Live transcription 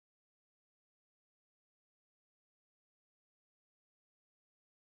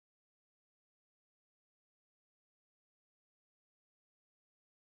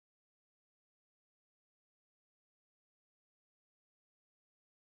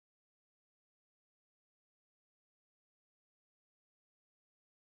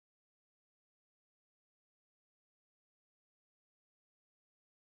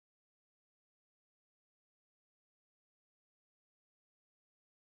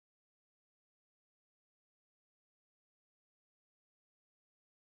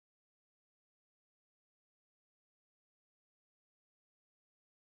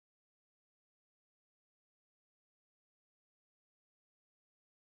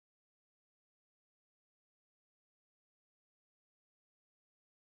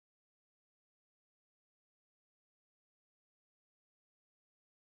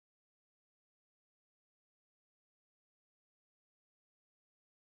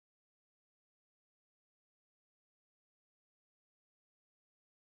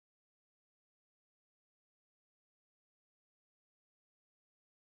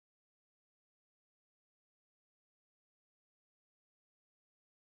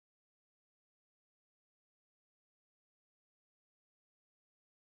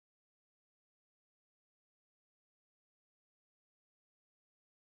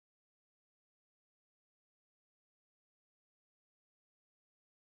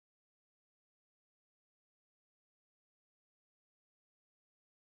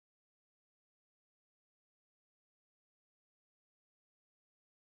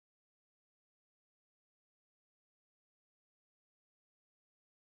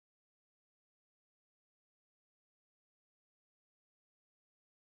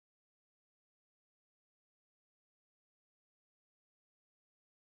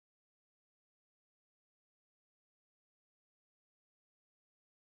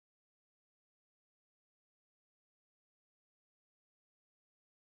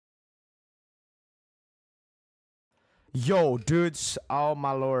Yo, dudes. Oh,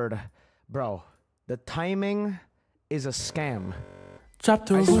 my lord. Bro, the timing is a scam. Drop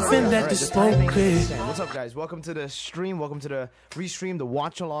the roof and let the smoke clear. What's up, guys? Welcome to the stream. Welcome to the restream, the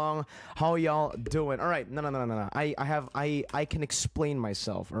watch along. How y'all doing? All right. No. I can explain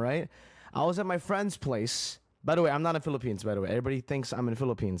myself. All right. I was at my friend's place. By the way, I'm not in Philippines. By the way, everybody thinks I'm in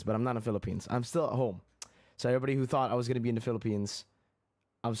Philippines, but I'm not in Philippines. I'm still at home. So everybody who thought I was gonna be in the Philippines,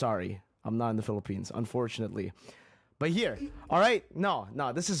 I'm sorry. I'm not in the Philippines, unfortunately. But here, all right. No.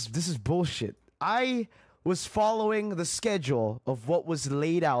 This is bullshit. I was following the schedule of what was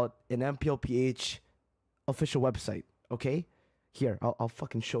laid out in MPL official website. Okay, here I'll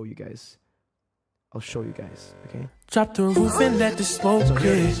fucking show you guys. I'll show you guys. Okay. Drop the roof and let the smoke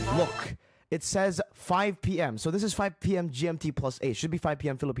clear. Look, it says 5 p.m. So this is 5 p.m. GMT plus 8. Should be 5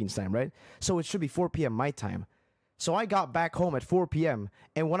 p.m. Philippines time, right? So it should be 4 p.m. my time. So I got back home at 4 p.m.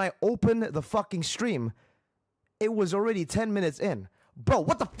 and when I opened the fucking stream, it was already 10 minutes in. Bro,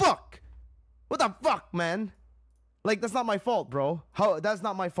 what the fuck? What the fuck, man? Like, that's not my fault, bro. That's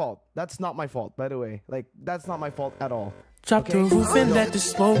not my fault. That's not my fault, by the way. Like, that's not my fault at all. Drop the roof and let the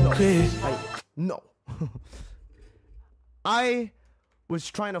smoke clear. No. I was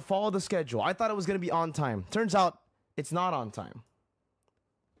trying to follow the schedule. I thought it was going to be on time. Turns out, it's not on time.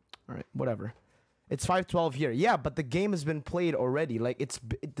 Alright, whatever. It's 5:12 here. Yeah, but the game has been played already. Like,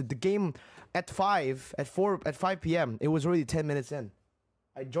 the game at 5 p.m. It was already 10 minutes in.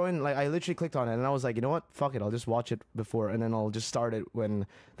 I joined, like, I literally clicked on it and I was like, you know what? Fuck it. I'll just watch it before and then I'll just start it when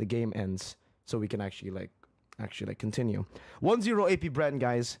the game ends so we can actually continue. 1-0 AP Bren,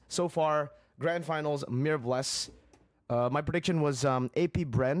 guys. So far, grand finals, MIRBLESS. My prediction was AP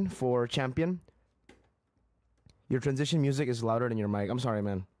Bren for champion. Your transition music is louder than your mic. I'm sorry,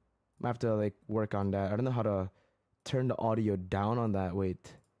 man. I have to, like, work on that. I don't know how to turn the audio down on that.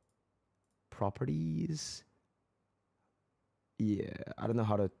 Wait. Properties? Yeah, I don't know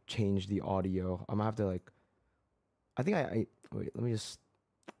how to change the audio. I'm gonna have to, like, I think wait, let me just,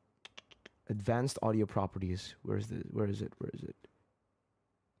 advanced audio properties. Where is it?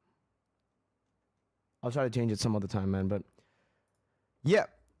 I'll try to change it some other time, man, but yeah.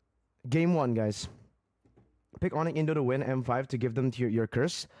 Game 1, guys. Pick Onyx Indo to win M5 to give them to your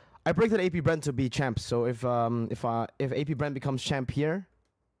curse. I predicted AP Brent to be champ, so if AP Brent becomes champ here,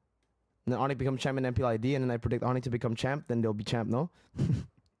 and then Onyx becomes champ in MPL ID, and then I predict Onyx to become champ, then they'll be champ, no?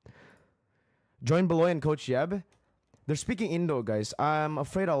 Join Beloy and Coach Yeb. They're speaking Indo, guys. I'm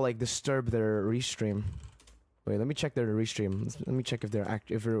afraid I'll, like, disturb their restream. Wait, let me check their restream. Let me check if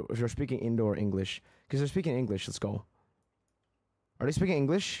they're speaking Indo or English. Because they're speaking English. Let's go. Are they speaking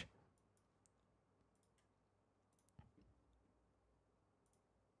English?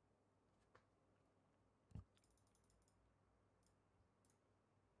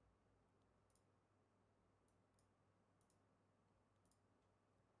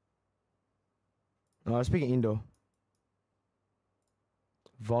 No, I'm speaking Indo.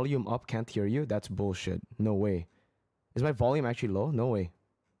 Volume up, can't hear you? That's bullshit. No way. Is my volume actually low? No way.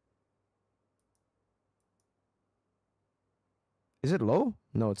 Is it low?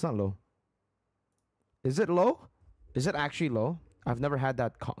 No, it's not low. Is it low? Is it actually low? I've never had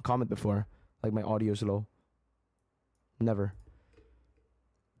that comment before. Like, my audio's low. Never.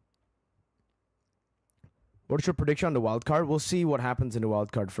 What's your prediction on the wild card? We'll see what happens in the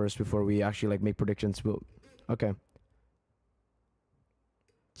wild card first before we actually, like, make predictions. Okay.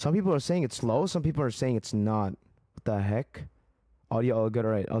 Some people are saying it's low. Some people are saying it's not. What the heck? Audio all good.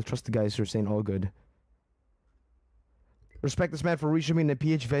 All right. I'll trust the guys who are saying all good. Respect this man for restreaming the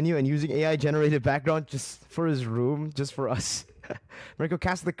PH venue and using AI generated background just for his room, just for us. Mirko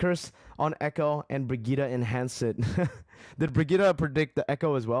cast the curse on Echo and Brigida enhance it. Did Brigida predict the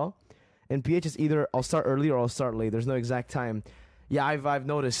Echo as well? And PH is either I'll start early or I'll start late. There's no exact time. Yeah, I've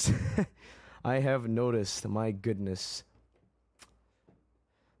noticed. I have noticed. My goodness.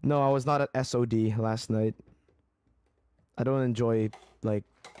 No, I was not at SOD last night. I don't enjoy, like,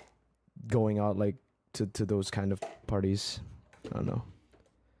 going out, like, to those kind of parties. I don't know.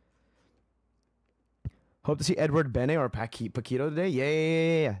 Hope to see Edward Bene or Paquito today.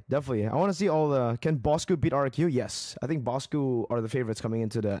 Yeah. Definitely. I want to see all the... Can Bosco beat RQ? Yes. I think Bosco are the favorites coming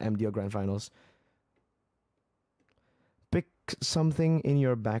into the MDO Grand Finals. Pick something in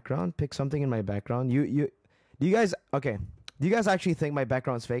your background. Pick something in my background. Do you guys... Okay. Do you guys actually think my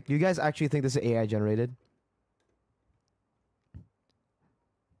background's fake? Do you guys actually think this is AI generated?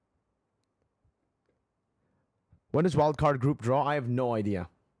 When is wildcard group draw? I have no idea.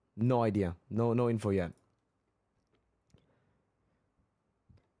 No idea. No info yet.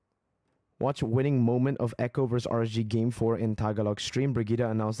 Watch winning moment of Echo vs RSG Game 4 in Tagalog stream. Brigida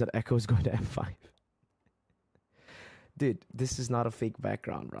announced that Echo is going to M5. Dude, this is not a fake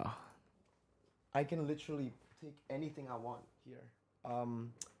background, bro. I can literally take anything I want here.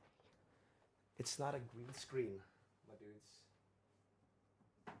 It's not a green screen, my dudes.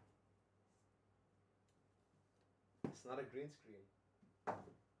 It's not a green screen.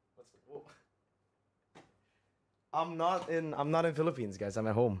 Whoa. I'm not in Philippines, guys. I'm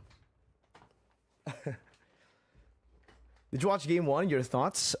at home. Did you watch game 1? Your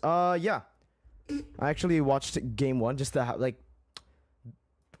thoughts? Yeah. I actually watched game 1 just to like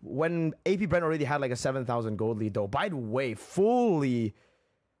when AP Brent already had like a 7,000 gold lead though. By the way, full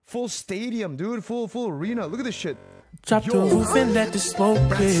stadium, dude. Full arena. Look at this shit. Drop the roof and let the smoke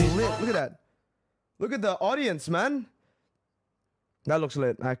clear. Lit. Look at that. Look at the audience, man. That looks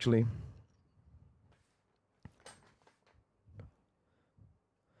lit, actually.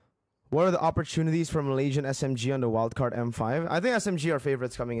 What are the opportunities for Malaysian SMG on the wildcard M5? I think SMG are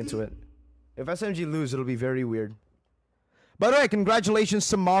favorites coming into it. If SMG lose, it'll be very weird. By the way, congratulations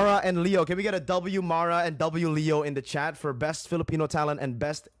to Mara and Leo. Can we get a W Mara and W Leo in the chat for best Filipino talent and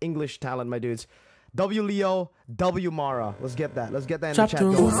best English talent, my dudes? W Leo, W Mara. Let's get that. Let's get that in the chat.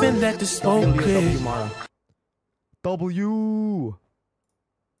 Drop the roof and let the smoke clear. W Mara. W.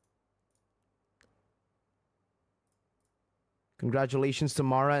 Congratulations to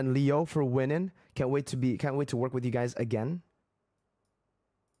Mara and Leo for winning. Can't wait to work with you guys again.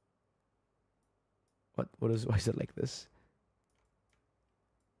 Why is it like this?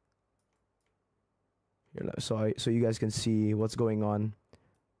 Here, so you guys can see what's going on.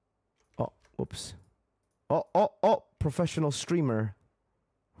 Oh, whoops. Oh, professional streamer.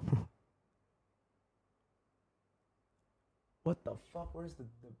 What the fuck? Where's the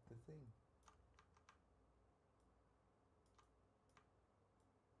thing?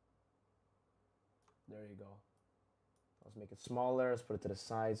 There you go. Let's make it smaller. Let's put it to the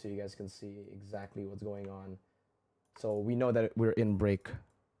side so you guys can see exactly what's going on. So we know that we're in break.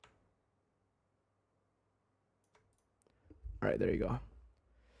 All right, there you go.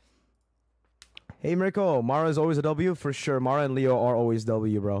 Hey, Mirko. Mara is always a W? For sure. Mara and Leo are always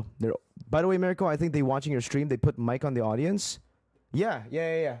W, bro. By the way, Mirko, I think they watching your stream. They put mic on the audience. Yeah.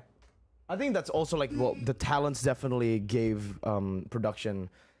 I think that's also like, well, the talents definitely gave production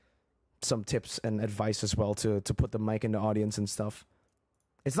some tips and advice as well to put the mic in the audience and stuff.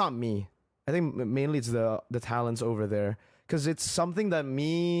 It's not me. I think mainly it's the talents over there. Because it's something that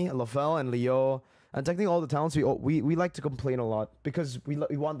me, Lafel, and Leo, and technically all the talents, we like to complain a lot. Because we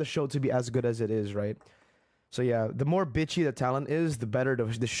want the show to be as good as it is, right? So yeah, the more bitchy the talent is, the better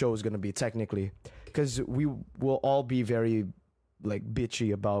the show is going to be, technically. Because we will all be very like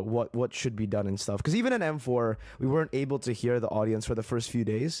bitchy about what should be done and stuff. Because even in M4, we weren't able to hear the audience for the first few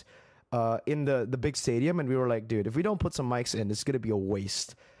days. In the big stadium, and we were like, dude, if we don't put some mics in, it's gonna be a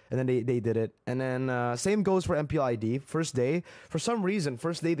waste. And then they did it. And then same goes for MPL ID. First day, for some reason,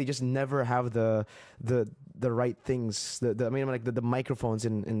 they just never have the right things. The microphones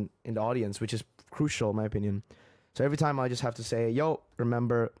in the audience, which is crucial in my opinion. So every time I just have to say, yo,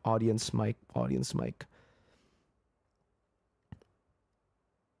 remember audience mic.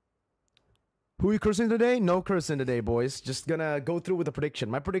 Who are you cursing today? No cursing today, boys. Just gonna go through with the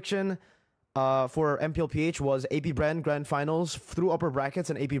prediction. My prediction for MPL PH was AP Brand Grand Finals through upper brackets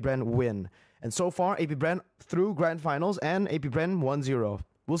and AP Brand win. And so far, AP Brand through Grand Finals and AP Brand 1-0.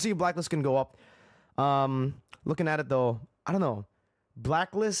 We'll see if Blacklist can go up. Looking at it though, I don't know.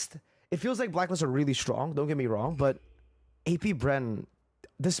 Blacklist, it feels like Blacklist are really strong, don't get me wrong, but AP Brand,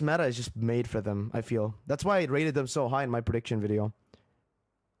 this meta is just made for them, I feel. That's why I rated them so high in my prediction video.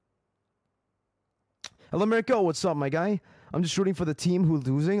 Hello, Mirko. What's up, my guy? I'm just rooting for the team who's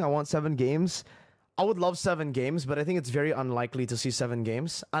losing. I want 7 games. I would love 7 games, but I think it's very unlikely to see 7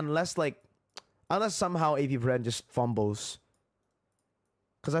 games. Unless somehow AP Brand just fumbles.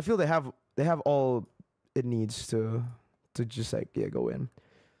 Because I feel they have all it needs to just like, yeah, go in.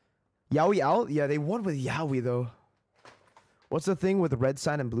 Yowie out? Yeah, they won with Yowie, though. What's the thing with the red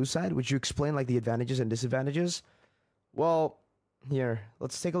side and blue side? Would you explain like the advantages and disadvantages? Well, here,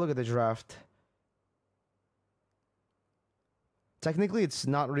 let's take a look at the draft. Technically, it's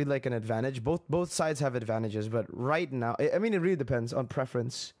not really like an advantage. Both sides have advantages, but right now, I mean, it really depends on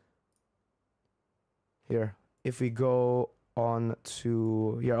preference. Here, if we go on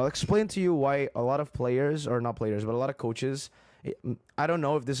to here, I'll explain to you why a lot of players, or not players, but a lot of coaches, I don't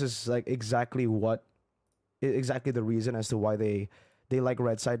know if this is like exactly the reason as to why they like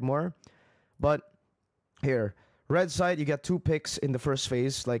red side more, but here, red side, you get 2 picks in the first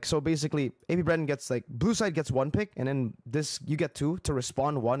phase. Like, so basically, AP Brennan gets, like, blue side gets 1 pick, and then this, you get 2 to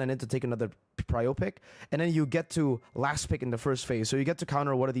respond 1, and then to take another prio pick. And then you get to last pick in the first phase. So you get to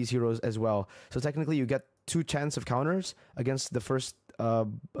counter one of these heroes as well. So technically, you get 2 chance of counters against the first,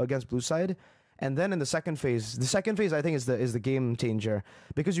 against blue side. And then in the second phase I think is the game changer,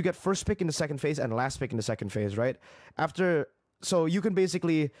 because you get first pick in the second phase and last pick in the second phase, right? So you can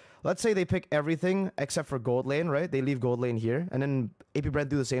basically, let's say they pick everything except for gold lane, right? They leave gold lane here, and then AP Brent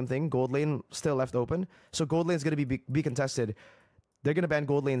do the same thing. Gold lane still left open, so gold lane is gonna be contested. They're gonna ban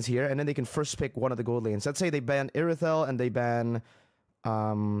gold lanes here, and then they can first pick one of the gold lanes. Let's say they ban Irithel and they ban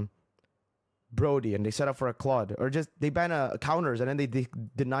Brody, and they set up for a Claude, or just they ban counters, and then they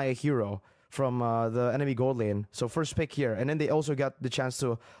deny a hero from the enemy gold lane. So first pick here, and then they also get the chance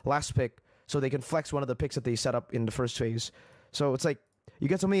to last pick, so they can flex one of the picks that they set up in the first phase. So it's like you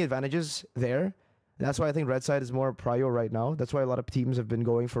get so many advantages there. That's why I think red side is more prio right now. That's why a lot of teams have been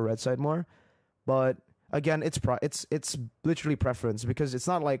going for red side more. But again, it's literally preference, because it's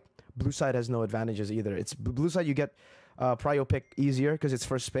not like blue side has no advantages either. It's blue side, you get prio pick easier because it's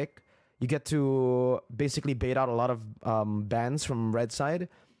first pick. You get to basically bait out a lot of bans from red side,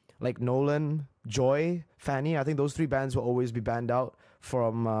 like Nolan, Joy, Fanny. I think those 3 bans will always be banned out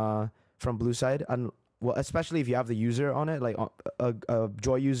from blue side, and well, especially if you have the user on it, like a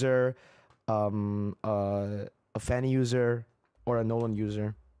Joy user, a Fanny user, or a Nolan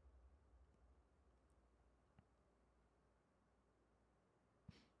user.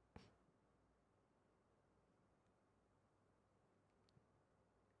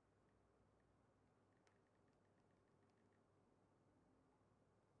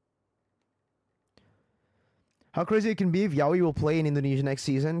 How crazy it can be if Yaoi will play in Indonesia next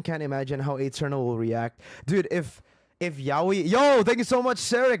season. Can't imagine how Eternal will react. Dude, if Yaoi... Yo, thank you so much,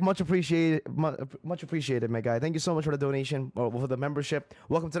 Sarek. Much appreciated, my guy. Thank you so much for the donation, or for the membership.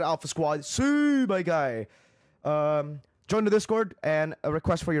 Welcome to the Alpha Squad. See, my guy. Join the Discord and a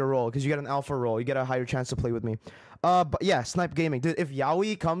request for your role, because you get an Alpha role. You get a higher chance to play with me. But yeah, Snipe Gaming. Dude, if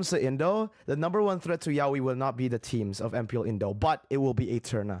Yaoi comes to Indo, the #1 threat to Yaoi will not be the teams of MPL Indo, but it will be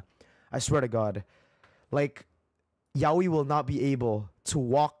Eterna. I swear to God. Like... Yaoi will not be able to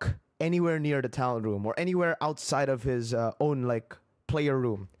walk anywhere near the talent room or anywhere outside of his own like player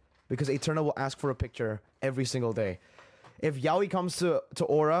room, because Eterna will ask for a picture every single day. If Yaoi comes to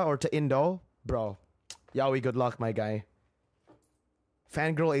Aura or to Indo, bro, Yaoi, good luck, my guy.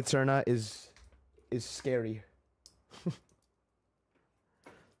 Fangirl Eterna is scary.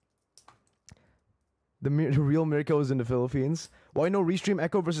 The real Mirko is in the Philippines. Why no Restream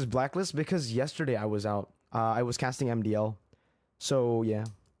Echo versus Blacklist? Because yesterday I was out. I was casting MDL. So, yeah.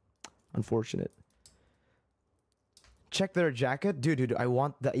 Unfortunate. Check their jacket. Dude, I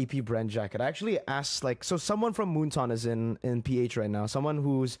want the AP brand jacket. I actually asked, like... So, someone from Moonton is in PH right now. Someone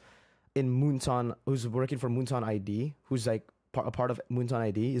who's in Moonton, who's working for Moonton ID, who's, like, a part of Moonton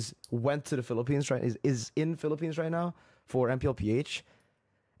ID, went to the Philippines, right? Is in Philippines right now for MPL PH.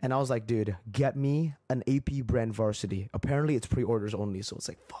 And I was like, dude, get me an AP brand varsity. Apparently, it's pre-orders only, so it's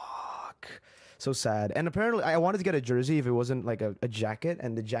like, fuck. So sad. And apparently, I wanted to get a jersey if it wasn't like a jacket.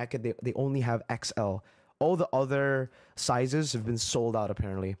 And the jacket, they only have XL. All the other sizes have been sold out,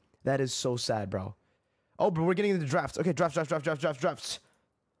 apparently. That is so sad, bro. Oh, but we're getting into the drafts. Okay, drafts.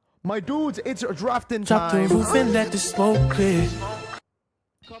 My dudes, it's drafting Drop the time. roof and let the smoke clear.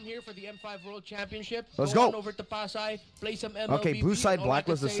 Come here for the M5 World Championship. Let's go. On over to Pasay, play some MLB. Okay, blue side,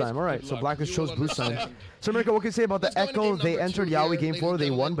 Blacklist this time. All right, so Blacklist chose blue side. So, Mirko, what can you say about the Echo? They entered Yaoi game 4, they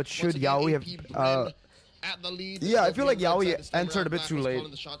won, but should Yaoi have... yeah, I feel like Yaoi entered a bit too late.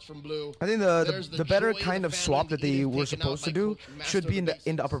 I think the better kind of swap that they were supposed to do should be in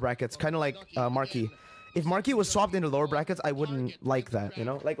the upper brackets, kind of like Marky. If Marky was swapped into lower brackets, I wouldn't like that, you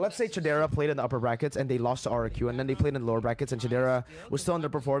know? Like, let's say Chidera played in the upper brackets and they lost to RQ, and then they played in the lower brackets and Chidera was still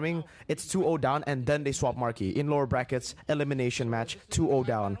underperforming. It's 2-0 down, and then they swap Marky. In lower brackets, elimination match, 2-0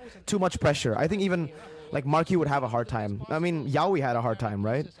 down. Too much pressure. I think even, like, Marky would have a hard time. I mean, Yaoi had a hard time,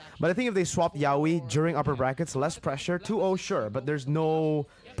 right? But I think if they swapped Yaoi during upper brackets, less pressure. 2-0, sure, but there's no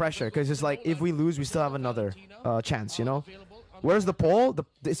pressure, because it's like, if we lose, we still have another chance, you know? Where's the poll?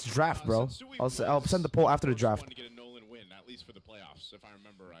 It's draft, bro. I'll send the poll after the draft. To get a Nolan win, at least for the playoffs, if I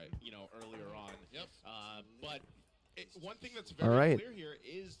remember right. You know, earlier on. Yep. But one thing that's very clear here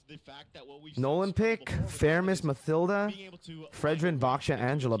is the fact that what we've Nolan pick, Fairmiss, Mathilda, Fredrin, Baksha,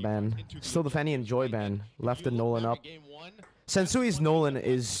 Angela ban. Still the Fanny and Joy ban. Left the Nolan up. Sensui's Nolan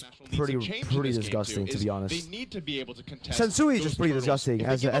is pretty disgusting, to be honest. Sensui is just pretty disgusting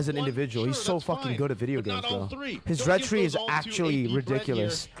as an individual. He's so fucking good at video games, bro. His red tree is actually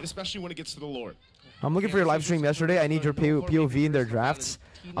ridiculous. Especially when it gets to the Lord. I'm looking for your live stream yesterday. I need your POV in their drafts.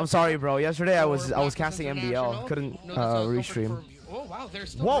 I'm sorry, bro. Yesterday I was casting MBL. Couldn't restream. Oh wow,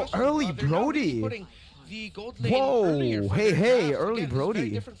 there's whoa, early Brody. Whoa, hey, early Brody.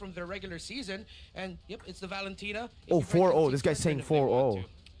 Very different from their regular season, and yep, it's the Valentina. Oh, 4-0. This guy's saying 4-0.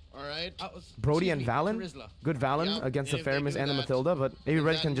 All right. Brody and Valen. Good Valen against the Faramis and the Matilda, but maybe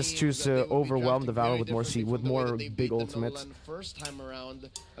Red can just choose to overwhelm the Valen with more big ultimates. First time around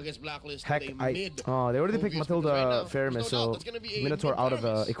against Blacklist. Heck, they already picked Matilda Faramis, so Minotaur out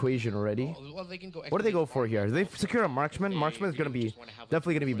of equation already. What do they go for here? Do they secure a Marksman? Marksman is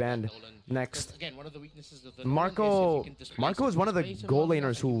definitely gonna be banned next. Marko is one of the goal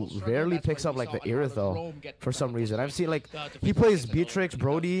laners who rarely picks up like the Iritho for some reason. I've seen like he plays Beatrix,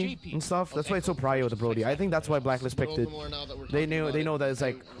 Brody and stuff. That's why it's so prio with the Brody. I think that's why Blacklist picked it. They know that it's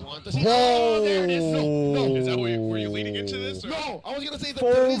like whoa. Is that were you leading into this? No, I was gonna say the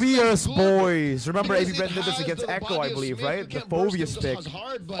Phobius boys. Remember AB Brent did this against Echo, I believe, right? The Phobius pick.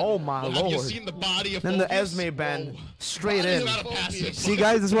 Oh my lord. Then the Esme ban straight in. See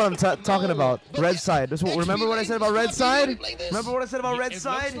guys, this is what I'm talking about. Red side. Remember what I said about red side? Remember what I said about red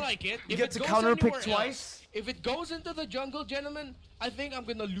side? You get to counter pick twice. If it goes into the jungle, gentlemen, I think I'm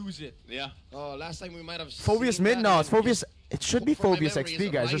gonna lose it. Yeah. Oh, last time we might have. Phobius mid? No, it's Phobius. It should be Phobius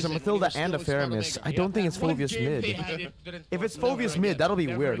XP, guys. There's a Matilda and a Faramis. I don't think it's Phobius mid. If it's Phobius mid, that'll be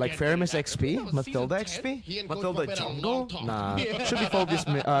weird. Like Faramis XP? Matilda XP? Matilda jungle? Nah. Should be Phobius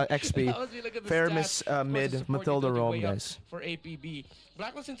XP. Faramis mid, Matilda roam, guys. For APB.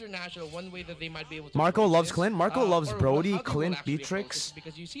 Blacklist International, one way that they might be able to. Marko loves Clint. Marko loves Brody, Clint, Beatrix.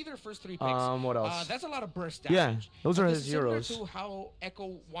 Because you see their first 3 picks. What else? That's a lot of burst damage. Yeah, those are his heroes. To how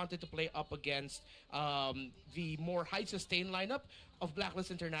Echo wanted to play up against the more high sustain lineup of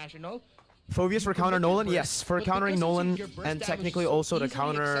Blacklist International. Phobius for counter Nolan? Yes, for countering Nolan and technically also to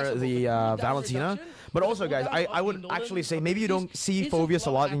counter the Valentina. But also, guys, I would actually say maybe you don't see Phobius a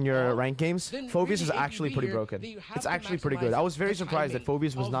lot in your ranked games. Phobius is actually pretty broken. It's actually pretty good. I was very surprised that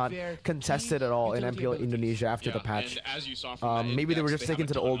Phobius was not contested at all in MPL Indonesia after the patch. Maybe they were just sticking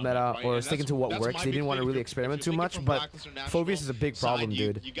to the old meta or sticking to what works. They didn't want to really experiment too much, but Phobius is a big problem,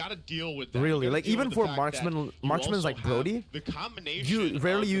 dude. Really, like even for marksmen like Brody, you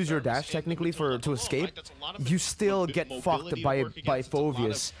rarely use your dash technically to escape. You still get fucked by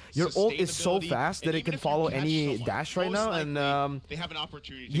Phobius. Your ult is so fast that it can follow any dash right now, and they have an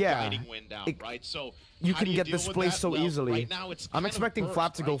opportunity to yeah, wind down, right? So you can get displaced so easily. I'm expecting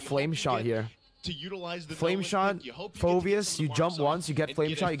Flap to go flame shot here. To utilize the flame shot, Phobius, you jump once, you get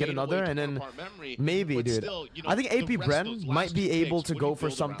flame shot, you get another, and then maybe, dude. I think AP Bren might be able to go for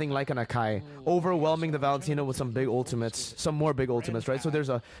something like an Akai, overwhelming the Valentina with some big ultimates, some more big ultimates, right? So there's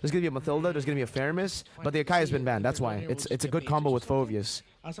gonna be a Matilda, there's gonna be a Faramis, but the Akai has been banned. That's why it's a good combo with Phobius.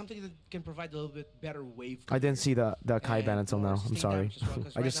 Something that can provide a little bit better wave. I didn't see the Akai ban until now. I'm sorry.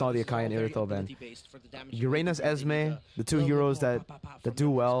 I just saw the Akai and Iritho ban. Uranus, Esme, the two heroes that do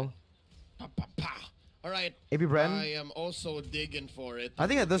well. All right. AB Bren. I am also digging for it. I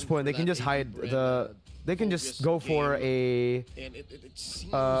think at this point they can just hide the. They can just go for a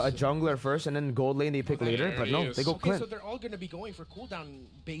jungler first and then gold lane they pick later. But no, they go Clint. So they're all going to be going for cooldown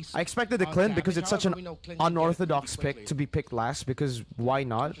base. I expected the Clint because it's such an unorthodox pick to be picked last. Because why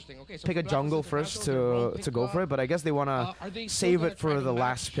not pick a jungle first to go for it? But I guess they want to save it for the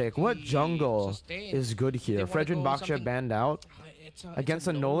last pick. What jungle is good here? Fredrin Baksha banned out. Against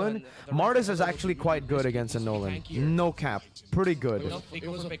a Nolan, Martis is actually quite good against a Nolan. No cap, pretty good. But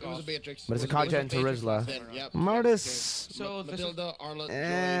it's a Kaja and Terizla. Martis.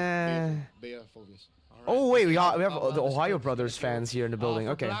 Oh wait, we have the Ohio Brothers fans here in the building.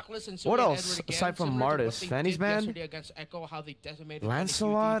 Okay. What else aside from Martis? Fanny's band?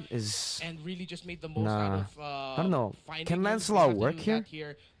 Lancelot is. Nah. I don't know. Can Lancelot work here?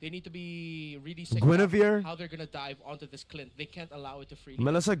 They need to be really Guinevere? how they're gonna dive onto this Clint. They can't allow it to freely.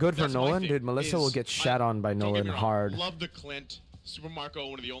 Melissa good for Nolan? Dude, Melissa will get shat on by Nolan hard. Love the Clint. Super Marko,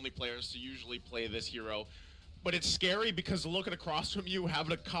 one of the only players to usually play this hero. But it's scary because looking across from you,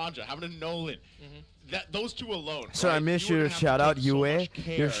 having a Kaja, having a Nolan, those two alone. Sir, right? I miss your shout out, Yue.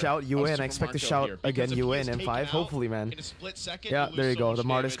 Your shout, Yue, and I expect to shout again, Yue in M5. Hopefully, man. Yeah, there you go. The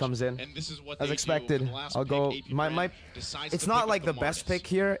Martis comes in. As expected. I'll go. It's not like the best pick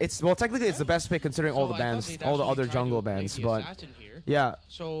here. Well, technically, it's the best pick considering all the bans, all the other jungle bans. But Yeah.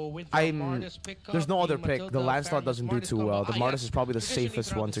 So with the I'm. Martis pickup, There's no other the pick. The Matilda, Lancelot doesn't do Martis too combo. well. The Ah, Martis yeah. is probably the Traditionally safest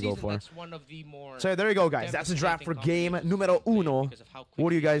throughout one the to go season, for. that's one of the more So there you go, guys. That's a draft for game numero uno. What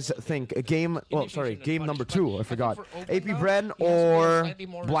do you guys think? A game, well, sorry, game number 2. I forgot. AP Bren or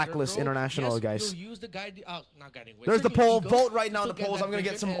Blacklist International, guys. There's the poll. Vote right now in the polls. I'm gonna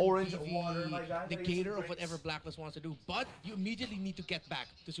get some orange water. The gator of whatever Blacklist wants to do, but you immediately need to get back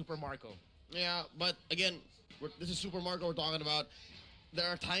to Super Marco. Yeah, but again, this is Super Marco we're talking about. There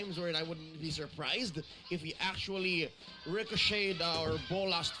are times where I wouldn't be surprised if he actually ricocheted or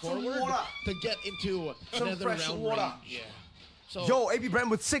bolasted forward to get into another round range. Yeah. So Yo, AP Bren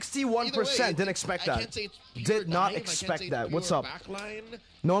with 61%. Didn't expect I that. can't say it's pure Did not dive, I can't expect say it's that. What's pure up? backline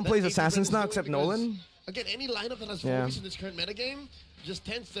No one that plays AP Assassins Bren's now doing except because, Nolan. Again, any lineup that has Yeah. focus in this current metagame just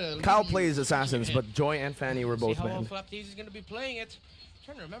tends to. Kyle leave you plays Assassins, ahead. but Joy and Fanny were both See how banned. Flaptease is going to be playing it. I'm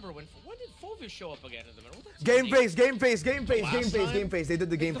trying to remember when did Fovius show up again? Game face, game face, game face, game face, game face. They did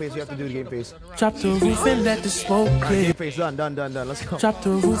the game face. You have to do the game face. Drop the roof and let the smoke Game clear. face, done. Let's go. Drop the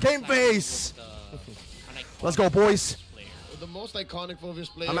roof. Game face. Let's go, boys. The most iconic Fovius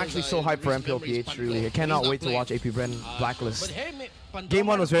players. I'm actually so hyped for MPL PH, really. I cannot wait to watch AP Bren But Blacklist. hey, Game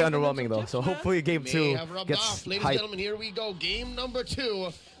 1 was very Pandora underwhelming, though, tips, so man. hopefully game May 2 have rubbed gets off. Ladies and hype. gentlemen, here we go. Game number 2.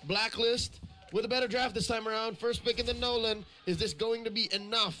 Blacklist with a better draft this time around. First pick in the Nolan. Is this going to be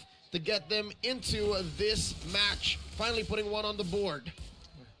enough to get them into this match? Finally putting one on the board.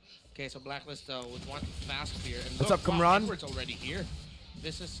 Okay, so Blacklist would want fast clear. And What's look, up, Kamran? Edward's already here.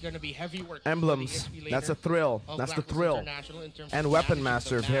 This is going to be heavy work. Emblems. for the That's a XP thrill. of That's the Blacklist thrill. International in terms And of Weapon managing the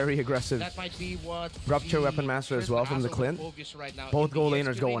Master, map. very aggressive. That might be what Rupture the Weapon Master as well from the critical Clint. Fovius right now Both in goal the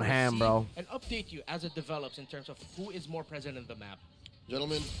laners XP going lane. ham, See bro. And update you as it develops in terms of who is more present in the map.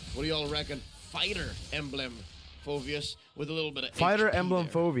 Gentlemen, what do y'all reckon? Fighter emblem Fovius with a little bit of Fighter HP Emblem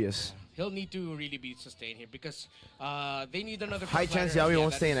there. Phobius. He'll need to really be sustained here because they need another. High front chance liner. Yaoi Yeah,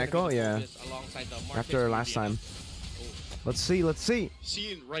 won't that stay is in gonna Echo, be the yeah. Fovius alongside the Marcus After last Rubian. time. Let's see.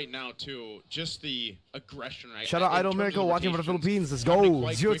 Seeing right now too, just the aggression. Right? Shout out in Idol terms Mirko of watching for the rotations, Philippines. Let's happening go.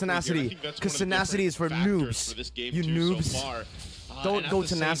 quite Zero quickly here. I tenacity. think that's Because one of the tenacity is for different noobs. factors for this game You too noobs. so far. Don't And go at the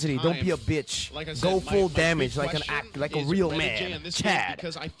same tenacity. Don't be a time, bitch. like I said, Go my full big damage like an question act, like a is real Red J man. in this game Chad.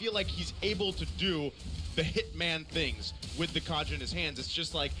 because I feel like he's able to do the hitman things with the Kaja in his hands. It's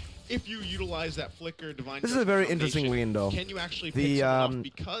just like if you utilize that flicker divine. This is a very Judgment interesting Foundation, lane, though. Can you actually The, pick someone off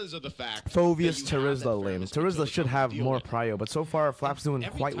because of the fact Phobius that you have that Terizla lane. fairness Terizla between should the have deal more with? prio, but so far Flap's doing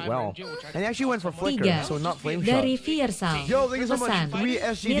Every quite time well. RNG will try to And he actually went for someone- flicker, Tiga so not flame dari shot. Fiersal. Yo, thank you so much. Pesan. 3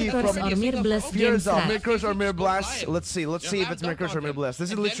 SGD Mirkurs from or MIRBLESS game Fierza. strat. Mirkurs or MIRBLESS. Let's see if it's Mirkurs or MIRBLESS.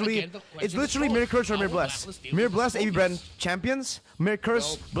 This is literally, it's literally Mirkurs or MIRBLESS. MIRBLESS, AB Bren champions.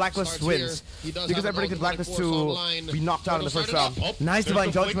 Mirkurs, Blacklist wins. Because I predicted Blacklist to be knocked out in the first round. Nice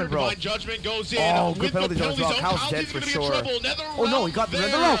Divine Judgment, bro. Divine Judgment goes in. Oh, good with penalty the judgment. penalty zone. Kyle's dead Kalti's for gonna be in sure. trouble. Another Oh no, he got the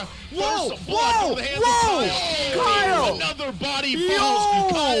round row. there. Whoa, There's some blood whoa, from the hands of whoa, Kyle. Another body Yo.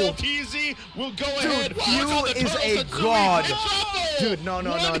 falls. Kyle TZ will go ahead. Few Look on the is turtle a Tatsumi. god. Combo. Dude, no,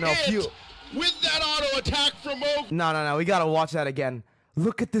 One hit Few. with that auto attack from Oak. No, we gotta watch that again.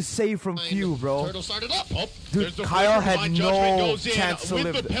 Look at the save from Few, bro. Turtle started up. Oh, Dude, there's the Kyle flicker. had Divine Judgment no goes in chance to with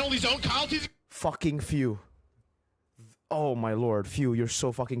live the th- penalty zone. Kyle TZ. Fucking Few. Oh my lord, Few, you're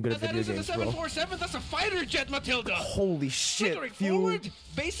so fucking good at And that video is in the games, bro. 747. That's a fighter jet, Matilda. Holy shit, Flickering Few. forward,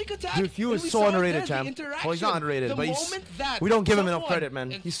 basic attack. Dude, Few and is we so saw underrated, the champ. interaction. Well, he's not underrated, The but moment that we don't give him enough someone, credit,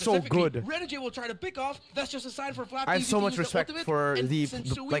 man. and He's so specifically good. Renegade will try to pick off. That's just a sign for Flap. I have TZ so to much use the respect ultimate, for and the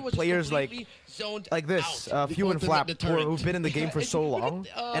Sensui like was players like completely zoned this, out. Few and ultimate Flap, deterrent. who've been in the game for And so look long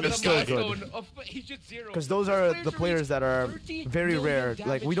at, and are the still good. milestone of Agent Zero. Because those are the Players players that are 30 very million rare.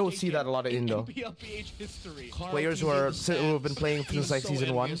 Like, we don't damage see that a lot of in Indo. MPLPH history. Players who have been playing since like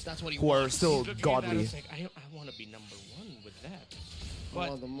season 1, who are still Looking at that, godly. it's like, I want to be number 1 with that. Oh,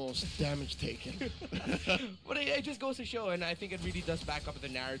 But, the most damage taken. but it just goes to show, and I think it really does back up the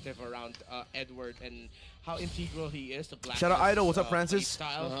narrative around Edward and how integral he is to Black. Shout out Idol, what's up, Francis?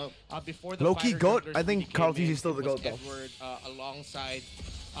 Style. Before the Low-key fighter GOAT? jugglers I think really Carl came TZ in, is still it the was GOAT, though. Edward alongside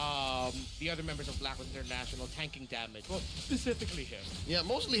the other members of Blacklist International tanking damage. Well, specifically him. Yeah,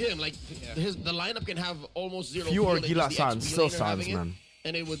 mostly him. Like the lineup can have almost zero. Few or field, it's Gila the Sans, XP still laner Sans, having it, man.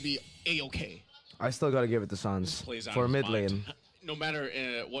 and it would be a-okay. I still gotta give it to Sans Plays out for his mid mind. lane. No matter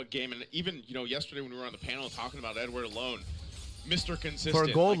what game, and even yesterday when we were on the panel talking about Edward alone, Mr. Consistent.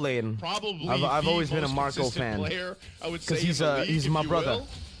 For gold lane, probably I've the always been a most Marco consistent fan. Player, I would say Because in the league, he's if my you brother. will.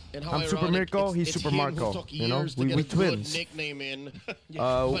 And how I'm Super ironic, Mirko, he's it's Super him who Marco, took you know? years to We get a good twins. nickname in. We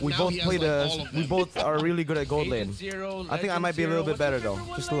But now both he has, played like, all of we them. both are really good at gold lane. Agent Zero, I think I Legend might be a little Zero. bit better What's your though,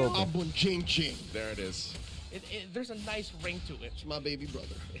 favorite just a one little now? bit. Abun Ching Ching. There it is. There's a nice ring to it. It's my baby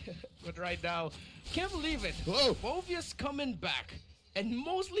brother. But right now, can't believe it. Whoa. Phobius coming back. and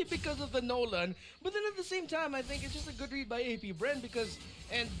mostly because of the Nolan. But then at the same time, I think it's just a good read by AP Bren because,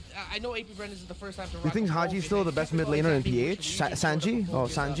 and I know AP Bren isn't the first time to rock. You think Haji's still the best mid laner in PH? Sanji? Oh,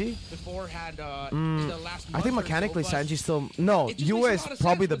 Sanji? Beforehand, in the last I think month or mechanically so, but Sanji's still... No, it just Yue makes is a lot of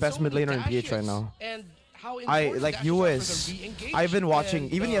probably sense the with best so mid many laner in PH right dashes now. and how I important like dashes Yue are is... for the re-engage I've been watching...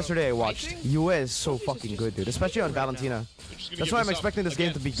 and, Even yesterday I watched. fighting. Yue is so Focus is fucking just good, dude. Especially on right now. Valentina. Just gonna That's give why I'm this up. expecting this game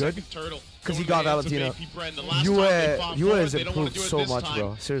Again, to be good. second turtle. 'Cause he Going got to the hands of Valentina. AP Bren. The last time they fought Yue forward, has they don't wanna improved do it so this much, time.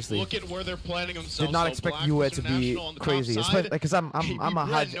 bro. Seriously. Look at where they're planning themselves. Did not So expect Black Yue is to be International on the top crazy, side. especially because I'm AP a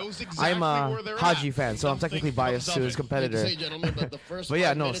Bren knows exactly I'm a where they're Haji at. fan, so I'm Don't technically think comes biased of to it. his competitor. But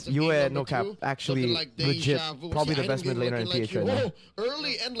yeah, no, Yue, no cap, actually legit, probably the best mid laner in PH right now.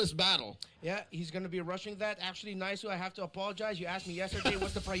 Early endless battle. Yeah, he's going to be rushing that. Actually, Naisu, I have to apologize. You asked me yesterday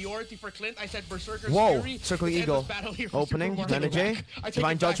what's the priority for Clint. I said Berserker's Whoa, Fury. Circling It's Eagle. endless battle here for Opening, Super Mario. Renegade, I take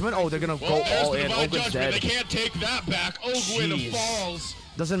Divine it back, Judgment. Oh, they're gonna Naisu. go There's all the in. Divine Ogun's Judgment. dead. They can't take that back. Ogwin Jeez. falls.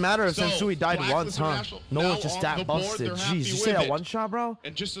 Doesn't matter if So, Sensui died Black once, huh? International No now one's just on that the board. busted. They're Jeez, happy you say with that it. one shot, bro?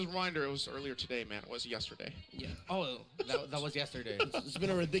 And just as a reminder, it was earlier today, man. It was yesterday. Yeah. Oh, that was yesterday. It's been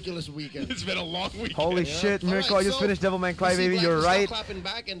a ridiculous weekend. It's been a long weekend. Holy shit, Mirko, I just so finished Devilman you see Crybaby. Black You're is right. clapping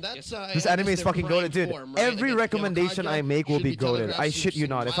back, and that's, This anime is fucking goated, dude. Every recommendation I make will be goated. I shit you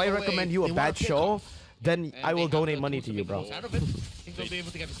not. If I recommend you a bad show, then I will donate money to you, bro. Out of it. I think they'll be able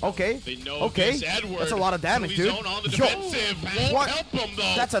to get this Okay, They know okay. this Edward. That's a lot of damage, Philly dude. zone on the Yo, defensive. Won't what? help them,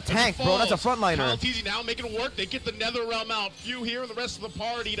 though. That's a As he tank, bro. That's a falls. frontliner. Kyle now making it work. They get the Nether Realm out. Few here and the rest of the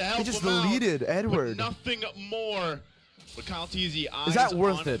party to help He just them out, deleted but Edward. nothing more. But Kyle Teasy eyes Is that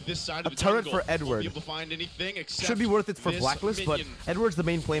worth on it? This side A of the turret jungle. for Won't be Edward. able to find anything except Should be worth it for this Blacklist, but minion. Edward's the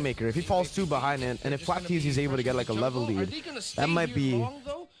main playmaker. If he falls too behind it, and if Black Teasy is able to get like a level lead, that might be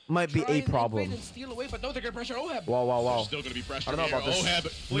a problem. Wow, wow, wow. There's still going to be pressure I don't know about here. this. Oheb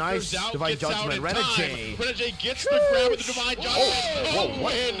flickers Nice out, Divine gets out Judgment. in Renegade. time. Renegade gets the grab with the Divine Judgment. Whoa,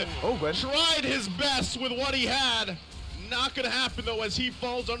 what? Owen Oh, good. tried his best with what he had. Not going to happen, though, as he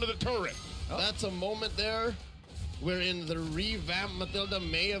falls under the turret. That's a moment there wherein the revamped Matilda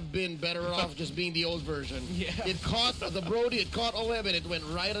may have been better off just being the old version. Yeah. It caught the Brody, it caught Oheb, and it went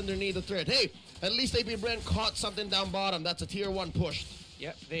right underneath the thread. Hey, at least AP Bren caught something down bottom. That's a tier 1 push.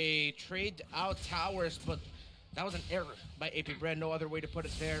 Yep, they trade out towers, but that was an error by AP Bren. No other way to put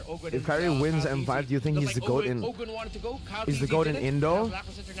it there. Ogun If Kyrie wins Kyle M5, Teasy. do you think Looks he's the like GOAT in... Ogun wanted to go. Kyle He's the Teasy GOAT did in it. Indo? Now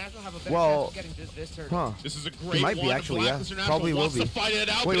Blacklist International have a better Well, chance of getting this turn. Huh. This is a great might be one. actually, Black yeah. International Probably will wants be. to fight it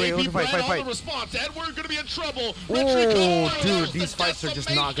out, Wait, but wait, AP look, fight, Bren fight, on fight. the response. Edward going to be in trouble. Oh, dude, these fights are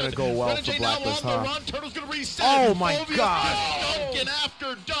just not gonna go well for Blacklist, huh? Turtle's gonna reset. Oh my Phobia's God. Dunk, and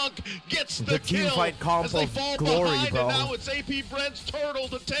after dunk gets the The team kill fight comp as they of fall glory, behind, bro. And now it's AP Bren's turtle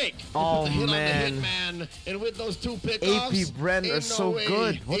to take. Oh, The hit man. on the hitman, and with those 2 pickoffs, AP Bren ain't are no so way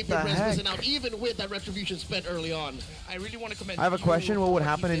good. What AP the Bren's heck? missing out, even with that retribution spent early on. I really want to commend I have a you question. What would for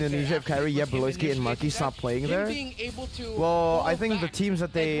happen he in did there Indonesia if after Kyrie, he was Yebulowski, and initiated Marky that. stop playing Him there? being able to Well, I pull think the back teams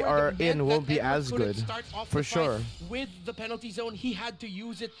that they Edward are meant in won't that be Edward as couldn't good. start off For the fight sure. With the penalty zone, he had to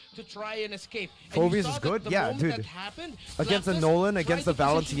use it to try and escape. And Phobius you is saw that good? the Yeah, moment dude. that happened, Against the Blacklist Nolan, tried against to the position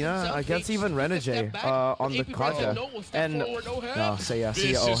Valentina, himself. against They even took a Renegade step back, on but the AP Bren said, Kaja. "No, we'll step And forward, Oheb." no, see ya, This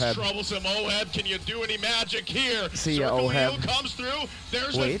is Oheb. troublesome. Oheb, can you do any magic here? See ya, Circle Oheb. wheel comes through.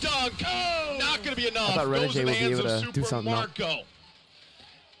 There's Wait. the dunk. Oh, not going to be enough. I thought Goes Renegade in the would be hands able of to do Super something else. Marco.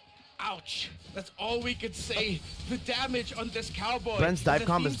 Ouch. That's all we could say. The damage on this cowboy. Bren's dive The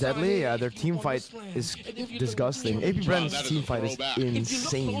comp theme is song deadly. is, Yeah, their "If you team wanna fight slam." is And if you look disgusting. closely- AP Bren's that is team a fight is throwback. If you look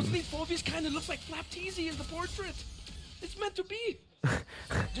insane. closely, Phobius kind of looks like Flap Teasy in the portrait. It's meant to be.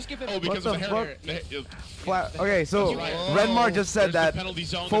 Just give him Oh, because What of the the hair. Flat. Okay, so That's right. Renmar just said There's the that penalty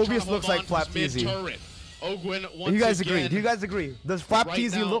zone. They're trying Phobius to looks hold like on to Flap his Teasy. mid-turret. Ogwin Do once you guys agree? again. Do you guys agree? Does Flap Right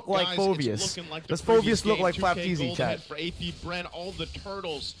Teasy now, look like guys, Phobius? it's looking like the Does previous Phobius look game. like Flap 2K Teasy, gold chat? ahead for AP Bren, all the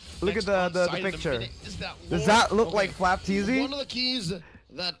turtles. Look Next at the on site in a picture. minute is that Does Lord. that look Okay. like Flap Teasy? One of the keys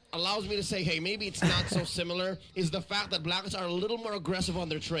that allows me to say, hey, maybe it's not so similar, is the fact that Blacklist are a little more aggressive on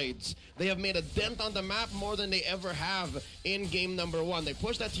their trades. They have made a dent on the map more than they ever have in game number 1. They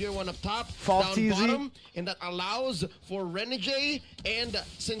push that tier 1 up top, False down teasy. bottom, and that allows for Renegade and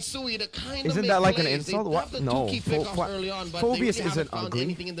Sensui to kind of Isn't make that like an plays. insult? They What? have the No. 2 key pickoffs early on, but Phobius they really isn't haven't found ugly.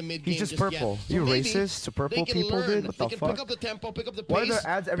 anything in the mid He's game just yet. purple. So You maybe racist to purple they can people, learn. dude? What the They can fuck? pick up the tempo, pick up the pace. Why are there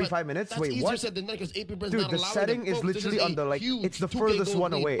ads every but 5 minutes? that's Wait, easier what? said than done because AP Bren's Dude, not the allowing setting them. is Folks, this literally a on the like. huge It's the 2K furthest gold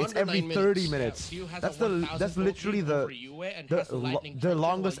one lead away. It's under every 9 30 minutes. minutes. Few has That's a the 1,000 that's literally over the Yue and has the lightning the turtle while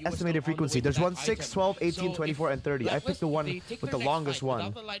longest Yue is still estimated on the way frequency. to There's that one 6, item. 12, 18, So 24, if and 30. I picked the Blacklist, one they take with their the next longest fight one.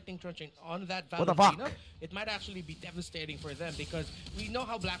 without the lightning truncheon on that What the fuck? Valentina, it might actually be devastating for them because we know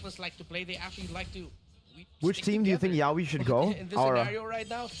how Blacklist like to play. They actually like to Which team do you think Yaoi should go? In this Aura. scenario right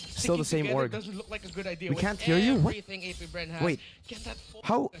now, Still the sticking same together org. doesn't look like a good idea. We with can't hear you? What? everything AP Bren has. Wait. Get that full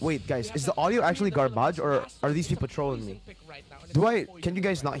How? focus. Wait, guys, We is have the that audio three actually that are garbage, or fast. are these It's a people trolling poison me? pick right now, and it's Do a I? poison Can you pick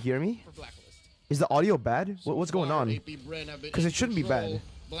guys right not now hear me? for Blacklist. Is the audio bad? What's going on? Because it shouldn't be bad.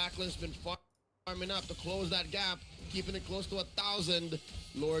 Blacklist been farming up to close that gap, keeping it close to 1,000.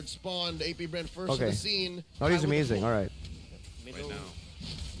 Lord spawned. AP Bren first Okay. on the scene. Audio's amazing. All right. Middle Right now.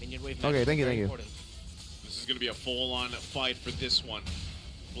 minion wave Okay, match thank you, is very thank you. important. This is going to be a full-on fight for this one.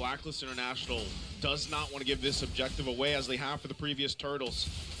 Blacklist International does not want to give this objective away as they have for the previous Turtles.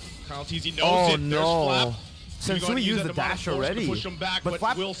 Kyle TZ knows Oh it. There's no. Flap. Since we used the dash already. Push him back, but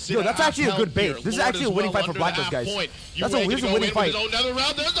Flap, will sit yo, that's at actually a half good health bait. here. This is Lord actually a as winning well fight for under the Blacklist, half guys. point. That's a UA winning can go in fight. with his own another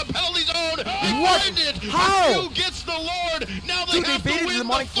round. There's a penalty zone. They What? find it. How? Who gets the Lord? Now they Dude, they have to baited win the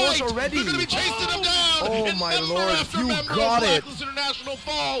demonic the fight. force already. They're going to be chasing him down. Oh And my member lord, after you member got of it. Blacklist International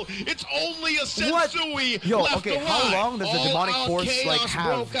fall. It's only a What? Sensui Yo, left okay, alive. how long does the All demonic out force chaos like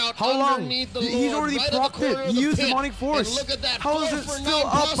have? broke out How long? underneath the He's Lord, already right at the procced corner it. of He the used pit. demonic force. And look at that, How is 4 it for still 9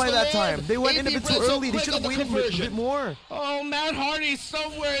 up plus by the that Lord. time? They went in a AP bit too Bren so early. They quick should have on the waited a bit conversion. more. Oh, Matt Hardy's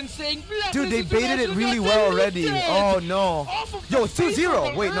somewhere and saying, Dude, they Blacklist baited it International really got well their already. dead. Oh no. Off of Yo, the it's face 2-0.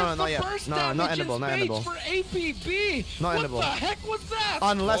 of Wait, no, Earth, not the yet. burst No, not damage in endable, not spades endable. For APB. Not what endable. the heck was that?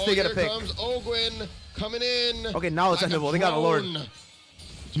 Unless they get a Here pick. comes Ogwin coming in. Okay, now it's like a endable. They got a Lord. drone.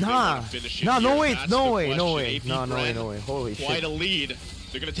 Nah. wanna finish it Nah, no here? way. That's No the way. No question. way. AP No, no way. Bren, No way. Holy Quite shit. a lead.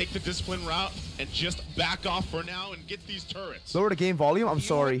 They're going to take the discipline route and just back off for now and get these turrets. Lower the game volume. I'm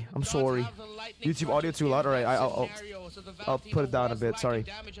sorry. I'm Does sorry. have the lightning YouTube audio too loud. All right, I'll scenario, so the I'll Valentino put it down a was bit. Sorry.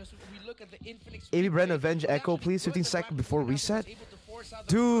 lacking damage as we look at the infinite AB speed Bren, break. avenge Well, Echo, actually please. good 15 that seconds Blacklist before International reset. was able to force out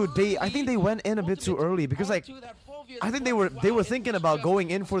the Dude, I think they early went in a bit too early because like onto that Fulvius I think they point. were Wow, thinking it about was going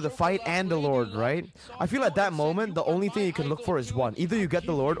just in for the choke fight up, and the lady Lord, luck. right? I feel at that moment the only thing you can look for is one. Either you get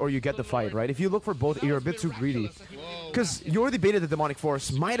the Lord or you get the fight, right? If you look for both, you're a bit too greedy. Because you already baited the demonic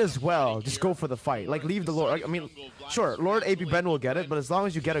force, might as well just go for the fight. Like leave the Lord. I mean, sure, Lord AP Bren will get it, but as long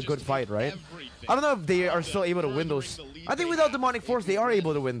as you get a good fight, right? I don't know if they are still able to win those. I think without demonic force, they are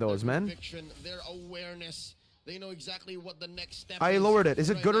able to win those, man. Conviction, their awareness. They know exactly what the next step I is. lowered it. Is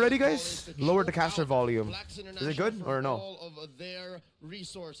it Right good now, already, the goal guys? is to Lowered the choke caster out volume. Blacks Is it International good from or no? all of their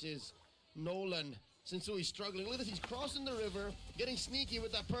resources. Nolan, Sensui struggling. Look at this. He's crossing the river, getting sneaky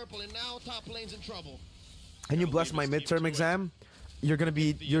with that purple, and now top lane's in trouble. Can you bless my midterm exam? You're gonna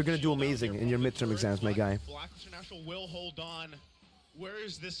do amazing in your midterm exams, my guy. Blacklist International will hold on. Where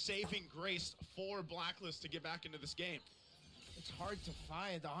is this saving grace for Blacklist to get back into this game? It's hard to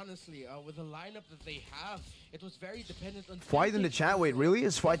find, honestly. With the lineup that they have, it was very dependent on. Fried in the chat. Wait, really?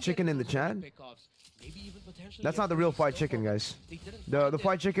 Is fried chicken in the chat? Maybe even potentially That's not the real fried chicken, guys. The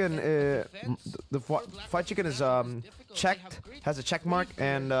fried chicken, fried chicken is checked, has a check mark,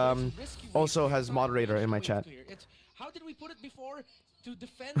 and also has moderator in my chat. How did we put it before? To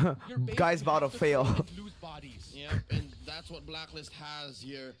defend your base, Guy's you about have to fail. lose bodies. Yeah, and that's what Blacklist has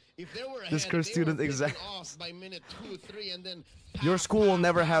here. If they were ahead, This curse they student were exam. picking off by minute 2 or 3, and then Your school will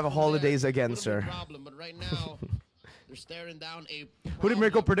never have holidays again, sir. Problem, but right now, they're staring down a Who did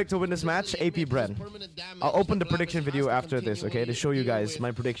Mirko problem. predict to win this match? Literally, AP it makes Bren. permanent damage I'll open that the prediction Blacklist video has after this, okay, to show you deal guys with. my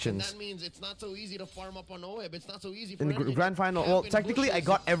And predictions. that means it's not so easy to farm up on OEB. It's not so easy for In the anything grand to final, camp well, in technically I bushes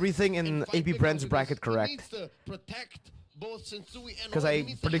got everything in and fight AP pickups Bren's because bracket he correct. needs to protect both Sensui and Because OEB. I He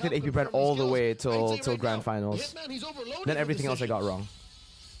needs to predicted help AP him Bren from all his the skills. way I'd till say right grand now, finals. Hitman, he's overloaded Then with everything else I got decisions. wrong.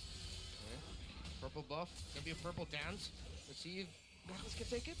 Purple buff. Gonna be a purple dance. Let's see if Blacklist can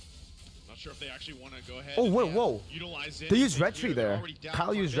take it. Not sure if they actually want to go ahead. Oh, and whoa, whoa. utilize it. They use They're Retry there. already down Kyle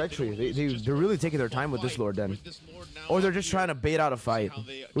quite a used bit. They don't Retry. lose just They're really for taking their the time with this fight Lord then. with this Lord now Or they're out just here. trying to bait out a fight, how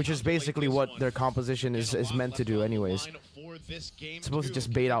they which is contemplate basically this what one. their composition Again, a is lot meant to left do on the anyways. line for this game Supposed to too.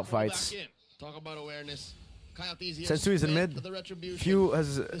 just bait out Pull back fights. in. Talk about awareness. Coyote's here, Sensui's in spent mid. the retribution. Few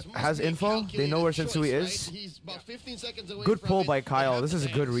This must has be a info. They know where calculated Sensui choice, is. right? He's about 15 seconds away Good from pull it. by They Kyle. have This the is a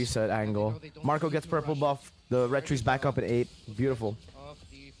good chance. reset angle. Marco gets purple buff. The Retry's back up at 8. Beautiful. Of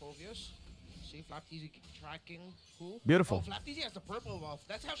the Fulvius. See, Flap TZ tracking who? Beautiful. Oh, Flap TZ has the purple buff.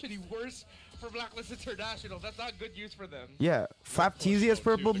 That's actually worse for Blacklist International. That's not good use for them. Yeah, Fap TZ has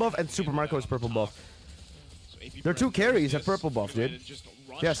purple buff and Super Marco has purple buff. So AP Their two Bren carries knows have purple this. buff, Go ahead dude. and just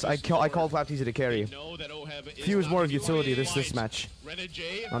rush Yes, I this called forward. Fap TZ to carry. They know that OHEB is Few is not more of gonna be utility playing this light. match.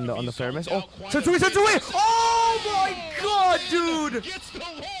 Renegade, On the he's fairness. sold Oh, out quite a Sensui, bit. Sensui! Oh my god, dude! Gets the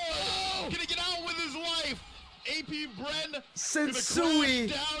Lord! Gonna get out with his life. AP Bren Sensui,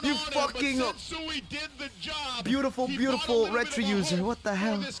 you fucking Sensui did the job. beautiful, He beautiful brought a little retro bit of user. hope What the for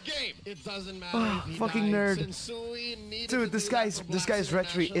hell? this game. It doesn't matter. If he Fucking died. nerd. Sensui needed Dude, to this do guy's that for this Black guy's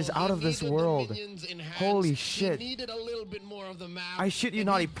retro is International. out of He this needed the world. minions in hand. Holy shit. He needed a little bit more of the map. I shit you and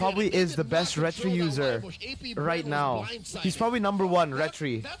not, he did probably it. He is did the not best retro control that user white bush. AP Bren right was now. blindsided. He's probably number one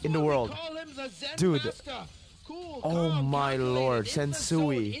retro That's in the why we world. call him the Zen Dude. Master. Cool, Oh calm, my calculated, lord, in the zone,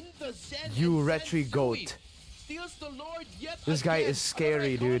 Sensui. in the Zen, You and retro Sensui goat. Steals the Lord yet This guy again. is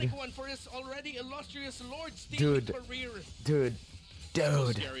scary, Another iconic dude. one for his already illustrious Lord stealing Dude. career. Dude.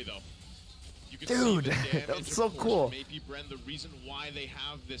 Dude. Scary though. You can Dude, see the damage, that's of so course, cool. from AP Bren, the reason why they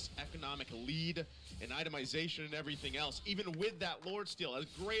have this economic lead and itemization and everything else, even with that Lord steal, as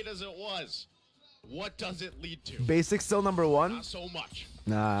great as it was, what does it lead to? Basic still number one? Not so much.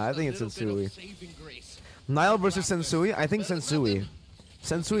 Nah, I think it's Little bit of Sensui. saving grace. Nile versus Sensui? I think Sensui.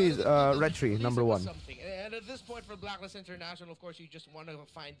 Sensui is retro At least number it was one. something. And at this point for Blacklist International, of course, you just want to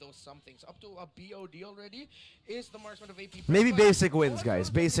find those somethings. Up to a BOD already is the marksman of AP. Maybe But basic wins, however, guys.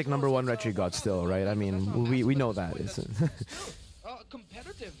 Basic number one retro god still, right? I mean, we know that. It's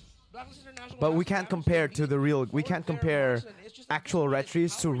competitive. Blacklist International but has we the can't damage compare to to the beat real. We or can't their compare marksman. It's just a actual difference.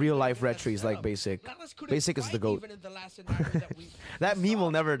 retries to How are real you life gonna get that retries like setup? basic. Blacklist couldn't Basic is the fight goat. even in the last scenario that we That meme saw.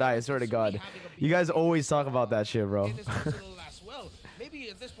 will never die, I swear to God. You guys always talk about that shit, bro. In this arsenal as well. Maybe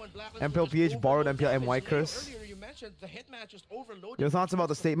at this point, Blacklist MPL will just PH borrowed overload MPL damage. MY Leo, curse. Earlier you mentioned the hitman just overloaded. Your thoughts about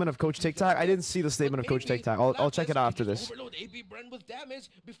the statement of Coach TikTok? I didn't see the statement of Coach TikTok. I'll check it out after this. Overload AB Bren with damage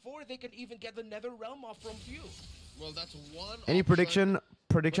before they can even get the Nether Realm off from Few. Well, that's one. Any option.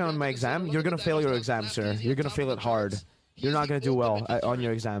 prediction on my exam? You're gonna fail your exam, sir. You're gonna fail it hard. You're not gonna do well on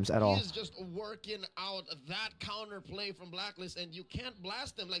your exams at all. He is just working out that counterplay from Blacklist, and you can't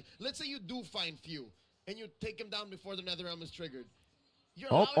blast them. Like, let's say you do find Few, and you take him down before the Nether Realm is triggered. You're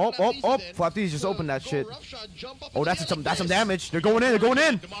allowing Flapteasy Flapteasy just to opened that go shit. roughshot, jump up Oh, in that's the some air like damage. They're going in. They're going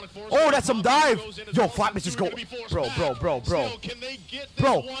in. Oh, that's some dive. Yo, Flap is just go. Bro. Bro.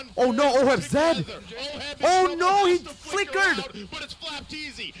 Oh no, OHEB's dead. Oh no, he flickered. But it's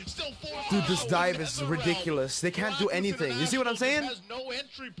Flapteasy. Still 4 Dude, this dive is ridiculous. They can't do anything. You see what I'm saying?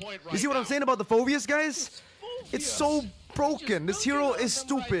 You see what I'm saying about the Phobius, guys? It's so broken. This hero is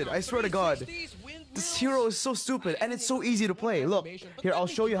stupid. I swear to God. This hero is so stupid, and it's so easy to play. Look, here, I'll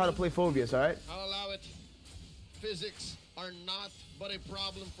show you how to play Phobius, alright? I'll allow it. Physics are not but a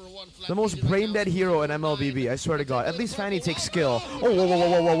problem for one. The most brain-dead hero in MLBB, I swear to God. At least Fanny takes skill. Oh,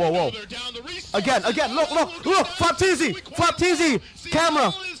 whoa. Again, look, Flapteasy!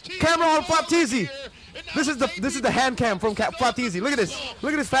 Camera on Flapteasy! This is the hand cam from Flapteasy. Look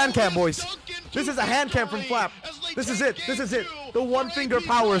at this fan cam, boys. This is a hand cam from Flap. This is it. The one finger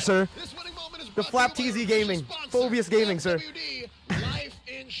power, sir. The Flapteasy gaming. Phobius gaming, sir.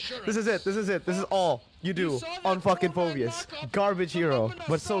 This is it. This is all you do on fucking Phobius. Garbage hero,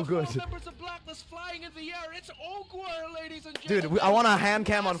 but so good. Dude, I want a hand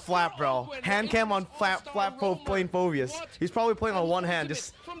cam on Flap, bro. Hand cam on Flap playing Phobius. He's probably playing on one hand,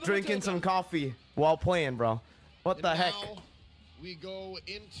 just drinking some coffee while playing, bro. What the heck? We go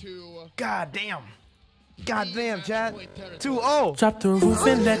into God damn, chat. 2-0. Drop the roof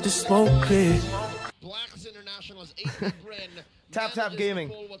and let the smoke clear. Blacks International's AP Bren. Tap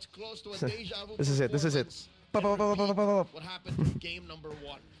gaming. This is it. What happened in game number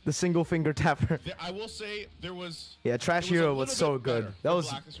 1? The single finger tapper. I will say there was. Yeah, Trash It was a Hero was little so bit good. better That for was,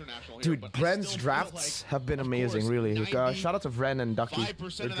 Blacklist International here, dude. but I Bren's still feel drafts like, have been of amazing, course, really. 90, Shout out to Vren and Ducky.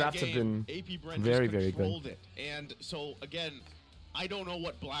 5% Their of that drafts have game, been AP Bren very, just very good. controlled it. And so again, I don't know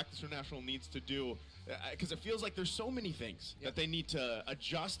what Blacklist International needs to do because it feels like there's so many things that they need to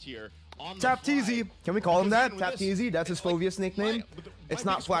adjust here. On the Tapteasy. fly. Can we call him that? Because even with Tapteasy? That's his Phobius nickname? It's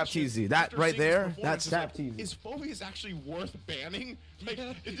not Flapteasy. That right there, that's Tapteasy. Is Phobius actually worth banning? Like,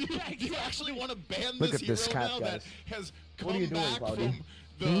 do you actually want to ban Look this at this hero cat, now guys. that has What are come you doing, back Cloudy? from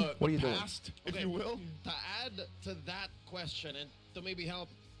the, What are you doing? past, if you will? To add to that question and to maybe help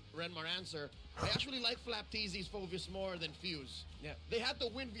Renmar answer, I actually like Flapteasy's Phobius more than Fuse. Yeah. They had to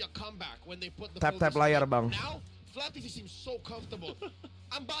win via comeback when they put the Tap, Phobius tap, layar in. bang. Now, Flapteasy seems so comfortable.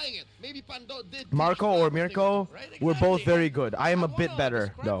 I'm buying it. Maybe Pando did. teach Marco Flap or a thing Mirko, right? we're both Exactly. very good. I am a wanna bit better,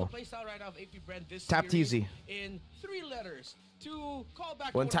 describe though. the playstyle right now of AP Bren this Tapteasy. series in 3 letters to call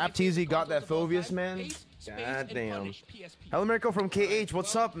back When to one of my Tapteasy favorite got that consoles of all Phobius, time, man, Ace, Space, and goddamn. Punish PSP. Hello, Mirko from KH.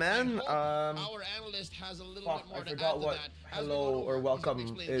 What's up, man? Our analyst has a little Fuck, bit more I to forgot add to what that. As we go hello over, or he's welcome gonna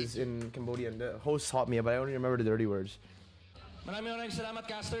explain is these. in Cambodian. The host taught me, but I only remember the dirty words. Maraming salamat,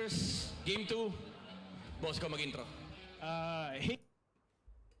 casters. Game 2. Boss ko mag-intro.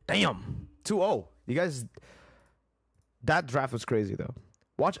 Damn. 2-0. You guys, that draft was crazy, though.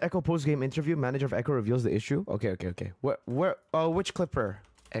 Watch Echo post-game interview. Manager of Echo reveals the issue. Okay. Which clipper?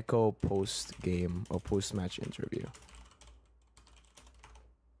 Echo post-game or post-match interview.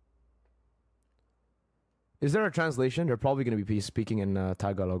 Is there a translation? They're probably going to be speaking in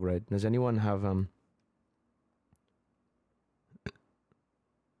Tagalog, right? Does anyone have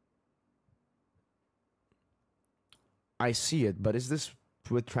I see it, but is this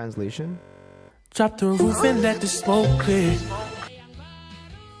with translation? Drop the roof and let the smoke clear.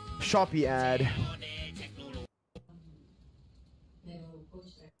 Shopee ad.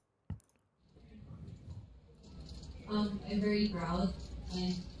 I'm very proud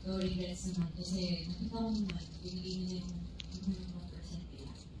and no regrets naman kasi nakita ko naman binigay nila yung 100%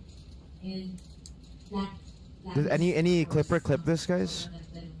 nila. And Does any clipper clip this, guys?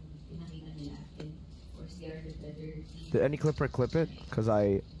 Did any clipper clip it? Because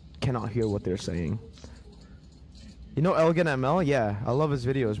I cannot hear what they're saying. You know Elgin ML? Yeah, I love his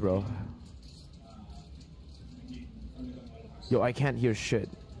videos, bro. Yo, I can't hear shit.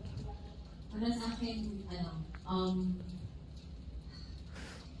 Para sa akin, ang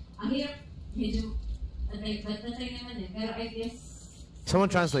hirap, medyo, natry naman eh, pero I guess... Someone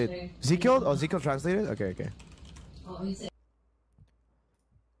translate. Ezekiel? Oh, Ezekiel translated? Okay. Oo, he said...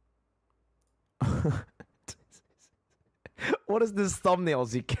 What is this thumbnail,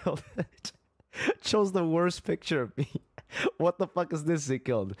 Ezekiel? Shows the worst picture of me. What the fuck is this,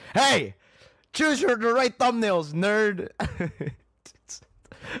 Ezekiel? Hey! Choose the right thumbnails, nerd!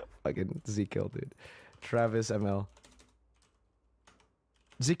 Fucking Ezekiel, dude. Travis ML.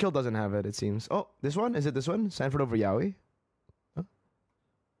 Ezekiel doesn't have it, it seems. Oh, this one? Is it this one? Sanford over Yowie? Huh?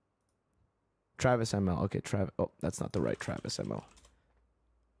 Travis ML. Okay, oh, that's not the right Travis ML.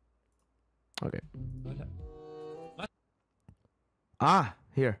 Okay. Ah,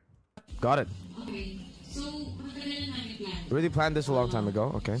 here. Got it. Okay, so, matagal na namin plan. Really planned this a long time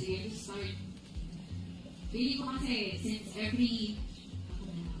ago. Okay. Sige, to start. Pili ko kasi, since every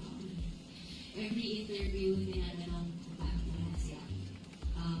interview tinatanong kung paano na siya.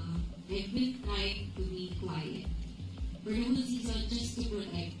 I've been trying to be quiet for the whole season just to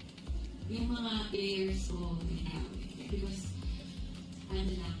protect yung mga players ko now. Because,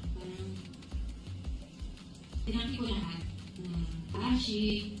 parang, tinanong ko lahat.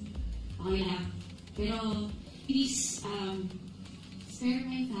 Bashing, okay lang. Pero, please, spare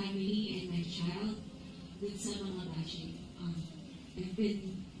my family and my child dun sa mga bashing. I've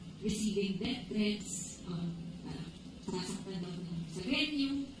been receiving death threats, sasaktan daw sa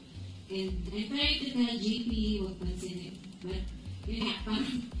venue, and I'm trying to tell JP huwag pansinin. But, yun nga,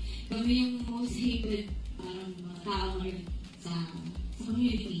 parang kami yung most hated mga tao ngayon sa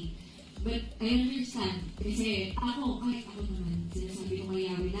community. But I understand, kasi kahit ako naman, sinasabi ko kay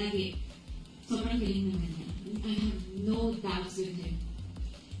Yawi lagi, sobrang galing naman niya. I have no doubts with him.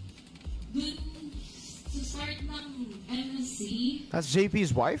 Dun sa start ng MSC... That's JP's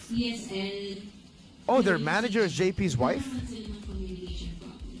wife? ESL... Oh, their manager is JP's wife?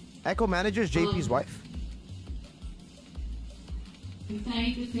 Echo manager is JP's wife? I'm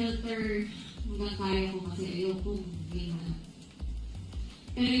trying to filter hanggang kaya ko kasi ayokong gano'n.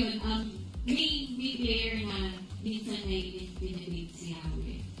 Pero yun, may player na minsan na intimidate si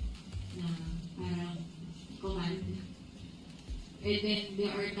Yawe na parang command. And then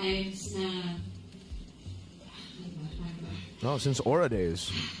there are times na No, since Aura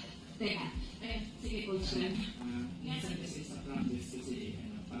days. Teka, sige coach lang. Minsan kasi sa practice kasi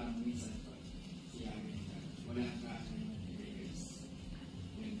parang minsan si Yawe wala ka players.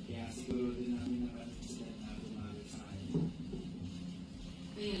 Kaya siguro din namin napansin sila na bumalik sa kanya.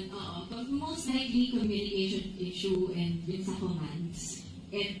 Ayun, oo. But most likely communication issue and yun sa commands.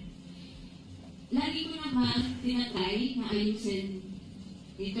 And lagi ko naman tinatry na ayusin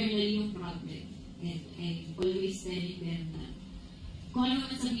internally yung problem. And I'm always telling them na kung ano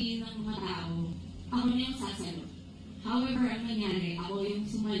man sabihin ng mga tao, ako na yung sasalo. However, ang nangyari, ako yung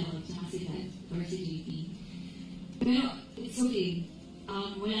sumalo, tsaka si Dad or si JP. Pero it's okay.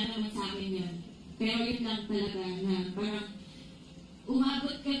 Wala naman sa akin yun. Pero yun lang talaga na parang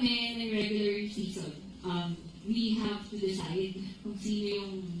umabot kami ng regular season. We have to decide kung sino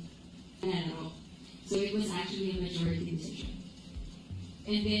yung lalaro. So it was actually a majority decision.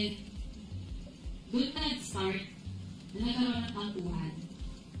 And then, doon na nag-start, na nagkaroon ng tampuhan.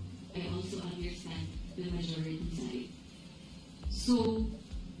 I also understand the majority side. So,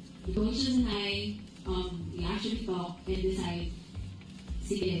 the coaches and I, we actually talk and decide,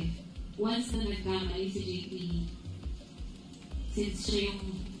 sige, once na nagkamali si JP, since siya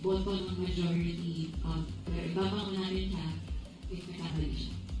yung boto ng majority, pero ibabang namin siya if nagkamali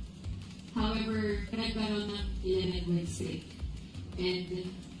siya. However, nagkaroon ng 11 win streak.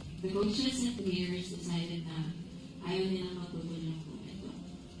 And the coaches and players decided na ayaw nilang magtutuloy ng ito.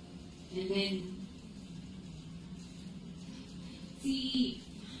 And then, si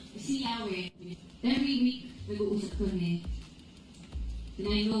Yahweh, every week nag-uusap kami. And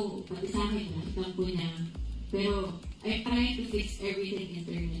I know, pati sa akin na, itampo niya. Pero, I try to fix everything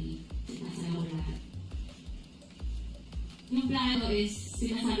internally. Sinasaya ko lahat. Yung plano is,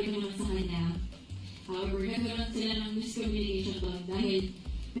 sinasabi ko naman sa kanya, however, nagkaroon sila ng miscommunication doon dahil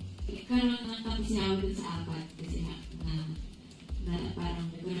nagkaroon ng tapos niya dun sa apat kasi na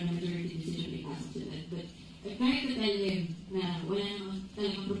parang nagkaroon ng majority decision because of that. But I tried to tell him na wala namang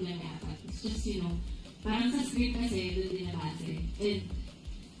talagang problema yung apat. It's just, you know, parang sa script kasi doon din nabase. And,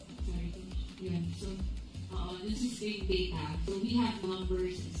 sorry, yun. So, this is script data. So we have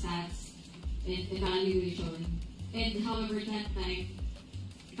numbers, stats, and evaluation. And however, that time,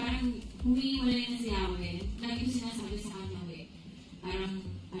 parang humiwalay na si Yahweh. Lagi ko sinasabi sa kanya, parang,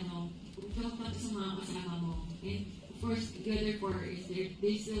 huwag ka sa mga kasama mo. And of course, the other four is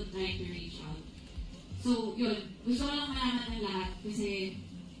they still trying to reach out. So, yun. Gusto ko lang malaman ng lahat kasi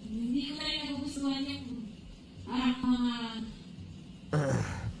hindi ko na rin nagugustuhan yung parang mga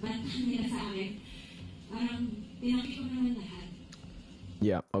banta nila sa akin. Parang tinakit ko naman lahat.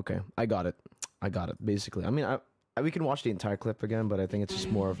 Yeah, okay. I got it, basically. I mean, we can watch the entire clip again, but I think it's just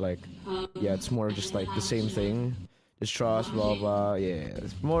more of like, yeah, it's more just like the same thing. Just trust, blah, blah. Yeah,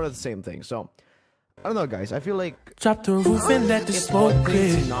 it's more of the same thing. So, I don't know, guys. I feel like Drop the roof and let the it's smoke one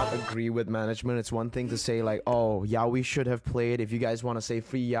thing clear. to not agree with management. It's one thing to say like, oh, Yaoi should have played. If you guys want to say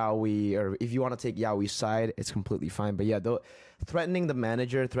free Yaoi, or if you want to take Yaoi's side, it's completely fine. But yeah, threatening the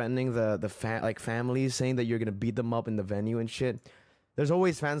manager, threatening the families, saying that you're gonna beat them up in the venue and shit. There's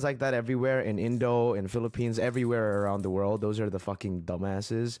always fans like that everywhere, in Indo, in Philippines, everywhere around the world. Those are the fucking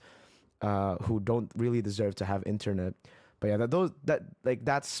dumbasses who don't really deserve to have internet. But yeah,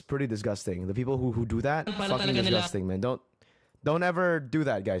 that's pretty disgusting. The people who do that, fucking disgusting, man. Don't ever do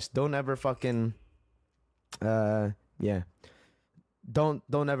that, guys. Don't ever fucking yeah. Don't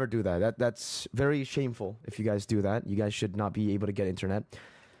ever do that. That's very shameful if you guys do that. You guys should not be able to get internet.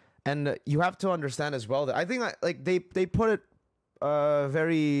 And you have to understand as well that I think like they put it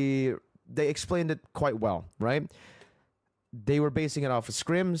they explained it quite well, right? They were basing it off of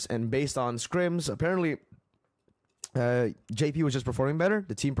scrims, and based on scrims, apparently JP was just performing better.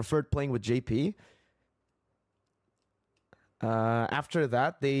 The team preferred playing with JP. After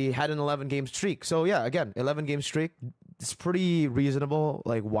that, they had an 11-game streak. So yeah, again, 11-game streak. It's pretty reasonable,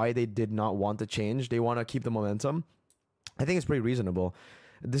 like why they did not want to change. They want to keep the momentum. I think it's pretty reasonable.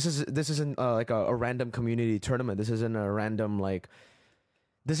 This isn't like a random community tournament. This isn't a random like.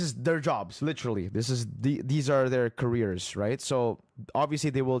 This is their jobs, literally. These are their careers, right? So obviously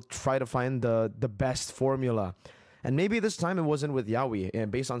they will try to find the best formula, and maybe this time it wasn't with Yaoi,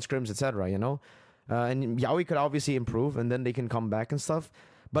 and based on scrims, etc. You know, and Yaoi could obviously improve, and then they can come back and stuff.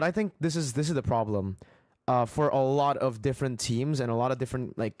 But I think this is the problem for a lot of different teams and a lot of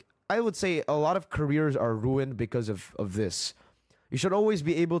different, like I would say a lot of careers are ruined because of this. You should always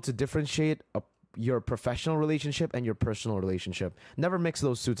be able to differentiate your professional relationship and your personal relationship. Never mix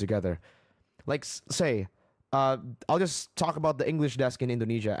those two together. Like, say, I'll just talk about the English desk in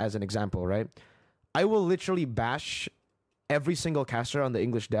Indonesia as an example, right? I will literally bash every single caster on the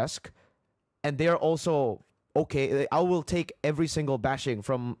English desk, and they are also okay. I will take every single bashing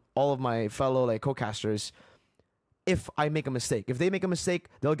from all of my fellow like co-casters if I make a mistake. If they make a mistake,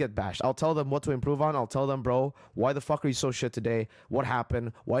 they'll get bashed. I'll tell them what to improve on. I'll tell them, bro, why the fuck are you so shit today? What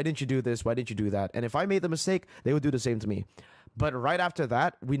happened? Why didn't you do this? Why didn't you do that? And if I made the mistake, they would do the same to me. But right after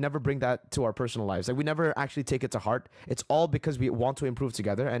that, we never bring that to our personal lives. Like, we never actually take it to heart. It's all because we want to improve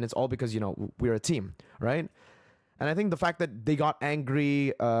together, and it's all because, you know, we're a team, right? And I think the fact that they got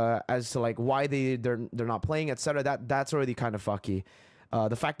angry as to like why they're not playing, etc., that's already kind of fucky.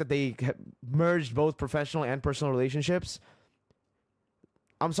 The fact that they merged both professional and personal relationships.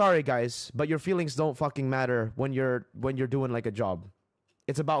 I'm sorry, guys, but your feelings don't fucking matter when you're doing like a job.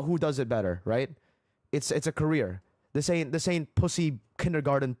 It's about who does it better, right? It's a career. This ain't pussy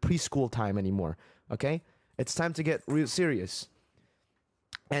kindergarten preschool time anymore. Okay, it's time to get real serious.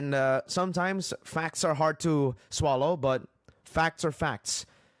 And sometimes facts are hard to swallow, but facts are facts.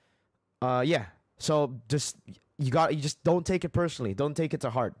 Yeah. So you just don't take it personally. Don't take it to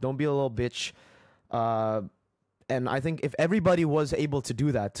heart. Don't be a little bitch. And I think if everybody was able to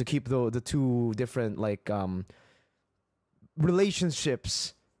do that, to keep the two different like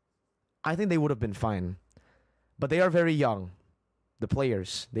relationships, I think they would have been fine. But they are very young. The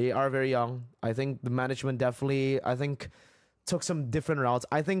players, they are very young. I think the management definitely, took some different routes.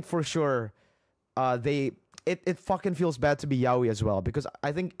 I think for sure, they it fucking feels bad to be Yaoi as well, because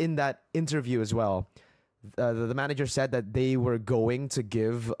I think in that interview as well, the manager said that they were going to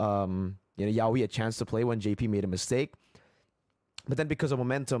give Yaoi a chance to play when JP made a mistake, but then because of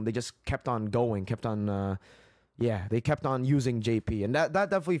momentum, they just kept on going, they kept on using JP, and that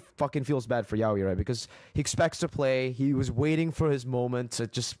definitely fucking feels bad for Yaoi, right? Because he expects to play, he was waiting for his moment to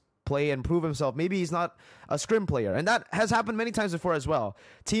just play and prove himself. Maybe he's not a scrim player, and that has happened many times before as well.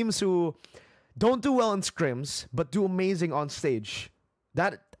 Teams who don't do well in scrims but do amazing on stage.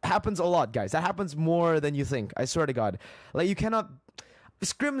 That happens a lot, guys. That happens more than you think. I swear to God. Like, you cannot.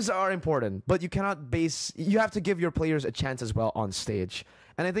 Scrims are important, but you cannot base. You have to give your players a chance as well on stage.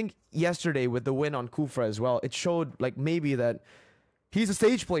 And I think yesterday with the win on Kufra as well, it showed like maybe that he's a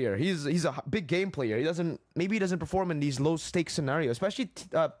stage player. He's a big game player. He doesn't perform in these low stakes scenarios, especially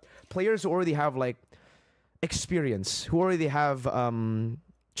players who already have like experience, who already have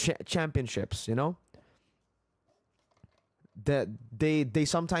championships, you know, that they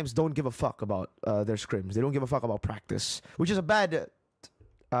sometimes don't give a fuck about their scrims. They don't give a fuck about practice, which is a bad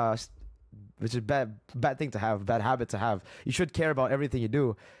thing to have, bad habit to have. You should care about everything you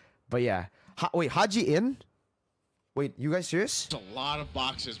do. But yeah, wait, Haji in? Wait, you guys serious? It's a lot of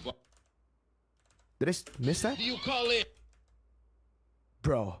boxes. Did I miss that? Do you call it?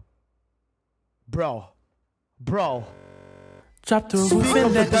 Bro. Drop the roof Speak of and the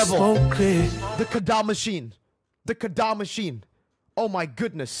let the devil. smoke clear. The Kada machine. The Kada machine. Oh my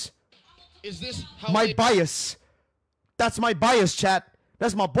goodness. Is this how My bias. That's my bias, chat.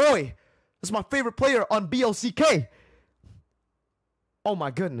 That's my boy. That's my favorite player on BLCK. Oh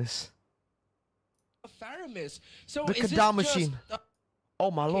my goodness. Faramis. So The is Kada it machine. Just, Oh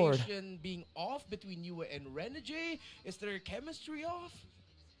my lord. communication being off between you and Renegade? Is there chemistry off?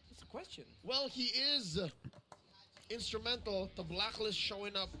 That's a question. Well, he is instrumental to Blacklist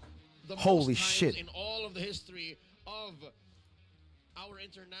showing up the Holy most times shit. in all of the history of our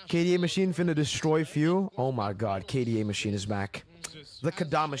international. KDA machine finna destroy few. Oh my god, KDA machine is back. The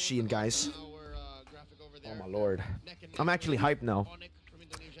Kada machine, guys. Oh my lord. I'm actually hyped now.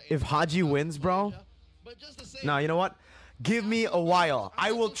 If Haji wins, bro. Nah, you know what? Give me a while.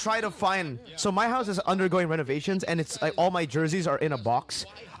 I will try to find. So my house is undergoing renovations, and it's like all my jerseys are in a box.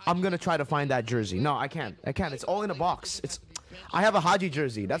 I'm gonna try to find that jersey. No, I can't. It's all in a box. I have a Haji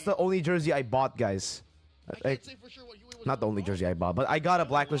jersey. That's the only jersey I bought, guys. Not the only jersey I bought, but I got a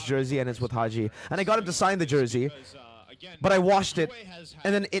Blacklist jersey, and it's with Haji. And I got him to sign the jersey, but I washed it,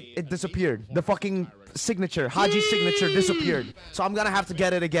 and then it disappeared. The fucking signature, Haji's signature, disappeared. So I'm gonna have to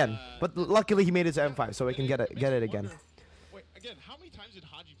get it again. But luckily he made it to M5, so we can get it again.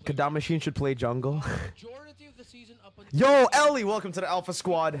 Kada machine should play jungle. Yo, Ellie, welcome to the Alpha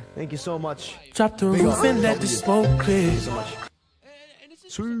Squad. Thank you so much. Drop the Big roof up. and let the smoke clear. Thank you so much.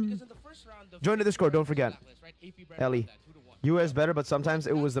 Join the Discord, don't forget. Ellie, US better, but sometimes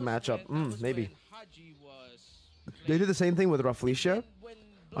it was the matchup. Maybe. They did the same thing with Raflesia.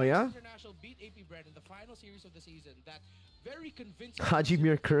 Oh yeah? Haji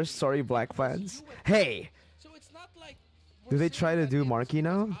MIRKURSE, sorry Black fans. Hey! Do they try to do Marquee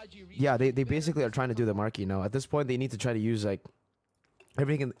now? Yeah, they basically are trying to do the Marquee now. At this point, they need to try to use like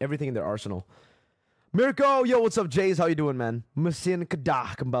everything in their arsenal. Mirko, yo, what's up, Jays? How you doing, man? Mesin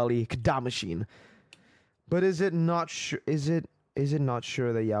Kada kembali, Kada machine. But is it not sure? Is it not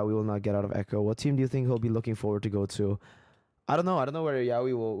sure that Yaoi will not get out of Echo? What team do you think he'll be looking forward to go to? I don't know. I don't know where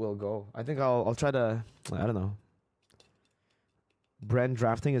Yaoi will go. I think I'll try to. I don't know. Bren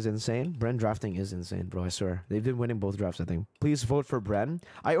drafting is insane. Bren drafting is insane, bro. I swear. They've been winning both drafts, I think. Please vote for Bren.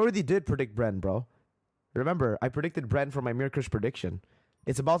 I already did predict Bren, bro. Remember, I predicted Bren for my MIRKURSE prediction.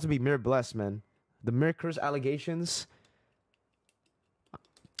 It's about to be MIRBLESS, man. The MIRKURSE allegations.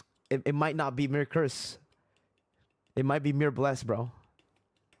 It might not be MIRKURSE. It might be MIRBLESS, bro.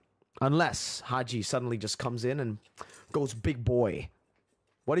 Unless Haji suddenly just comes in and goes big boy.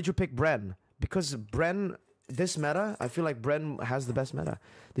 Why did you pick Bren? Because Bren... This meta, I feel like Bren has the best meta.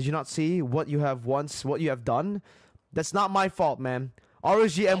 Did you not see what you have done? That's not my fault, man.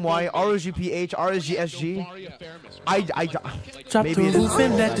 RSGMY, RSGPH, RSGSG. Maybe it is.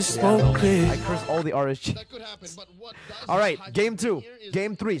 I curse all the RSG. Alright, game 2.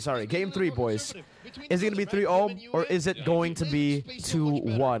 Game 3, sorry. Game 3, boys. Is it going to be 3-0 or is it going to be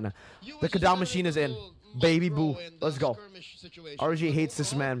 2-1? The Kada machine is in. Baby Pro boo. and, Let's go. skirmish situation. RSG hates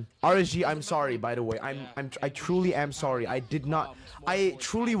this man. RSG, I'm sorry, by the way. I truly am sorry. I did not. I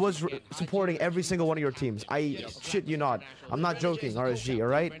truly was supporting every single one of your teams. I shit you not. I'm not joking, RSG. All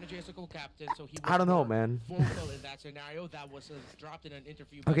right. I don't know, man.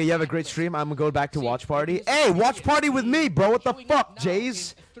 Okay, you have a great stream. I'm gonna go back to watch party. Hey, watch party with me, bro. What the fuck,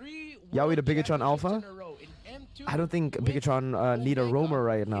 Jays? Yaoi the Bigatron Alpha. I don't think Bigatron need a roamer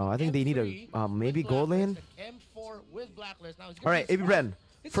right now. I think they need a maybe gold lane. All right, AB Bren.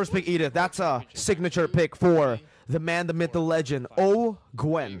 First pick Edith. That's a signature pick for the man, the myth, the legend. Oh,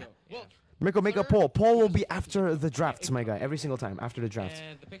 Gwen. Mirko, make a poll. Poll will be after the drafts, my guy. Every single time after the draft.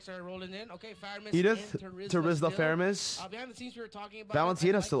 And the picks are rolling in. Okay, Edith, Terizla, Faramis. Behind the scenes, we were talking about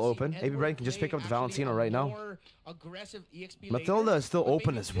Valentina's still open. AB Bren can just pick up the Valentina right now. Matilda is still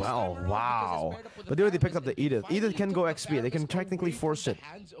open as well. Wow. But they already picked up the Edith. Edith can go XP. They can technically force it.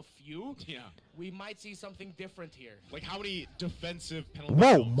 Yeah. We might see something different here. Like how many defensive penalties?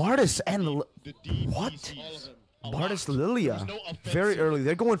 Whoa, Martis and the what? DPCs. Martis Lilia. Very early.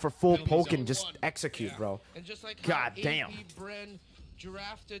 They're going for full poke and just execute, bro. And just like God damn. AP Bren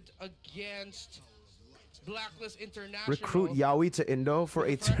drafted against Blacklist International. Recruit Yaoi to Indo for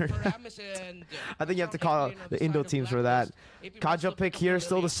a turn. I think you have to call the Indo teams for that. Kaja pick here,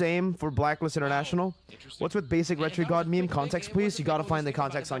 still the same for Blacklist International. What's with basic Retro God meme? Context, please. You gotta find the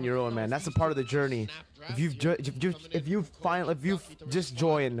context on your own, man. That's a part of the journey. If you've just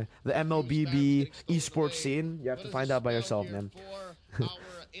joined the MLBB esports scene, you have to find out by yourself, man.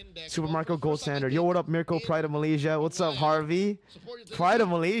 Super Marco Gold Standard. Yo, what up, Mirko? Pride of Malaysia. What's up, Harvey? Pride of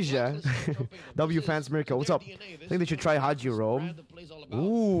Malaysia. W fans, Mirko. What's up? I think they should try Haji Rome.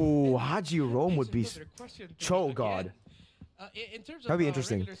 Ooh, Haji Rome would be cho god. That'd be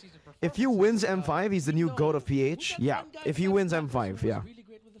interesting. If he wins M5, he's the new GOAT of PH. Yeah, if he wins M5, yeah.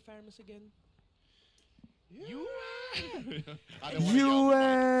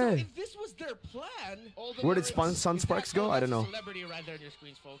 So if this was their plan, Where did Sunsparks go? I don't know. celebrity right there on your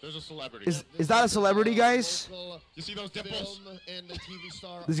screens, folks. There's a celebrity. Is that a celebrity, guys? You see those dimples?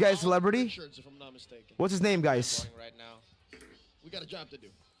 This guy's a celebrity? Richards, if I'm not mistaken. What's his name, guys? Right now. We got a job to do.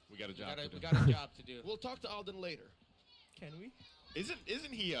 We got a job to do. We got a job to do. We'll talk to Alden later. Can we?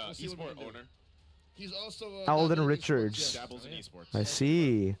 Isn't he a see what we esport can do. owner? He's also Alden dabbled in Richards. esports, yes. Dabbles in esports. I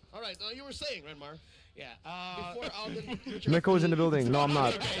see. All right, you were saying, Renmar. Yeah. Before Alden Richards. Mirko is in the building. No, I'm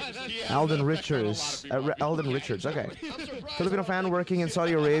not. Yeah, Alden that's affected a lot Richards. of people. Alden Richards. Okay. I'm surprised Filipino fan working in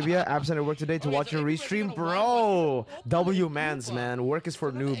Saudi Arabia. Absent at work today to watch your restream, bro. W mans, man. Work is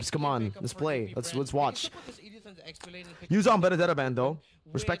for noobs. Come on, let's play. Let's watch. Use on Benedetta band though.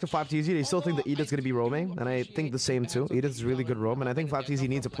 Respect to 5TZ, they still think that Edith's gonna be roaming, and I think the same too. Edith's really good roam, and I think 5TZ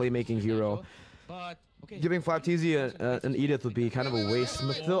needs a playmaking hero. Giving 5TZ an Edith would be kind of a waste.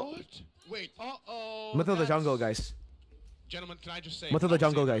 Wait. Matilda jungle, guys. Gentlemen, can I just say? Matilda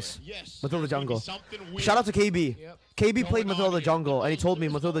jungle, guys. Yes. Matilda jungle. Something weird. Shout out to KB. KB played Going on Matilda here. jungle, and he told me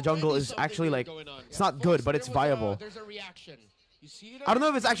Matilda jungle is actually like, it's not good, but it's viable. There's a reaction. You see it? I don't know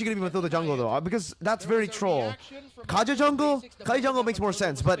if it's actually gonna be Matilda jungle though, because that's very troll. Kaja jungle? Kaja jungle makes more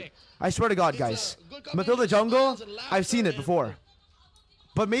sense, but I swear to God, guys, Matilda jungle, I've seen it before.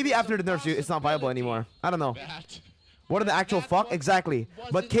 But maybe after the nerfs, it's not viable anymore. I don't know. What in the actual fuck? Exactly.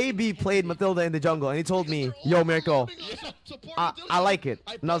 But KB played Matilda in the jungle, and he told me, yo, Mirko, I like it.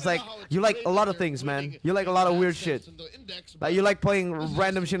 And I was like, you like a lot of things, man. You like a lot of weird shit. Like, you like playing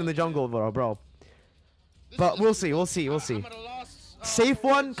random shit in the jungle, bro. But we'll see. Safe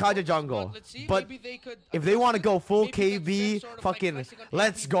one, Kaja jungle. But if they want to go full KB, fucking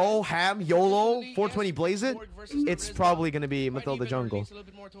let's go, ham, YOLO, 420 blaze it, it's probably going to be Matilda jungle.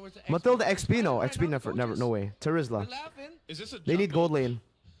 Matilda XP, no. XP never, no way. Terizla. Is this a They need gold lane.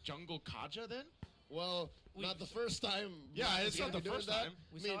 jungle Kaja then? Well, not the first time. Yeah, it's not the first time.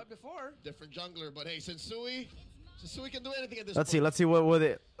 We saw it before. Different jungler, but hey, Sensui can do anything at this Let's point. see what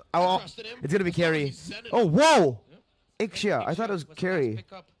it. Oh, it's going to be carry. Oh, whoa! Ixia, I thought it was carry.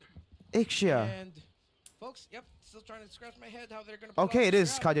 Ixia. And folks, yep, still trying to scratch my head how they're gonna. Okay, it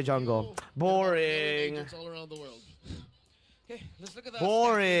is Kaja jungle. Boring. Agents all around the world. Okay, let's look at the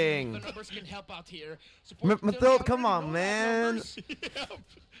Boring. The numbers can help out here. Matilda, come on, man. Look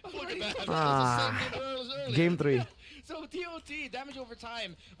at that. Ah, Early. game 3. So TOT, damage over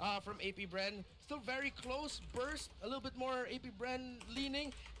time from AP Bren. Still very close. Burst, a little bit more AP Bren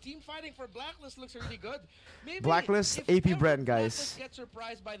leaning. Team fighting for Blacklist looks really good. Maybe Blacklist, if AP ever Bren, guys. Blacklist gets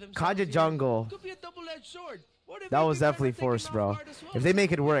surprised by themselves Kaja here, jungle. could be a double-edged sword. What if That AP was Bren definitely are taken forced, off bro. guard as well? If they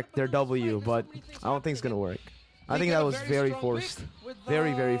make it work, But they're those fight, W, there's but so many things I don't think it's happening. gonna work. I think that was very forced.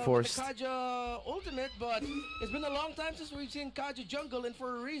 Very forced. The Kaja ultimate, but it's been a long time since we've seen Kaja jungle, and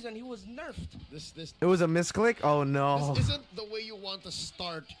for a reason, he was nerfed. It was a misclick? Oh no. This isn't the way you want to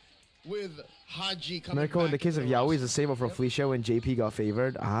start with Haji coming Mirko, back. in the case of Yaoi, is the same from Felicia when JP got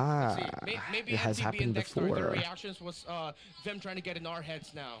favored. Ah, Maybe it has MTB happened and Dexter, before. their reactions was them trying to get in our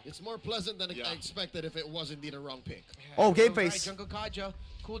heads now. It's more pleasant than I expected if it was indeed a wrong pick. Oh, game Right, face. Jungle Kaja.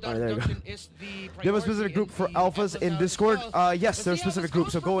 Cooldown Alright, there you go. reduction is the Do you have a priority specific group for the alphas in FSL Discord? as well. Yes, there's a But yeah, specific this group,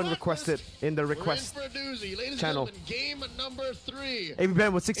 goes so for go and request it in the request We're in for a doozy. Ladies channel. and gentlemen, game number 3. AP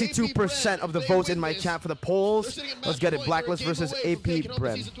Bren with 62% of the They votes in win my this. chat for the They're polls. sitting at Let's match get it. point. Blacklist They're a game versus away from AP taking home the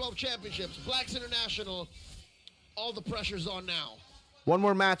Bren. Season 12 championships. Blacks International. All the pressure's on now. One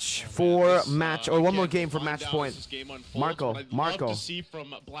more match for match, or one more game for find match out as point. this game unfolds. Marco, What I'd Marco. love to see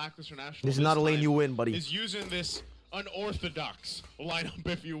from Blacklist International This is not a lane time you win, buddy. Is using this unorthodox lineup,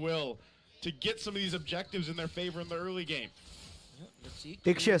 if you will, to get some of these objectives in their favor in the early game. Let's see.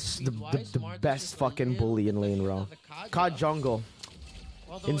 Ixius, the best fucking bully in lane row. COD Jungle.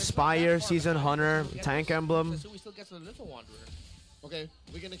 Although Inspire, it's not that far Season behind, Hunter, Tetsuya Tank gets- Emblem. Tetsuya still gets a little Wanderer. Okay,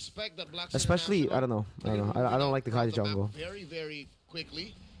 we can expect that Blacks Especially, I don't know. I don't like the Kaja Jungle. Very, very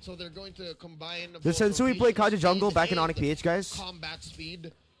quickly. So they're going to combine. Did both Sensui play rotation Kaja Jungle speed back in and Onyx PH, guys? Combat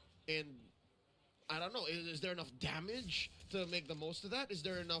speed, and I don't know. Is there enough damage to make the most of that? Is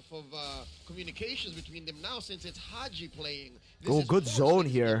there enough of communications between them now since it's Haji playing? This Oh, is good forced zone into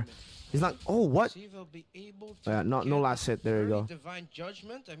here. them. He's not. Oh, what? See if they'll be able to Yeah, no get last hit. There you very go. Divine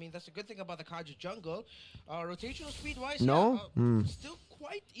Judgment. I mean, that's a good thing about the Kaja Jungle. Rotational speed-wise, No? still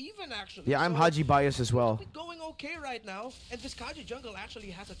quite even actually. Yeah, I'm So, Haji bias as well. it's going okay right now, and this Kaja Jungle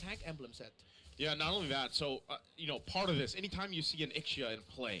actually has a tank emblem set. Yeah, not only that. So, part of this, anytime you see an Ixia in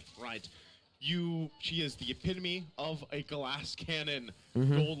play, right? She is the epitome of a glass cannon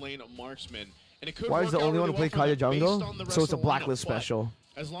gold lane marksman. And it could Why is work the out only one really to play well for Kaja them based Jungle? on the rest So it's a of the lineup, blacklist but special.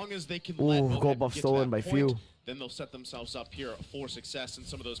 As long as they can Ooh, let gold Bohem buff get to stolen that by point, few. then they'll set themselves up here for success in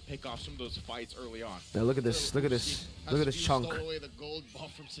some of those pickoffs, some of those fights early on. Now look at this. Look at this. Look at this As chunk. Stole away the gold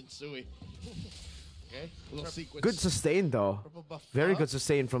buff from Sensui. Okay. Little sequence. Good sustain though. Purple buff Very up. good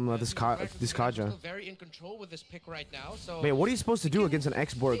sustain from this Kaja. Still very in control with this pick right now. So Man, what are you supposed to do against an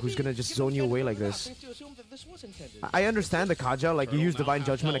X-Borg who's gonna just zone you away like this? To assume that this was intended. I understand the Kaja, like you use Divine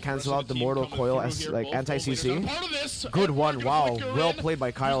Judgment to cancel out the Mortal Coil as like anti-CC. Good one, wow, well played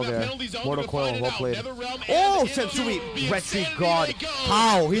by Kyle there. Mortal Coil, well played. Oh, Sensui, Retry God,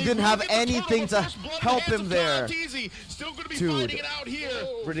 how he didn't have anything to help him there. Dude,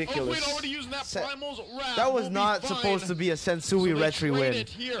 ridiculous. That was not supposed to be a Sensui Retry win.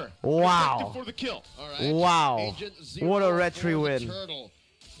 Wow. Alright. Wow. Agent Zero What a for Retry the win. Turtle.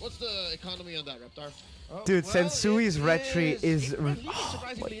 What's the economy on that, Reptar? Dude, Well, Sensui's it Retry is... April League, Oh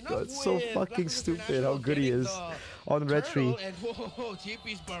surprisingly my enough, god, so with fucking Blacklist stupid International how good he getting is the on turtle, Retry. and whoa,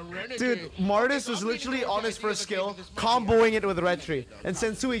 TP's Barenity. Dude, Martis was literally on his first skill, comboing it with Retry, and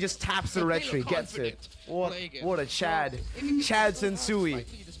Sensui just taps the Retry, gets it. What a Chad. Chad Sensui.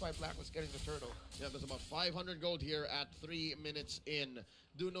 Despite Blacklist getting the turtle. Yeah, there's about 500 gold here at 3 minutes in.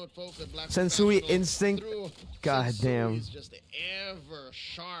 Do note, folks, that Black Sensui International instinct. through God Sensui damn. is just ever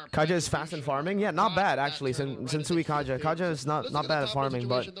sharp. Kaja is fast in farming? Yeah, not bad actually. Sensui Kaja. Kaja is not bad at farming,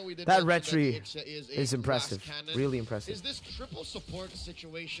 but that Retry is impressive. Really impressive. Is this triple support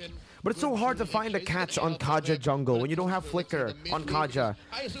situation? But it's so hard to find a catch on Kaja jungle when you don't have flicker on Kaja.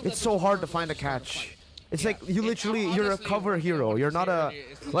 It's so hard to find a catch. It's like you literally, you're a cover hero. You're not a.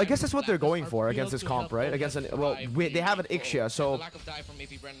 Well, I guess that's what they're going for against this comp, right? Against an. Well, they have an Ixia, so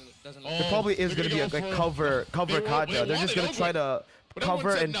there probably is going to be a cover Kaja. They're just going to try to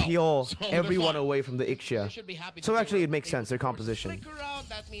cover and peel everyone away from the Ixia. So actually, it makes sense. Their composition.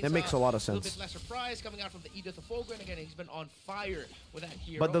 It makes a lot of sense.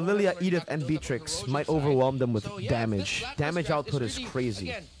 But the Lilia, Edith, and Beatrix might overwhelm them with damage. Damage output is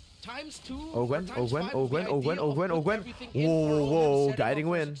crazy. Ogwen. Whoa, guiding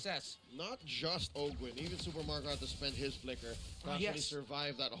win. Not just Ogwen, even Super Marco had to spend his flicker to actually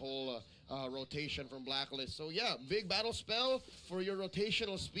survive that whole rotation from Blacklist. So yeah, big battle spell for your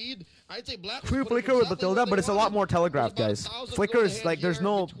rotational speed. I'd say Blacklist. Free flicker with Matilda, but it's a lot more telegraphed, guys. Flicker is like you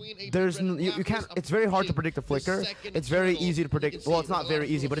can't. It's very hard to predict the flicker. It's very easy to predict. Well, it's not very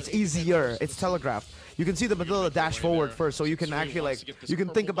easy, but it's easier. It's telegraphed. You can see the Matilda dash forward first, so you can actually like you can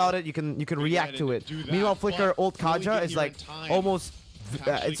think about it. You can react to it. Meanwhile, flicker ult Kaja is like almost.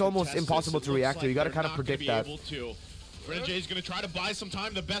 It's almost impossible to react to. You gotta kind of predict that. Jay's gonna try to buy some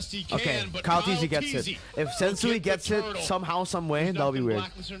time the best he can, Okay, but Kyle Teasy gets it. If Sensui gets it somehow, some way, that'll be weird.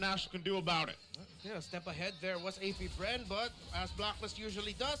 Blacklist International can do about it. Yeah, step ahead there was AP Bren, but as Blacklist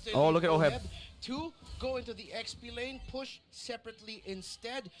usually does, they Oh, leave look at go Oheb. ahead to go into the XP lane, push separately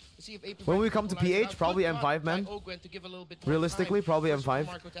instead. Let's see if AP When we Brand come to capitalizes PH, on. probably Good M5, cut by man. Ogwen to give a little bit more Realistically, time probably for M5.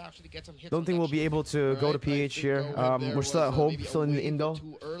 Marco to actually get some hits Don't on think that we'll be shield. able to go to PH here. We're still at home, still in the Indo.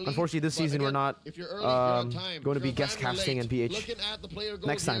 Unfortunately, this season we're not going to be guest casting in PH.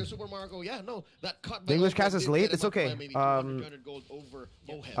 Next time. The English cast is late. It's okay. I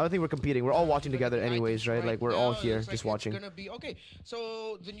don't think we're competing. We're all watching together anyways, right? Like we're all here just watching. Gonna be okay.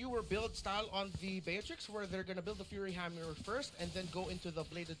 So the newer build style on the Beatrix, where they're gonna build the Fury Hammer first, and then go into the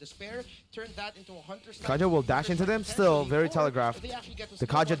Blade of Despair, turn that into a Hunter style. Kaja will dash into them. Still very telegraphed. The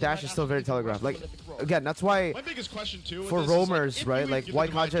Kaja dash is still very telegraphed. Like again, that's why My biggest question too for is roamers, if right? you Like give why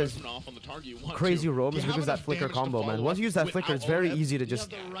the right Kaja is judgment off on the target you want crazy to, roam do is you have because that enough flicker damage to combo, man. follow Once you use that without flicker, it's very all easy to that?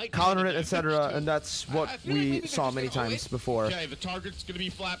 just You have the right counter it, damage etc. to- And that's what I feel like we maybe saw they're many just gonna times wait. before. Okay, the target's gonna be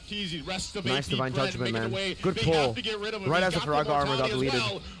Flap Teasy. Rest of Nice AP divine Brand judgment, making man. away. Good They pull. have to get rid of him. Right He's as the got Faraga armor got mortality as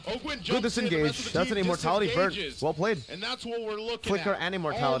deleted. well. Ogwen Good jumps in, the disengage. rest of the That's team an immortality bird. disengages. Well played. And that's what we're looking Flicker at. and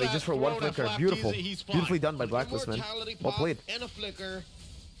immortality All just that for one thrown at flicker. Flap Beautiful. Teasy, he's fine. Beautifully done by Blacklist, man. Immortality Well pop played. and a flicker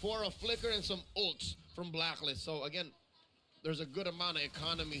for a flicker and some ults from Blacklist. So again, there's a good amount of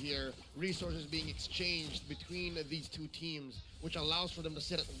economy here. Resources being exchanged between these two teams, which allows for them to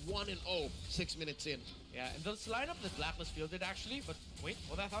sit at 1-0 6 minutes in. Yeah, and this lineup that Blacklist fielded actually, but wait,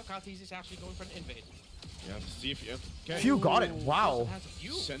 well I thought Kaltiz is actually going for an invade. Yeah, see if you. Okay. Few got it. Wow. Has a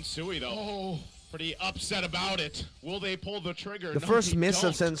few. Sensui though. Pretty upset about it. Will they pull the trigger? The No, first they miss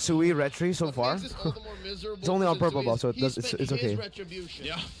of don't. Sensui Retri so What far. makes this all the more miserable It's only on for purple Sensui ball, is so he it's spent okay. his retribution.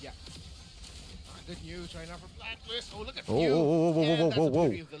 Yeah. Yeah. Good news right now for Blacklist. Oh, look at Oh, you. whoa, whoa, whoa, And whoa, that's the whoa,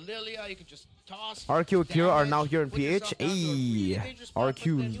 beauty of the Lilia. You can just toss. RQ Akira are now here in damage, put yourself PH. down to a really Ayy. dangerous spot, but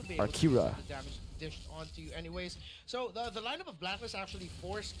RQ then you'll be able to Akira. get the damage dished onto you anyways. So the lineup of Blacklist actually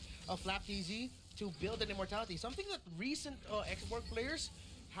forced Flap TZ to build an immortality. Something that recent X-Borg players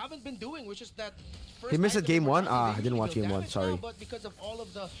haven't been doing, which is that first He missed item it game one? immortality, Ah, I they didn't usually watch build game one, damage sorry. now, but because of all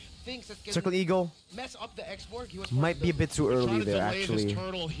of the things that can Circle Eagle mess up the X-Borg, he was might be a bit too Trying early to there, delay actually. This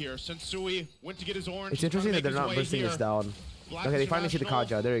turtle here. Sensui went to get his orange. It's interesting that they're not bursting this down. Okay, they finally see the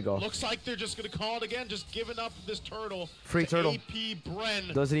Kaja. There you go. Looks like they're just gonna call it again, just giving up this turtle. Free to turtle. AP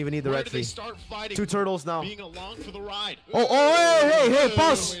Bren. Doesn't even need the Where do they retry. start fighting? 2 turtles now. Being along for the ride. Oh, hey,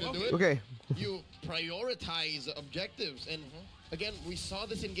 pause. Way to do it. Okay. You prioritize objectives, and again, we saw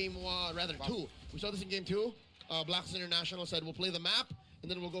this in game one, rather two. We saw this in game two. Blacklist International said we'll play the map, and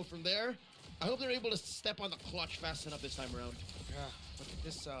then we'll go from there. I hope they're able to step on the clutch fast enough this time around. Yeah, but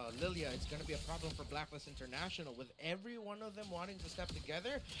this Lilia, it's going to be a problem for Blacklist International with every one of them wanting to step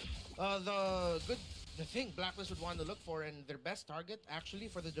together. The thing Blacklist would want to look for, and their best target actually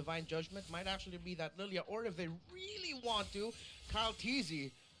for the Divine Judgment might actually be that Lilia, or if they really want to, Kyle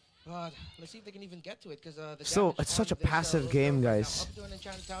Teasy. But let's see if they can even get to it, because So, it's such a passive game, guys.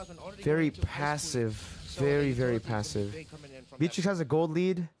 Very passive. Very, very passive. Beatrix has a gold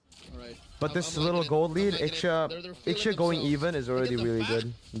lead. Alright. But this I'm not little getting- gold I'm lead, not getting it. They're feeling Iksha going themselves. even is already Look at the really fact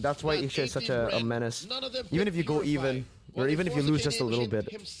good. That's why that Iksha is such AP a Bren, menace. none of them Even picked if you go Purify. even, Well, or they even if you forced the lose just a little Canadian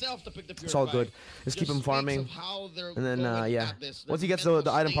bit, himself to pick the it's all Purify. good. Just keep him speaks farming. of how they're And then, going yeah. at this. Once he Their gets mental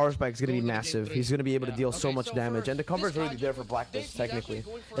the item state power spike, it's going to be going into game massive. three. He's going to be able to deal Okay, so much so damage. for And the cover is this already there for Kaja, Blacklist, he's actually technically.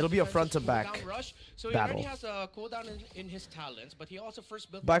 going for It'll be a defensive front-to-back cooldown rush. So battle. he already has a cooldown in his talents, but he also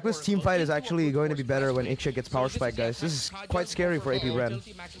first built Blacklist before, team so fight is into a actually brute going to force be better when class Iksha gets power so spike, guys. This is Kaja quite scary for AP Bren.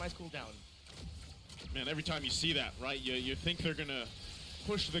 utility, maximize cooldown. Man, every time you see that, right, you think they're gonna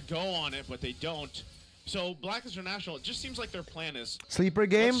push the go on it, but they don't. So Blacklist International, it just seems like their plan is Sleeper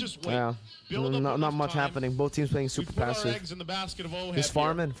game? let's just wait. Yeah. Build up Not enough much time. happening. Both teams playing We super put our passive. eggs in the basket of O-Head He's here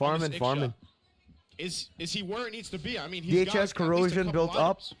farming, on this farming, Iksha. farming. Is he where it needs to be? I mean, he's got DHS at least a corrosion couple built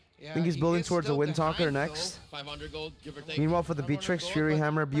up. items. Yeah, I think he's he building is towards a still Wind Talker behind, though. next. 500 gold, give or take. Meanwhile, for the Beatrix, Fury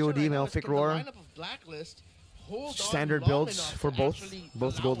Hammer, BOD, Male Fick Roar. Standard builds for both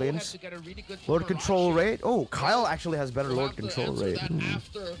gold lanes. Lord control rate. Oh, Kyle actually has better We'll Lord have to control answer rate. that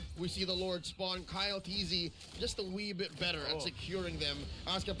after we see the Lord spawn. Kyle TZ just a wee bit better at securing them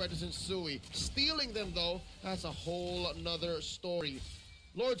as compared to Sensui. Stealing them, though, that's a whole nother story.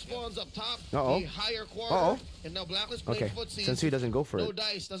 Lord spawns up top, the higher quarter, and now Blacklist playing Okay, footsies. Sensui doesn't go for No it.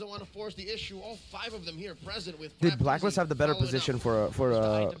 dice, doesn't want to force the issue. All 5 of them here present with Did Flap Blacklist TZ have the better following position up.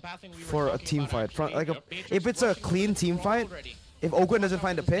 for a team fight? If it's a clean team fight, if Ogwen doesn't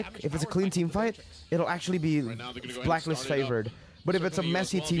find a pick, if it's a clean team fight, it'll actually be Blacklist favored. But if it's a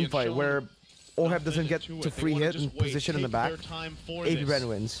messy team fight where Oheb doesn't get to free hit and position in the back, AP Bren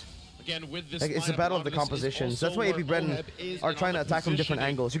wins. Again, with this Like, it's a lineup, battle of the Magnus, is compositions. also That's why AP where Bren Oheb is are and trying on to the attack from different positioning.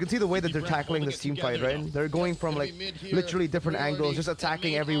 angles. You can see the way that AP they're Bren tackling holding this it team fight, together right? now. They're going from like literally different angles, just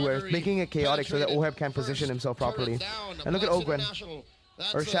attacking everywhere, making it chaotic so that Oheb can't position himself properly. And look at Ogwen.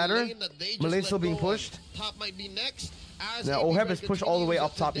 That's or a Shatter. lane that they just Malay's let still being go on. pushed. Top might be next. Now Oheb is pushed all the way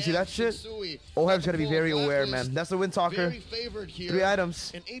up top. You see that shit? Oheb's gonna be very aware, man. That's the win talker. 3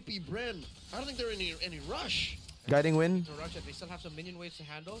 items. And AP Bren, I don't think they're in any rush. Guiding win. They still have some minion waves to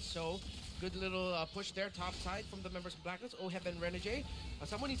handle, so good little push there, top side from the members of Blacklist, Oheb and Renegade.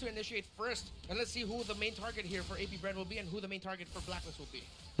 Someone needs to initiate first, and let's see who the main target here for AP Bren will be and who the main target for Blacklist will be.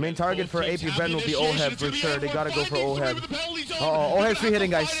 Main target for AP Bren will be Oheb for sure. They gotta go for Oheb. Uh-oh, Oheb's free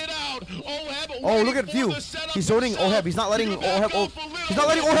hitting, guys. Oh, look at Few. He's zoning Oheb. He's not letting Oheb ult. He's not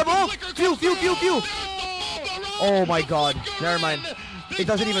letting Oheb ult. Few. Oh my god. Never mind. It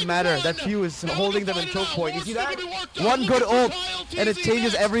doesn't even matter. That Few is holding them in choke point. You see that? One good ult, and it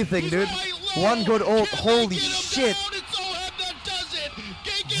changes everything, dude. One good ult. Holy shit.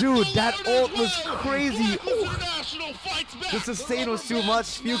 Dude, that ult was crazy. The sustain was too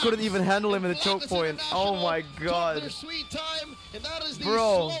much. Few couldn't even handle him in the choke point. Oh my god.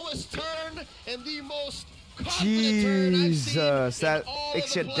 Bro. Jesus, that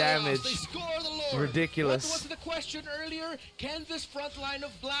extra damage. Ridiculous. What was the question earlier? Can this front line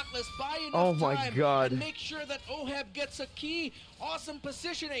of Blacklist buy enough Oh my time god. and make sure that Oheb gets a key? Awesome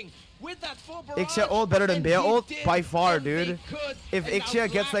positioning with that full barrage. Ixia ult better than Bear ult by far, dude. If And Ixia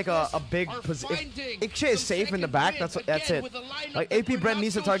now gets like a big Blacklist position, are if finding Ixia is some safe in the second back, wins that's it. again with a lineup Like that AP we're Brent not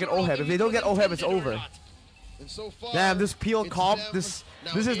needs to so target sure Oheb. If they don't get Oheb, it's over. So far, Damn, this peel comp, this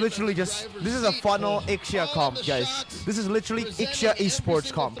is literally just, this is a funnel Ixia comp, guys. This is literally Ixia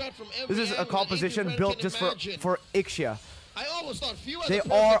esports comp. This is a composition built just for Ixia. I almost thought Few They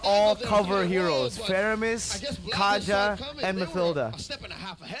are all cover heroes. Faramis, Kaja, and Mathilda. A step and a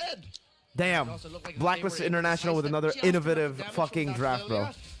half ahead. Damn. Blacklist International with another innovative fucking draft, bro.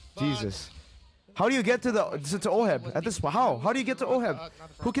 Jesus. How do you get to Oheb at this point? How do you get to Oheb?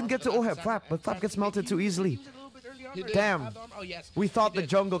 Who can get to Oheb? Flap, but Flap gets melted too easily. Damn. We thought the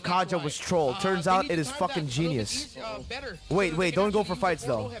jungle Kaja was troll. Turns out it is fucking genius. Wait, don't go for fights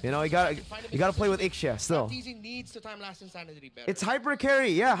though. You know, you gotta play with Ixia still. It's hyper carry,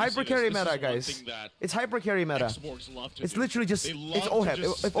 yeah, hyper carry meta, guys. It's hyper carry meta. It's literally just it's Oheb.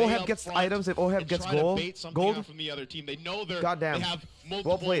 If Oheb gets items, if Oheb gets gold, from the other team. They know goddamn.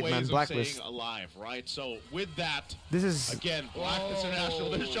 Well played, man. Blacklist. Alive, right? So with that, this is again Blacklist International.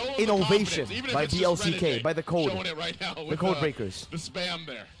 They're showing innovation by it's BLCK, by the code. Showing it right now the with, code breakers. The spam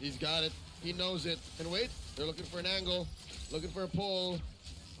there. He's got it. He knows it. And wait, they're looking for an angle, looking for a pull.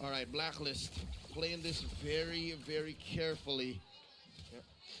 All right, Blacklist playing this very, very carefully.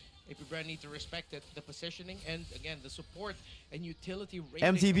 AP Brand need to respect it, the positioning, and again the support and utility.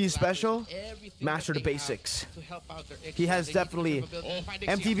 MTB special, master the basics. He has definitely,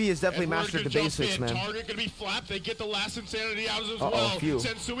 MTB has definitely mastered the basics, man. Target gonna be flapped. They get the last insanity out as well.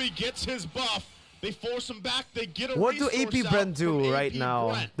 Sensui gets his buff. They force him back. They get a What do AP Brent do right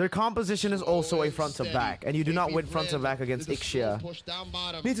now? Their composition is also a front to back, and you do not win front to back against Ixia.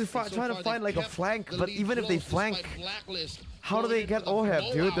 Need to try to find like a flank, but even if they flank, how do they get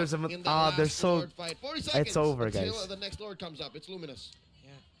Oheb, dude? There's there's so it's over, guys. The next Lord comes up. It's Luminous.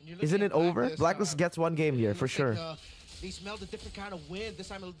 Isn't it over? Blacklist gets one game here for sure. They smelled a different kind of wind. This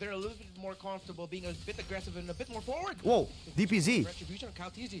time they're a little bit more comfortable, being a bit aggressive and a bit more forward. Whoa, DPZ. Retribution on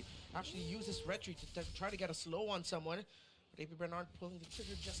Kaltizi actually uses retreat to try to get a slow on someone. But AP Bren aren't pulling the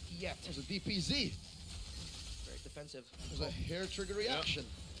trigger just yet. There's a DPZ. Very defensive. There's a hair trigger reaction.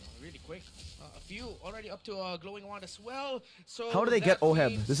 Really quick. A few already up to glowing wand as well. So how do they get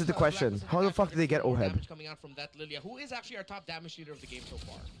Oheb? This is the question. How the fuck do they get Oheb? Damage coming out from that Lilia, who is actually our top damage leader of the game so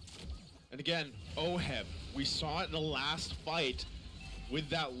far. And again, Oheb, we saw it in the last fight with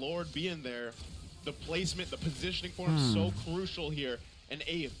that Lord being there. The placement, the positioning for him so crucial here. And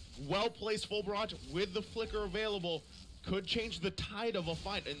a well-placed full barrage with the flicker available could change the tide of a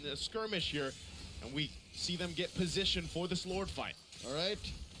fight in the skirmish here. And we see them get positioned for this Lord fight. All right,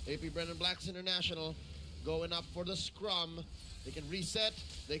 AP Brennan Blacks International going up for the scrum. They can reset,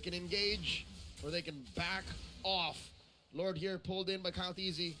 they can engage, or they can back off. Lord here pulled in by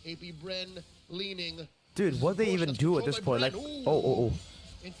Kaltizi. AP Bren leaning. Dude, what they even do at this point? Like, oh.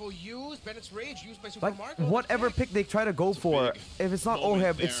 Info used, Bennett's Rage used by Super Marco. Whatever pick they try to go for, if it's not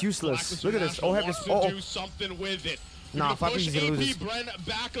Oheb, it's useless. Look at this. Oheb is do something with it. Nah, Flappy's gonna lose this.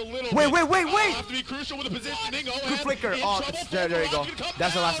 Back a little wait! have to be crucial with the positioning. Good flicker. Oh, there you go.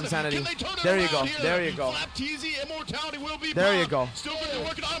 That's the last insanity. There you go. There you go. There you go.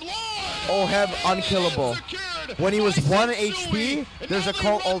 Oheb unkillable. When he was 1 HP, there's a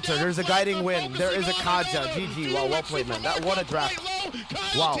cult altar. There's a guiding wind. There is a Kaja. GG. Wow, well played, man. What a draft.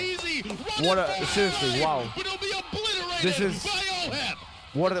 Wow. Seriously, wow. This is...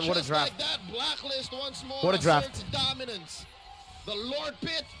 What a draft. Like that, Blacklist once more what a draft. dominance. The Lord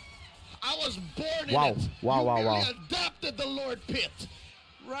Pit, I was born in Wow. it. Wow, You wow, merely wow. adapted the Lord Pit.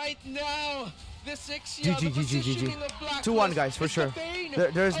 Right now, this Ixia, GG, the GG, positioning GG. of Blacklist 2-1 guys, for is sure. the bane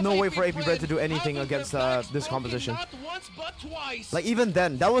There's of no way AP for AP Bread to do Bread, anything having against their backs this broken composition. Not once, but twice. Like even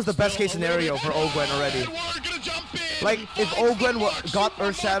then, that was the best case scenario for Ogwen already. Edward gonna jump in. Like if Ogwen got Super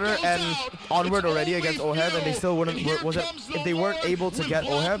Earth Shatter Marco's and out. onward It's already only against OHEB, and they still wouldn't. And here Was it comes the if they weren't Lord able to with get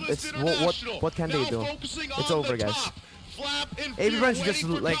OHEB? Blacklist It's International. what can they Now do? focusing It's on over, the guys. top. Flap and AP Fear Bread should waiting just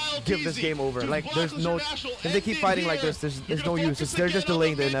for like Kyle give this Teasy. game over. Does Like there's Blacklist no. International If they keep end fighting it like here? this, there's You're no gonna use. focus They're just again on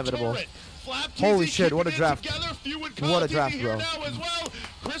delaying the mid inevitable. turret. Flap Holy Teasy shit, what a keeping it draft. together. Few and What a Kyle draft, Teasy here bro. now as well.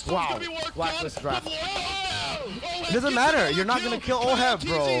 Crystal's Wow. gonna be worked Blacklist on, draft. but Oheb It doesn't matter. You're not gonna kill OHEB,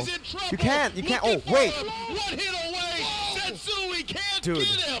 bro. You can't. You can't. Oh wait, One hit away. Setsui can't dude. get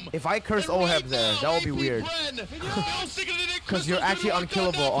him. If I cursed And right OHEB there, now, that would be AP weird. Bren, Because you're actually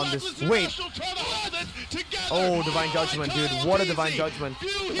unkillable on this. Wait. Oh, Divine Judgment, dude. What a Divine Judgment. I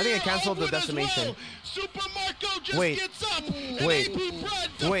think I canceled the decimation. Wait.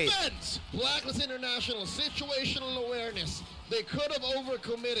 Wait. Blacklist International, situational awareness. They could have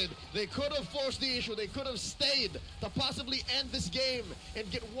overcommitted. They could have forced the issue. They could have stayed to possibly end this game and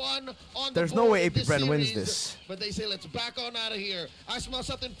get one on There's the no board way in AP this Bren wins series. this. But they say, let's back on out of here. I smell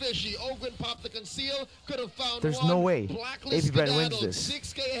something fishy. Ogwen popped the conceal. Could have found There's one. no way Blacklist AP Bren wins skedaddled. this.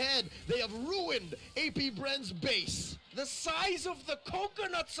 6K ahead. They have ruined AP Bren's base. The size of the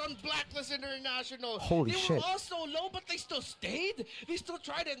coconuts on Blacklist International. Holy they shit. were all so low, but they still stayed. They still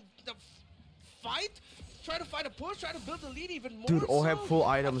tried to fight. Try to fight a push, try to build the lead even more. Dude, OHEB so. full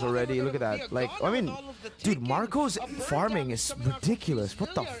I items thought they already. were Look at gonna that. be a Like, goner I with mean, all of the dude, taking. Marco's A burn farming down is coming out from ridiculous.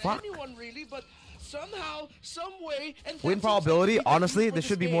 What the Lily or fuck? anyone really, but somehow, some way, and Win that seems probability, like to be the key honestly, for this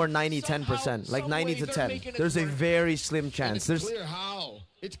should be game. more 90-10%. Somehow, Like some 90 way, to they're 10. making it There's a work. very slim And chance. it's There's clear how.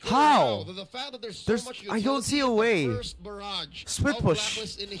 It's clear How? The fact that there's so There's- much I don't see a utility way. in the first barrage Split of push.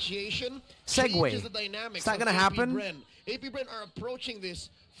 Blacklist initiation Segue. changes the dynamics It's not of gonna AP happen. Bren. AP Bren are approaching this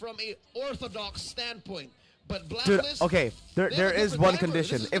from a orthodox standpoint. But Dude, Blacklist, okay, there they have a is different one driver.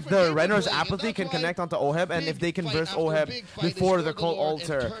 condition. This is If different the game Renner's they're playing, and apathy that's can why connect onto OHEB, and if big they can fight burst after OHEB big fight, they before the scored Cold Lord and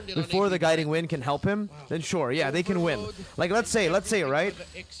Altar, turned it on before the AP Guiding Bren. Wind can help him, then sure, yeah, they can win. Overload. Like, let's say, right?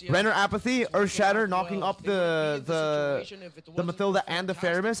 Renner apathy, Earth Shatter, knocking up the Mathilda and the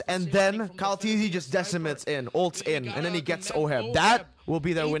Faramis, and then Kaltizi just decimates in, ults in, and then he gets OHEB. That will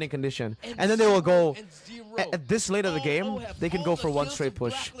be their winning condition. And then they will go, at this late of the game, they can go for one straight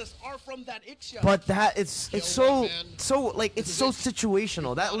push. But that it's so like it's so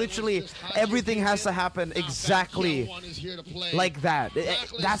situational. That literally everything has to happen exactly like that.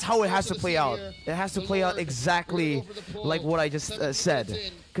 That's how it has to play out. It has to play out exactly like what I just said.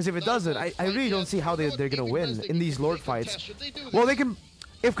 Because if it doesn't, I really don't see how they're gonna win in these Lord fights. Well, they can.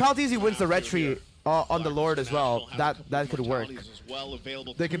 If Kaltizi wins the retry on the Lord as well, that could work.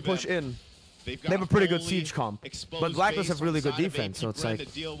 They can push in. They have a pretty good siege comp, but Blacklist have really good defense, so it's like to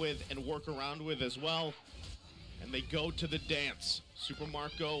deal with and work around with as well. And they go to the dance. Super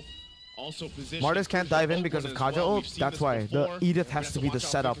Marco also positioned. Martis can't dive in because of Kaja ult. That's why the Edith has to be the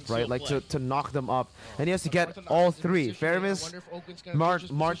setup, right? Like to knock them up, and he has to get all three: Faramis,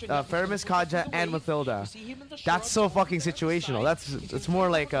 Faramis, Kaja, and Mathilda. That's so fucking situational. It's more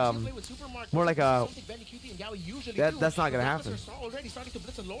like a that's not gonna happen.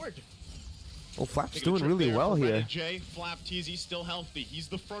 Oh, Flap's doing really well here. Flap TZ still healthy. He's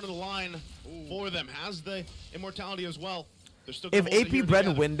the front of the line for them. Has the immortality as well. If AP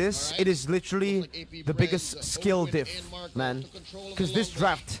Bren win this, it is literally the biggest skill diff, man. Because this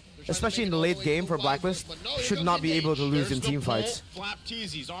draft, especially in the late game for Blacklist, should not be able to lose in team fights. Flap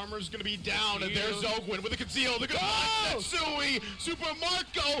TZ's armor's gonna be down, and there's Ogwen with a conceal. They're gonna find Setsui. Super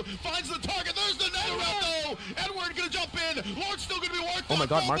Marco finds the target. There's the nether though. Edward gonna jump in. Lord's still gonna be worked. Oh my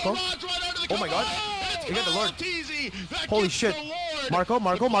God, Marco! Oh my God! You got the Lord! Holy shit! Marco!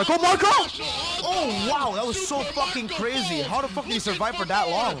 Oh wow, that was so fucking crazy. How the fuck did he survive for that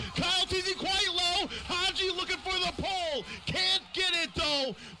long? Kyle TZ quite low. Haji looking for the pole. Can't get it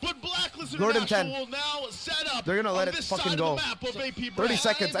though. But Blacklist Lord in International will now set up. They're gonna let it fucking go. 30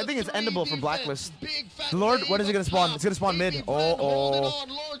 seconds. I think it's endable for Blacklist. The Lord, when is it gonna spawn? It's gonna spawn mid. Oh.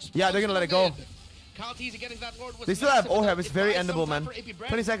 Yeah, they're gonna let it go. They still have OHEB. It's very endable, man.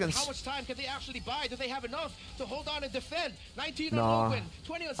 20 seconds. How much time can they actually buy? Do they have enough to hold on and defend? 19 Nah. on Ogwen,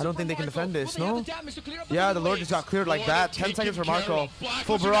 20 on I don't think they can defend this, no? Yeah, The Lord just got cleared like that. 10 seconds for Marco.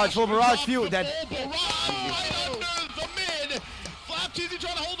 Full barrage, few. Dead. Flap TZ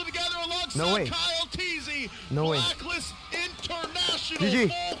trying to hold it together alongside No way. Kyle TZ. No way. Blacklist International. GG.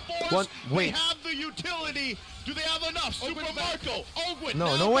 Full force. One, wait. They have the utility. Do they have enough? Super Marco. Ogwen. No,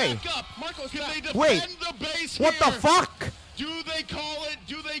 now no way. back up. Marco's can they defend Wait. the base What the here? fuck? Do they call it?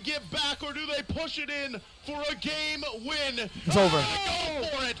 Do they get back, or do they push it in for a game win? It's over. Go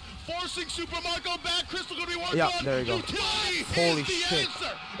for it. Forcing Super Marco back. Crystal gonna be working Yeah, on. there you go. Utility Holy is the shit.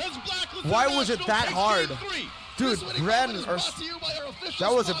 answer as Blacklist Why was it International that takes hard? game 3. Dude, This winning Bren, moment is or brought to you by our official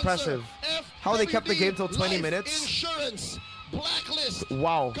that was sponsor, impressive. How they kept the game till 20 Life minutes. Insurance. Blacklist.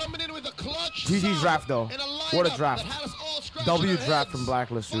 Wow. Coming in with a clutch. GG sub draft, though. and a What a lineup draft. that had us all scratching W our draft heads. from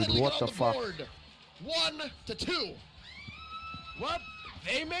Blacklist, dude. Finally What get the on fuck? board. 1-2. Well,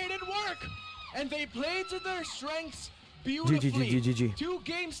 they made it work, and they played to their strengths beautifully. GG. 2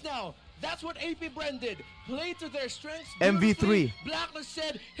 games now. That's what AP Bren did. Played to their strengths. MV3. beautifully. Blacklist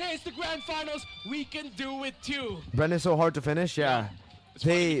said, "Hey, it's the grand finals. We can do it too." Brendan's so hard to finish. Yeah. It's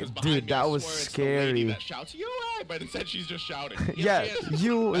funny They, because behind dude, me, that I was swear it's the lady scary. that shouts UA, but instead she's just shouting. Yeah, Yes, she is.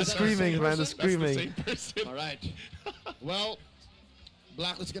 you is That's the screaming, same man. The person. screaming. That's the same person. All right. Well,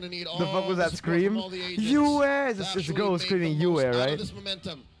 Blacklist gonna need all The fuck was that support from scream? all the agents UA! to It's a actually girl make screaming the most UA, out of right? This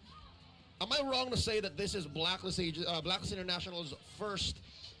momentum. Am I wrong to say that this is Blacklist International's first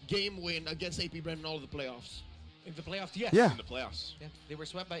game win against AP Bren in all of the playoffs? In the playoffs, yes. Yeah. In the playoffs. Yeah, they were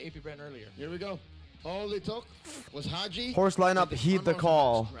swept by AP Bren earlier. Here we go. All they took was Haji. Horse lineup, and heed the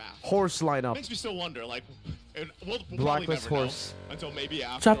call. unorthodox draft. Horse lineup. Makes me still wonder, like, and we'll probably Blacklist never horse. know until maybe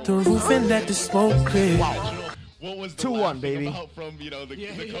after. Drop the roof and let the smoke clear. What was the 2-1, laughing baby. about from, you know, the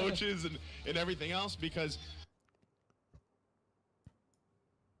coaches and everything else? Because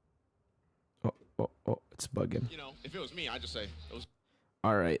Oh, it's bugging. you know, if it was me, I'd just say it was.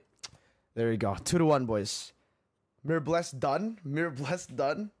 All right. There you go. 2-1, boys. MIRBLESS done. MIRBLESS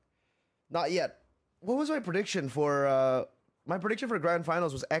done. Not yet. What was my prediction for my prediction for grand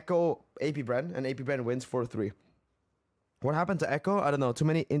finals was Echo AP Bren, and AP Bren wins 4-3. What happened to Echo? I don't know. Too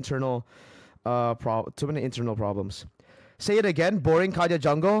many internal problems. Say it again. Boring Kaja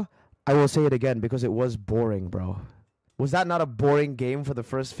Jungle. I will say it again because it was boring, bro. Was that not a boring game for the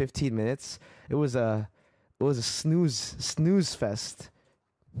first 15 minutes? It was a snooze fest.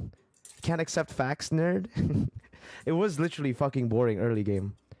 Can't accept facts, nerd. It was literally fucking boring early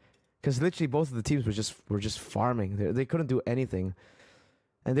game. Because literally both of the teams were just farming. They couldn't do anything.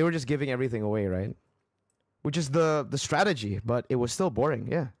 And they were just giving everything away, right? Which is the strategy, but it was still boring,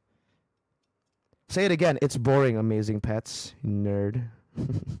 yeah. Say it again. It's boring, amazing pets, nerd.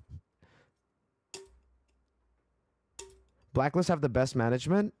 Blacklist have the best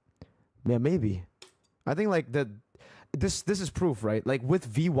management? Yeah, maybe. I think like this is proof, right? Like with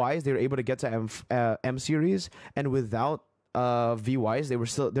VYs, they were able to get to M series, and without VYs,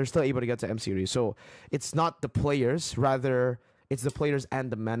 they're still able to get to M series. So it's not the players, rather it's the players and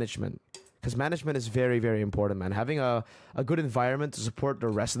the management. Because management is very, very important, man. Having a good environment to support the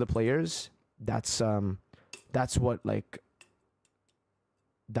rest of the players, that's what's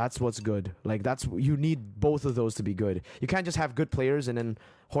good. Like you need both of those to be good. You can't just have good players and then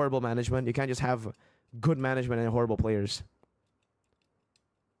horrible management. You can't just have good management and horrible players.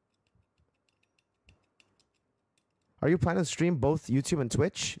 Are you planning to stream both YouTube and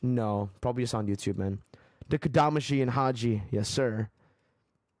Twitch? No, probably just on YouTube, man. The Kadamashi and Haji, yes sir.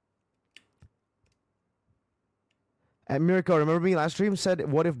 And Mirko, remember me last stream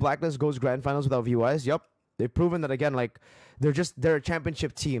said, what if Blacklist goes grand finals without VYs? Yup. They've proven that again, like they're a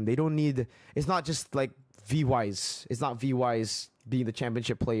championship team. They don't need, it's not just like VYs. It's not VYs being the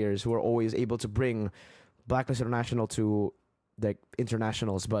championship players who are always able to bring Blacklist International to like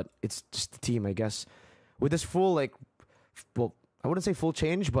internationals, but it's just the team, I guess. With this full well, I wouldn't say full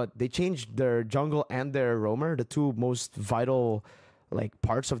change, but they changed their jungle and their roamer, the two most vital like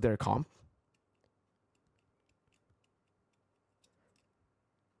parts of their comp.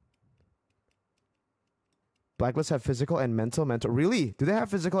 Blacklist have physical and mental. Really? Do they have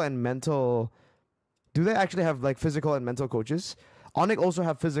physical and mental? Do they actually have like physical and mental coaches? Onyx also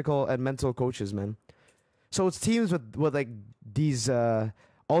have physical and mental coaches, man. So it's teams with like these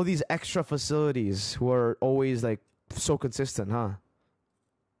all these extra facilities who are always like so consistent, huh?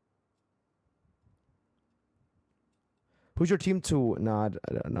 Who's your team to? Nah, I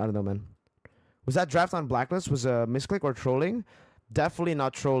don't know, man. Was that draft on Blacklist? Was a misclick or trolling? Definitely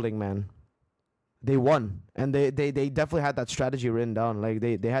not trolling, man. They won, and they definitely had that strategy written down. Like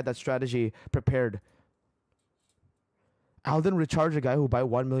they had that strategy prepared. Alden recharge a guy who buy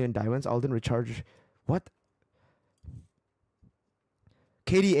 1 million diamonds. Alden recharge, what?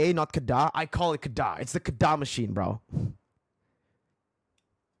 KDA, not Kada. I call it Kada. It's the Kada machine, bro.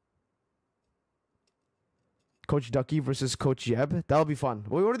 Coach Ducky versus Coach Yeb. That'll be fun.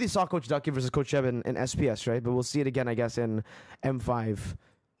 We already saw Coach Ducky versus Coach Yeb in SPS, right? But we'll see it again, I guess, in M5.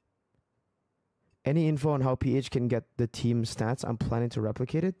 Any info on how PH can get the team stats? I'm planning to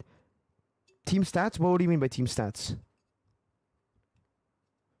replicate it. Team stats? What do you mean by team stats?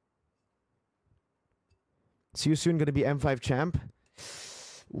 See you soon. Gonna be M5 champ.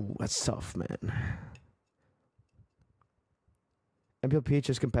 Ooh, that's tough, man. MPL PH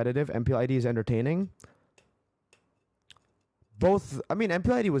is competitive. MPL ID is entertaining. Both. I mean,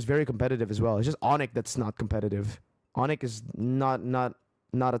 MPL ID was very competitive as well. It's just Onyx that's not competitive. Onyx is not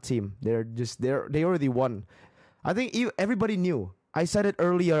a team. They already won. I think everybody knew. I said it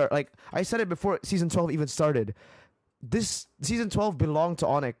earlier. Like I said it before season 12 even started. This season 12 belonged to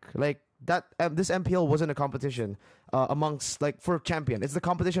Onyx. Like that. This MPL wasn't a competition amongst like for champion. It's the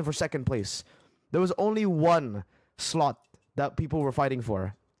competition for second place. There was only one slot that people were fighting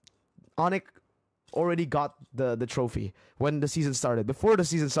for. Onyx already got the trophy when the season started. Before the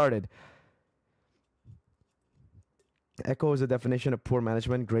season started. Echo is a definition of poor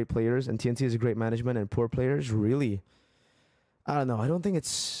management, great players, and TNT is a great management and poor players. Really? I don't know. I don't think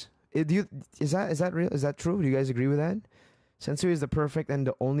it's. Is that real? Is that true? Do you guys agree with that? Sensui is the perfect and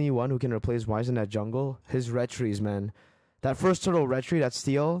the only one who can replace Wise in that jungle. His retries, man. That first turtle retry, that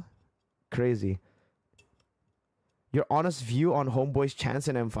steal, crazy. Your honest view on Homeboy's chance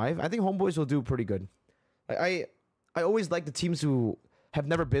in M5? I think Homeboys will do pretty good. I always like the teams who have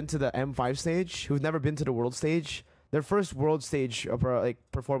never been to the M5 stage, who've never been to the world stage. Their first world stage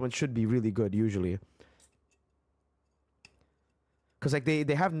performance should be really good usually. Cause like they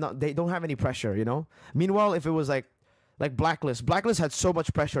don't have any pressure, you know. Meanwhile, if it was like Blacklist had so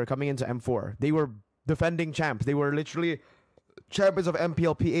much pressure coming into M4. They were defending champs. They were literally champions of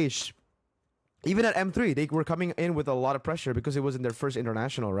MPL PH. Even at M3, they were coming in with a lot of pressure because it wasn't their first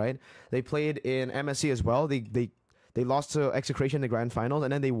international, right? They played in MSC as well. They lost to Execration in the grand finals,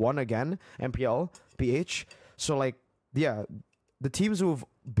 and then they won again, MPL, PH. So, like, yeah, the teams who've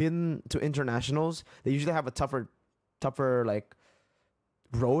been to internationals, they usually have a tougher, like,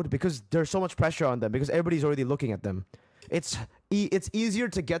 road because there's so much pressure on them because everybody's already looking at them. It's easier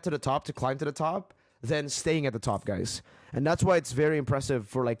to get to the top, to climb to the top, than staying at the top, guys. And that's why it's very impressive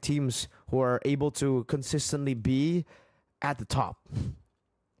for like teams who are able to consistently be at the top.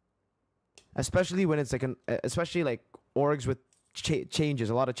 Especially when it's like especially like orgs with changes,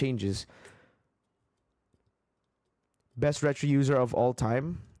 a lot of changes. Best retro user of all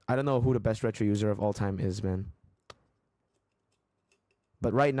time. I don't know who the best retro user of all time is, man.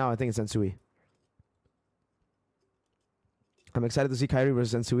 But right now, I think it's Sensui. I'm excited to see Kyrie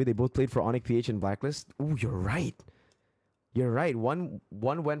versus Sensui. They both played for Onyx PH and Blacklist. Ooh, you're right. You're right. One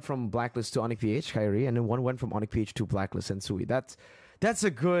went from Blacklist to Onyx PH, Kyrie, and then one went from Onyx PH to Blacklist, Sensui. That's a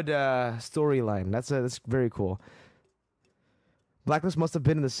good storyline. That's very cool. Blacklist must have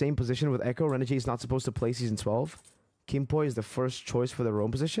been in the same position with Echo. Renegade is not supposed to play Season 12. Kimpoi is the first choice for the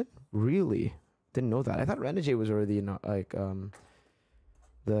Rome position? Really? Didn't know that. I thought Renegade was already,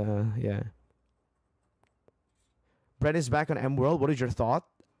 yeah. Brett is back on M World. What is your thought?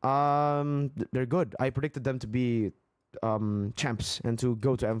 They're good. I predicted them to be champs and to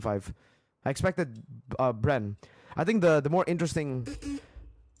go to M5. I expected Bren. I think the more interesting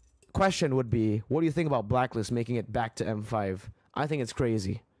question would be, what do you think about Blacklist making it back to M5? I think it's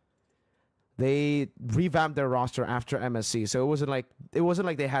crazy. They revamped their roster after MSC, so it wasn't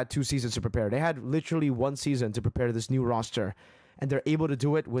like they had 2 seasons to prepare. They had literally 1 season to prepare this new roster, and they're able to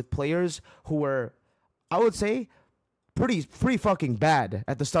do it with players who were, I would say, pretty fucking bad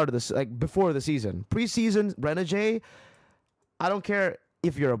at the start of this, like before the season. Preseason, Renegade, I don't care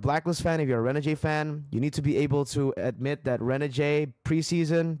if you're a Blacklist fan, if you're a Renegade fan, you need to be able to admit that Renegade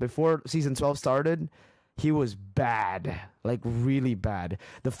preseason, before season 12 started, he was bad, like really bad.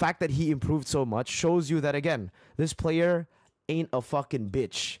 The fact that he improved so much shows you that, again, this player ain't a fucking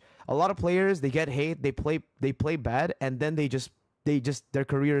bitch. A lot of players, they get hate, they play bad, and then they just their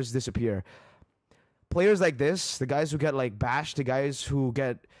careers disappear. Players like this, the guys who get like bashed, the guys who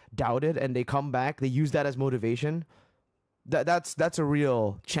get doubted and they come back, they use that as motivation. That's a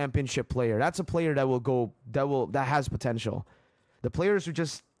real championship player. That's a player that has potential. The players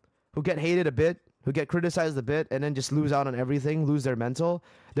who get hated a bit, who get criticized a bit, and then just lose out on everything, lose their mental,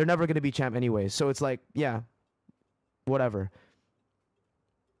 they're never gonna be champ anyway. So it's like, yeah, whatever.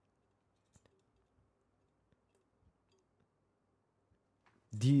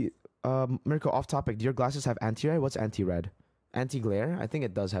 Mirko, off topic. Do your glasses have anti-red? What's anti-red? Anti-glare? I think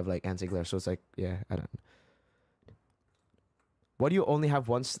it does have like anti-glare. So it's like, yeah, I don't. What do you only have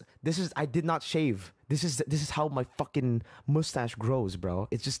once? I did not shave. This is how my fucking mustache grows, bro.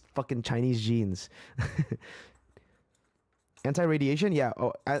 It's just fucking Chinese genes. Anti-radiation? Yeah.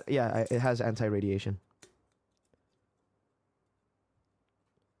 Oh, yeah. It has anti-radiation.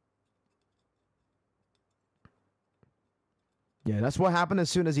 Yeah, that's what happened as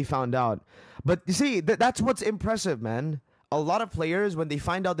soon as he found out. But you see, that's what's impressive, man. a lot of players, when they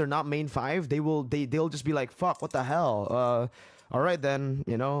find out they're not main 5, they'll just be like, fuck, what the hell? All right then,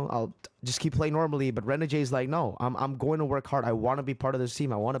 you know, I'll just keep playing normally. But Renegade like, no, I'm going to work hard. I want to be part of this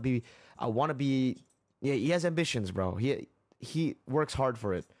team. I want to be. Yeah, he has ambitions, bro. He works hard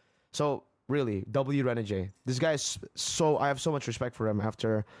for it. So really, W Renegade. This guy is so. I have so much respect for him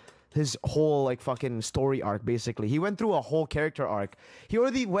after his whole like fucking story arc. Basically, he went through a whole character arc. He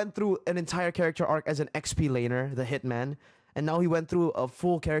already went through an entire character arc as an XP laner, the Hitman, and now he went through a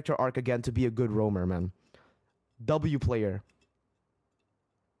full character arc again to be a good roamer, man. W player.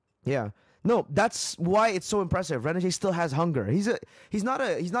 Yeah. No, that's why it's so impressive. Renegade still has hunger. He's not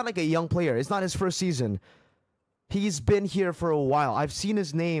like a young player. It's not his first season. He's been here for a while. I've seen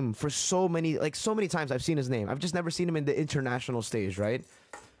his name for so many times. I've seen his name. I've just never seen him in the international stage, right?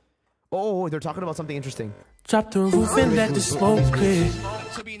 Oh, they're talking about something interesting. Drop the roof and let the smoke clear.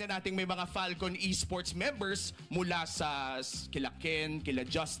 Sabihin na natin may mga Falcon Esports members mula sa kila Ken, kila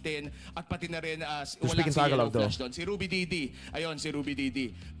Justin, at pati na rin wala si Yellow Flash doon. Si Ruby Didi. Ayun, si Ruby Didi.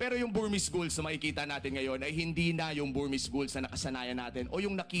 Pero yung Burmese Ghouls na makikita natin ngayon ay hindi na yung Burmese Ghouls na nakasanayan natin o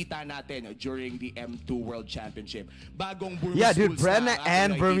yung nakita natin during the M2 World Championship. Bagong Burmese yeah, dude, Ghouls Bren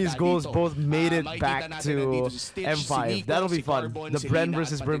and Burmese Ghouls both made it back to M5. That'll be fun. The Bren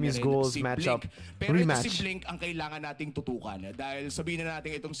versus Burmese Ghouls matchup rematch. Ang kailangan nating tutukan dahil sabihin na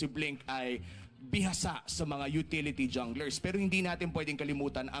natin itong si Blink ay bihasa sa mga utility junglers pero hindi natin pwedeng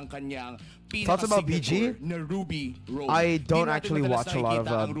kalimutan ang kanyang thoughts about BG? Na Ruby role. I don't actually watch a lot of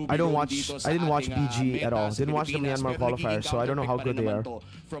I didn't watch BG at all. Didn't watch the Myanmar qualifiers, so I don't know how good they are.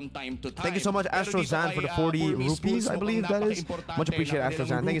 From time to time. Thank you so much, Astrozan, for the 40 rupees, I believe that is. Much appreciated,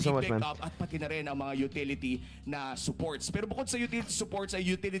 Astrozan. Thank you so much, man. At pati na rin ang mga utility na supports. Pero bukod sa utility supports ay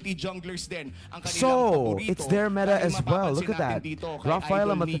utility junglers din ang kanilang paborito. It's their meta as well. Look at that.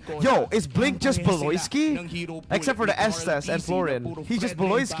 Rafael Yo, is Blink just Beloyski? Except for the Estes and Florin. He's just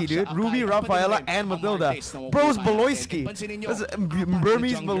Beloyski, dude. Ruby, Rafaela, and Matilda. Bro's Beloyski. That's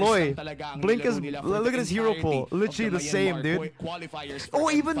Burmese Beloy. Blink is... Look at his hero pool. Literally the same, dude. Oh,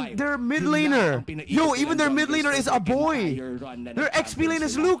 even their mid laner. Yo, even their mid laner is a boy. Their XP lane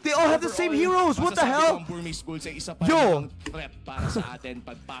is Luke. They all have the same heroes. What the hell? Yo.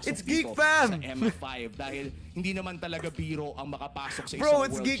 It's Geek Fam. Hindi naman talaga biro ang makapasok sa Bro,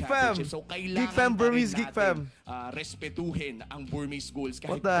 it's Geek Fam. So, Geek Fam, Burmese Geek Fam. Respetuhin ang Burmese Ghouls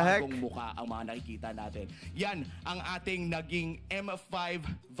kahit bagong mukha ang mga nakikita natin. Yan ang ating naging M5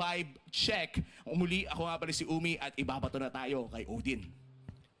 vibe check. Muli, ako nga pala si Umi at ibabato na tayo kay Odin.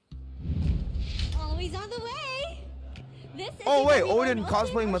 Always on the way. This is wait, Odin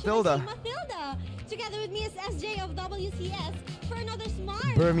cosplaying Matilda. Together with me is SJ of WCS for another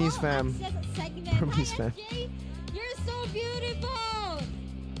smart Burmese fam. Segment. Burmese fam. SJ, you're so beautiful.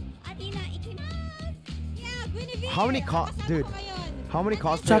 Atina, ikimas. Yeah, Guinevere. How many dude? How many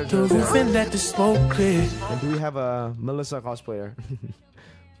cosplayers? Drop the roof and let the smoke clear. And do we have a Melissa cosplayer?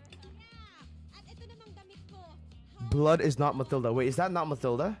 Blood is not Matilda. Wait, is that not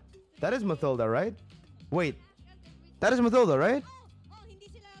Matilda? That is Matilda, right? Wait, that is Matilda, right?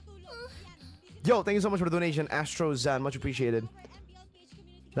 Yo, thank you so much for the donation, Astro Zan. Much appreciated.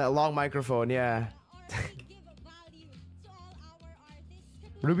 That long microphone, yeah.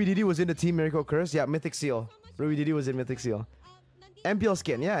 Ruby Didi was in the team Mirko Curse. Yeah, Mythic Seal. Ruby Didi was in Mythic Seal. MPL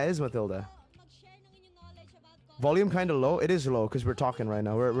skin, yeah, it is Matilda. Volume kind of low. It is low because we're talking right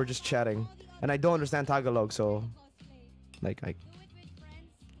now. We're just chatting, and I don't understand Tagalog, so like I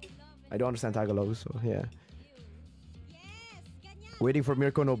don't understand Tagalog, so yeah. Waiting for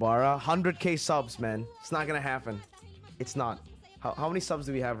Mirko Nobara. 100k subs, man. It's not gonna happen. It's not. How many subs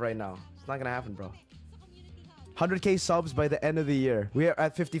do we have right now? It's not gonna happen, bro. 100k subs by the end of the year. We are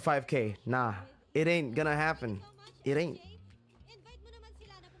at 55k. Nah, it ain't gonna happen. It ain't.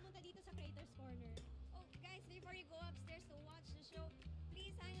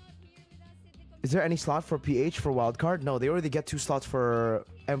 Is there any slot for PH for wildcard? No, they already get 2 slots for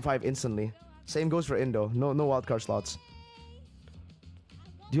M5 instantly. Same goes for Indo. No wildcard slots.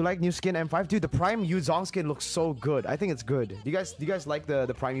 Do you like new skin M5? Dude, the Prime Yuzong skin looks so good. I think it's good. Do you guys like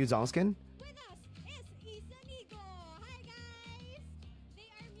the Prime Yuzong skin?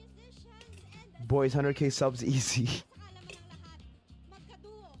 Boys, 100k subs easy.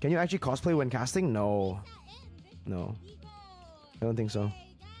 Can you actually cosplay when casting? No. No. I don't think so.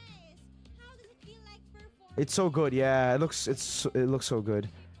 It's so good, yeah. It looks so good.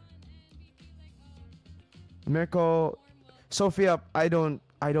 Mirko, Sophia, I don't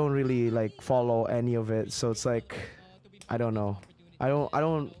really like follow any of it, so it's like I don't know. I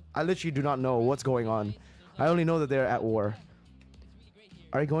literally do not know what's going on. I only know that they're at war.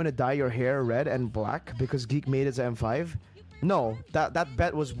 Are you going to dye your hair red and black because Geek made it to M5? No, that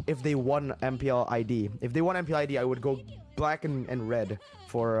bet was if they won MPL ID. If they won MPL ID, I would go black and red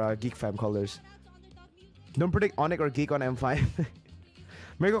for Geek Fam colors. Don't predict Onyx or Geek on M5.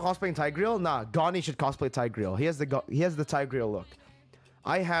 Mirko cosplaying Tigreal? Nah, Gani should cosplay Tigreal. He has the Tigreal look.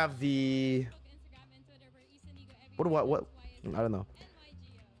 I have the what? I don't know.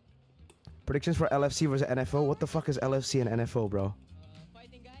 Predictions for LFC versus NFO. What the fuck is LFC and NFO, bro?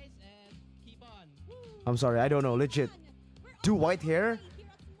 I'm sorry, I don't know. Legit. Do white hair?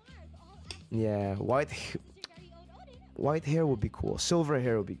 Yeah, white hair would be cool. Silver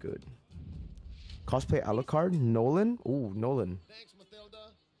hair would be good. Cosplay Alucard? Nolan? Ooh, Nolan.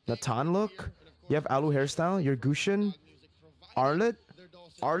 Natan look? You have Alu hairstyle? You're Gushin? Arlet?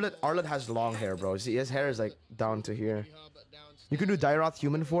 Arlet has long hair, bro. See, his hair is like down to here. You can do Dairoth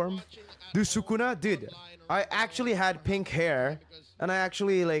human form. Do Sukuna? Dude, I actually had pink hair. And I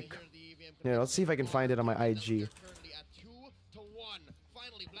actually like... Yeah, let's see if I can find it on my IG.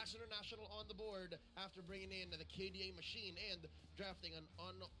 Finally, Blacks International on the board after bringing in the KDA machine and drafting an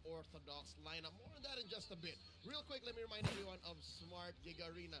unorthodox lineup. More on that in just a bit. Real quick, let me remind everyone of Smart Gig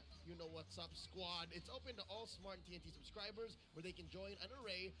Arena. You know what's up, squad. It's open to all Smart TNT subscribers where they can join an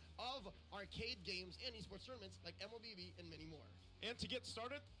array of arcade games and esports tournaments like MLBB and many more. And to get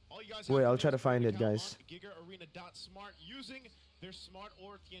started, all you guys wait, I'll try to find it, guys. GigaArena.smart using their Smart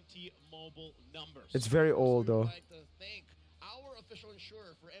or TNT mobile numbers. It's very old, though. Our official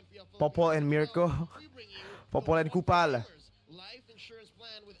insurer for MPL Popol and Mirko. Popol and Kupal. Life insurance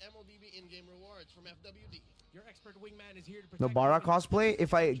plan with MLBB in-game rewards from FWD. Your expert wingman is here to protect Nobara cosplay.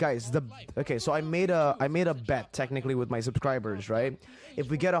 If I okay, so I made a bet technically with my subscribers, right? If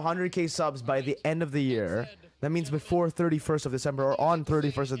we get 100k subs by the end of the year, that means before 31st of December or on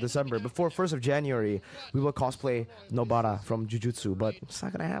 31st of December, before 1st of January, we will cosplay Nobara from Jujutsu. But it's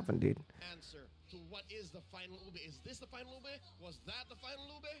not gonna happen, dude. Answer to what is the final ube? Is this the final ube? Was that the final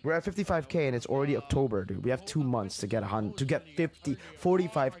ube? We're at 55k and it's already October, dude. We have 2 months to get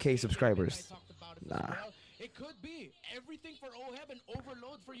 45k subscribers. Nah. It could be everything for OHEB and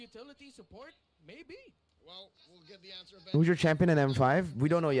overload for utility support. Maybe. Well, we'll get the answer. Who's your champion in M5? We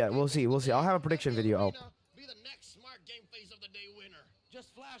don't know yet. We'll see. We'll see. I'll have a prediction video out. Be the next smart game face of the day winner.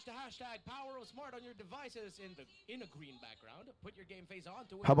 Just flash the hashtag PowerOfSmart on your devices in a green background. Put your game face on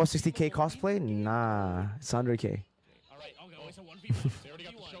to How about 60k cosplay? Nah, it's 100k. Alright, okay, it's a 1v1. They already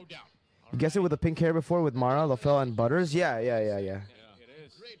got the showdown. You guessed it with the pink hair before with Mara, Lafel, and Butters? Yeah. It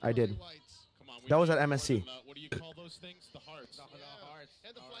is. I did. Come on, That was at MSC. What do you call those things? The hearts. The hearts.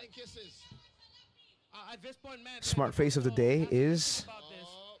 And the flying kisses. At this point, man. Smart face of the day is...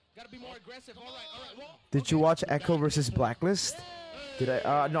 Gotta be more aggressive. Alright. Well, Did you watch Echo versus Blacklist? Did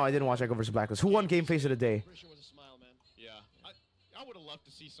I? No, I didn't watch Echo versus Blacklist. Who won game face of the day? Yeah, I would have loved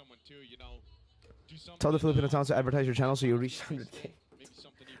to see someone too, you know, do something. Tell the Filipino towns to advertise your channel so you reach 100k. Maybe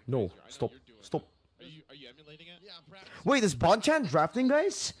something even No, crazier. I know stop, you're doing stop. it. Are you emulating it? Yeah, I'm practicing. Wait, is Bonchan drafting,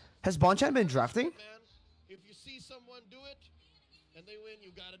 guys? Has Bonchan been drafting? Man, if you see someone do it and they win,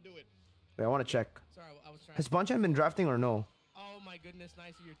 you gotta do it. Wait, I want to check. sorry, I was trying. Has Bonchan been drafting or no? Oh my goodness,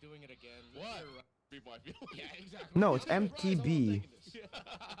 nice that you're doing it again. What? Yeah, exactly. No, it's MTB.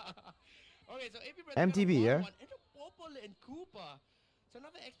 Okay, so AP Brand. MTB, yeah? And Popol and Koopa. So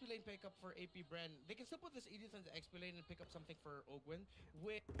another XP lane pickup for AP Brand. They can still put this Edith into XP lane and pick up something for Ogwin.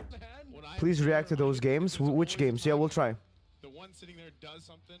 Wait, man. Please react to those games. Which games? Yeah, we'll try. The one sitting there does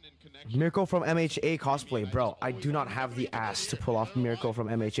something in connection. Mirko from MHA cosplay, bro. I do not have the ass to pull off Mirko from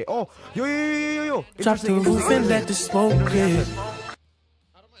MHA. Oh, yo. Drop the roof and let the smoke clear. I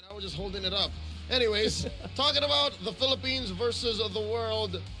don't mind. I was just holding it up. Anyways, talking about the Philippines versus the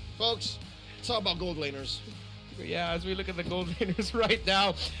world, folks. It's all about gold laners. Yeah, as we look at the gold laners right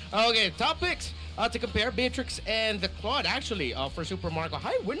now. Okay, top picks to compare Beatrix and the Claude, actually, for Super Marco.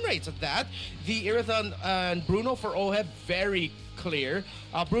 High win rates at that. The Irithan and Bruno for OHEB, very clear.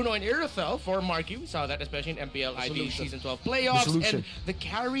 Bruno and Irithel for Marky, we saw that especially in MPL ID Season 12 playoffs. And the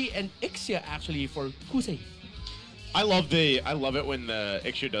Carry and Ixia, actually, for Kusei. I love it when the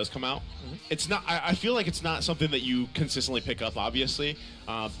Ixia does come out. It's not. I feel like it's not something that you consistently pick up, obviously,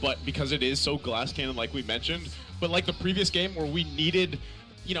 but because it is so glass cannon, like we mentioned. But like the previous game where we needed,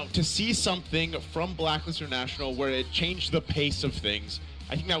 you know, to see something from Blacklist International where it changed the pace of things.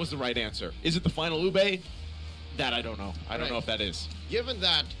 I think that was the right answer. Is it the final Ube? That I don't know. I don't know if that is. Given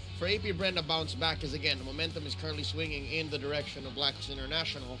that, for AP Brand to bounce back, because again, the momentum is currently swinging in the direction of Blacklist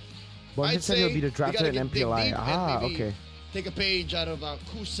International. But he said he'll be the drafted in MPLI. Ah, okay. Take a page out of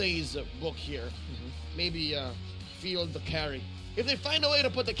Kusei's book here. Maybe field the carry. If they find a way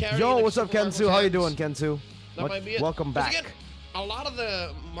to put the carry. Yo, what's up, Kensu? How you doing, Kensu? That might be it. Welcome back. Again, a lot of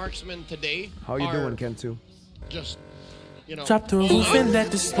the marksmen today. How you doing, Kensu? Just, you know. Drop the roof and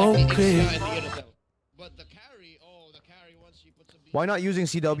let the smoke clear. But the carry, once she puts a beat. Why not using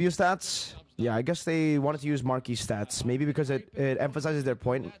CW stats? Yeah, I guess they wanted to use Marquee stats. Maybe because it emphasizes their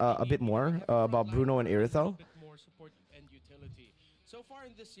point a bit more about Bruno and Irithel.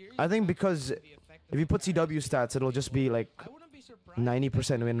 I think because if you put CW stats, it'll just be like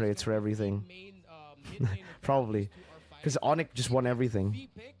 90% win rates for everything. Probably. Because Onyx just won everything.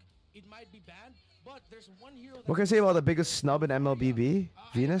 What can I say about the biggest snub in MLBB?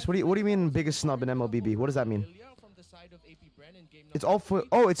 Venus? What do you mean biggest snub in MLBB? What does that mean? It's all for...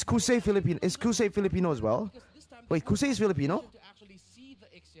 Oh, it's Kusei Filipino. Is Kusei Filipino as well? Wait, Kusei is Filipino?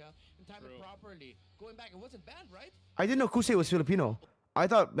 I didn't know Kusei was Filipino. I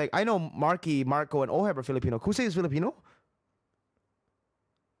thought, like, I know Marky, Marco, and Oheb are Filipino. Kusei is Filipino?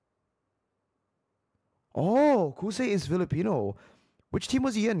 Oh, Kusei is Filipino. Which team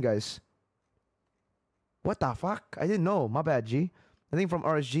was he in, guys? What the fuck? I didn't know. My bad, G. I think from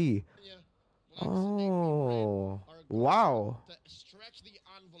RSG. Oh. Wow.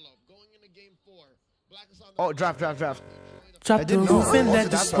 Oh, draft. Drop the roof and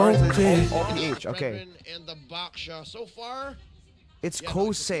let the smoke clear. All PH, okay. And the Baksha so far. It's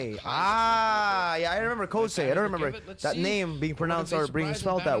Kosei. Ah, yeah, I remember Kosei. I don't remember that name being pronounced or being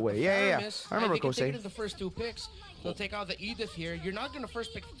spelled that way. Yeah. I remember Kosei. The first two picks, they'll take out the Edith here. You're not going to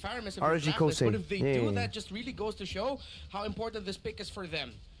first pick Faramis if RG Kosei. But if they do that, just really goes to show how important this pick is for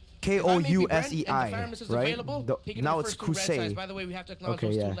them. Kousei, right? Now it's Kusei. By the way, we have to acknowledge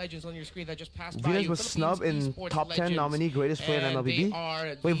those two legends on your screen that just passed by. Venus was snubbed in top 10 nominee greatest player in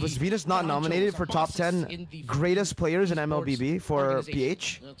MLBB. Wait, was Venus not nominated for top 10 greatest players in MLBB for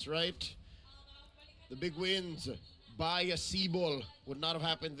PH? That's right. The big wins by a Seaball would not have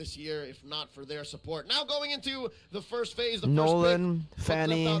happened this year if not for their support. Now going into the first phase, the Nolan, first pick,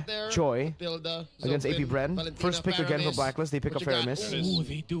 Fanny, Joy Matilda, against Zopin, AP Bren. Valentina, First pick again for Faramis. Blacklist. They pick up Faramis. Ooh,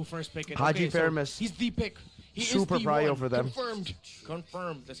 they do first pick it. Haji Okay, Faramis. so he's the pick. He Super is the prio one. for them.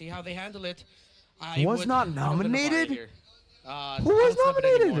 Confirmed. Let's see how they handle it. Was not nominated? Who was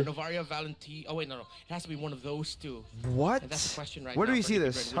nominated? Novaria, Valentine. Oh wait, no. It has to be one of those two. What? And that's the question right Where now do we for see AP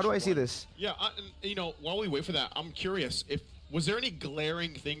this? Bren. How do I Which see one? this? Yeah, you know, while we wait for that, I'm curious if was there any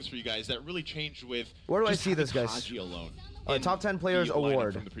glaring things for you guys that really changed with Where do I just see this, having guys? Haji alone? Top 10 players the lineup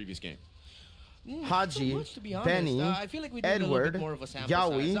award. from the previous game. Haji, Much, to be honest. Benny, I feel like we need a little Edward, bit more of a sample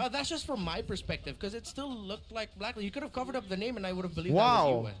Yaoi. size. That's just from my perspective, because it still looked like Blacklist. You could have covered up the name, and I would have believed Wow.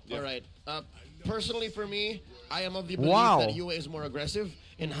 that was you. All right. Personally, for me, I am of the belief that Yue is more aggressive,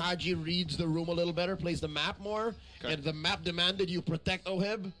 and Haji reads the room a little better, plays the map more, and the map demanded you protect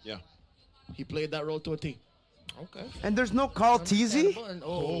Oheb. Yeah. He played that role to a T. Okay. And there's no Carl Teasy?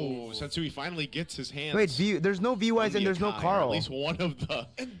 Oh, Satsui finally gets his hands. Wait, there's no VYs and there's no Carl. At least one of the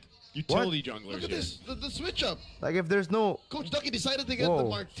utility junglers. Look at here. this, the switch up. Like if there's no... Coach Ducky decided to get the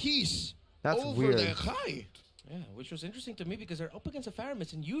Marquise That's over weird. the Kai. Yeah, which was interesting to me because they're up against a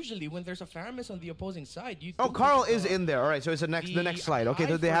Faramis, and usually when there's a Faramis on the opposing side, you. Oh, Carl is in there. All right, so it's the next slide.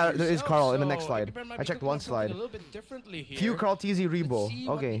 Okay, there is Carl in the next slide. I checked one slide. Few Carl Teasy Rebo.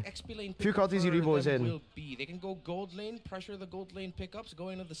 Okay. Few Carl Teasy Rebo is in. They can go gold lane, pressure the gold lane pickups, go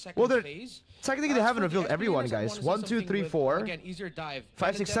into the second phase. Technically, they haven't revealed everyone, guys. 1, 2, 3, 4, again, easier dive.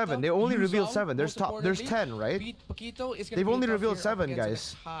 5, 6, 7. They only revealed 7. There's 10, right? They've only revealed 7,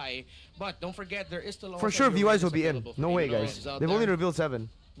 guys. But don't forget, there is still for sure VYs will be in. No way, guys. They've only revealed 7.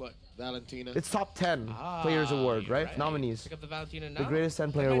 What? Valentina. It's top 10 players award, right? Nominees. Pick up the Valentina now. The greatest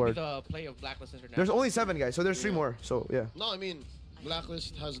 10 player That might award. be the play of Blacklist International. There's only 7 guys, so there's 3 more. So yeah. No, I mean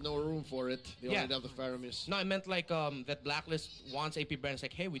Blacklist has no room for it. They only have the Faramis. No, I meant like that Blacklist wants AP Brand. It's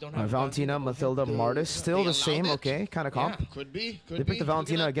like, hey, we don't have Valentina, Mathilda, Martis. Still the same, okay? Kind of comp. Could be. They picked the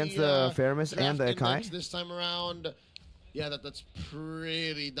Valentina against the Faramis and the Akai. This time around, yeah, that's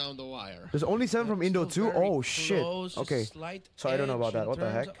pretty down the wire. There's only 7 from Indo too. Oh shit. Okay. So I don't know about that. What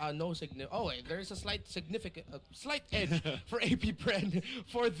the heck? Wait, there's a slight edge for AP Brand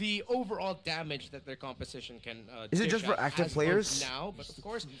for the overall damage that their composition can. Is it just for active players? Now, but of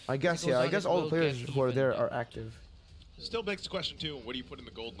course. I guess yeah. I guess all the players who are there are active. Still begs the question too. What do you put in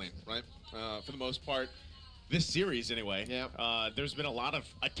the gold lane, right? For the most part. This series, anyway, there's been a lot of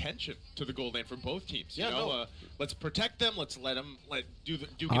attention to the gold lane from both teams. You know, let's protect them. Let's let them duke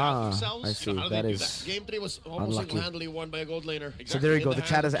it out themselves. I see. You know, how do that they is do that? Game 3 was almost single-handedly won by a gold laner. So there you go. The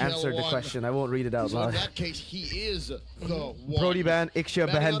chat has answered the question. I won't read it out So loud. in that case, he is the one. Brody Ban, Ixia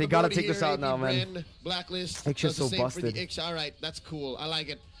Ban. They gotta take this out now, Bren, man. Blacklist. Ixia's so busted. busted. All right, that's cool. I like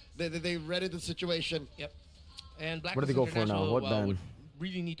it. They readied the situation. Yep. And what do they go for now? What ban? Would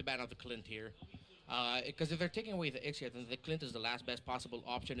really need to ban out the Clint here. Because if they're taking away the Ixia, then the Clint is the last best possible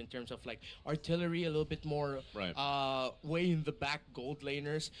option in terms of like artillery, a little bit more way in the back gold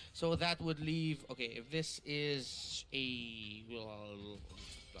laners. So that would leave. Okay, if this is a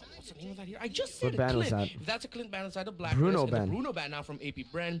what's the name of that here? I just said What ban was Clint. that? If that's a Clint ban inside of Blacklist. Bruno ban. Bruno ban now from AP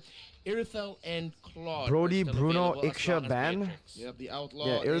Bren, Irithel, and Claude. Brody, are still Bruno, available, as Ixia long as ban. Beatrix. Yep, the Outlaw.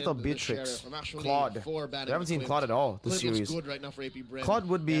 Yeah, Irithel, and the Beatrix, Sheriff. I'm actually Claude. for banning We haven't seen Clint. Claude at all this Clint series. looks good right now for AP Bren. Claude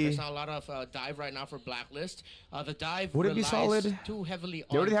would Yeah, be. there's not a lot of dive right now for Blacklist. The dive Would it be relies solid? too heavily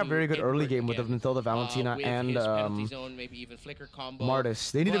They already have onto very good early Edward game with again, Matilda Valentina with and his penalty zone, maybe even flicker combo.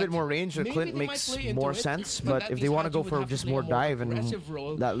 Martis. They need a bit But more range. The maybe Clint they might makes play into more it, sense, but but that if they means want to Haji go would for have to just play a more dive and aggressive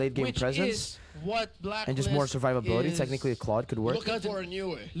role, that late game which presence is what and just more Blacklist survivability, is technically a Claude could work. Looking for a new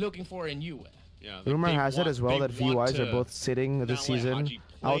way. looking for a new way. Yeah, Rumor they has it want- as well they that want VUIs are to both sitting this not let season Haji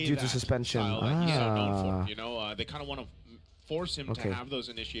out play due to that suspension. style that he's so known for. Ah. You know, they kind of want to force him Okay. to have those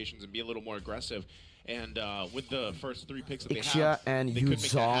initiations and be a little more aggressive. And with the first 3 picks that they Ixia have, and they could make that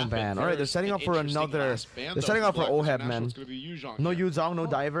Yuzong happen. ban. All right, they're There's setting an up for interesting another. last ban, They're though, setting for up for Black Oheb, International. man. It's gonna be Yuzong No here. Yuzong, no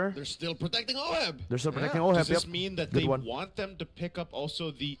diver. They're still protecting Oheb. They're still protecting Does Oheb. this Yep. mean that Good they one. want them to pick up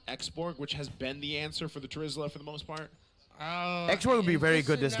also the X-Borg, which has been the answer for the Trizla for the most part? X-Borg would be In very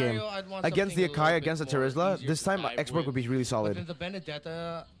good this game. scenario, I'd want Against the something a little Akai, bit against the more Terizla, easier this to time dive X-Borg would be really But solid. then the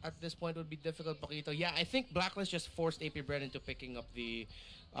Benedetta at this point would be difficult, Paquito. Yeah, I think Blacklist just forced AP Bren into picking up the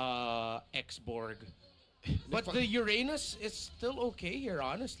X-Borg. But the Uranus is still okay here,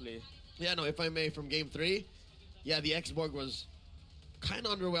 honestly. Yeah, no, if I may, from game 3, yeah, the X-Borg was kind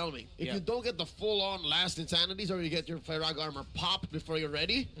of underwhelming. If Yeah. you don't get the full-on last insanities or you get your Fyrag armor popped before you're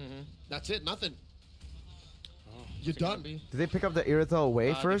ready, that's it, nothing. You're done. Did they pick up the Irithel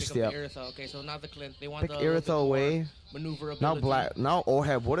away first? Yeah. Yeah. Okay, so now the Clint. They want Pick a little bit Irithel more away. maneuverability. Now Black. Now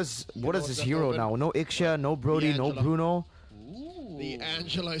Oheb. What is what's his left hero open? now? No Ixia, no Brody, no Angela. Bruno. The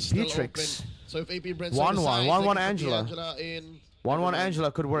Angela is still Beatrix. open. So if AP Brent 1-1, 1-1 Angela. Angela in 1-1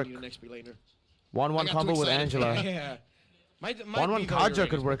 Angela could work. Need an XP laner. 1-1 I got combo too with excited. Angela. Yeah. Might 1-1 be the Kaja Uranus,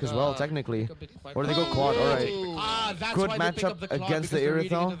 could work but, as well, technically. could be quite Or they go possible. Claude. All right. Ah, that's Good why they pick up matchup the Claude, against the because they're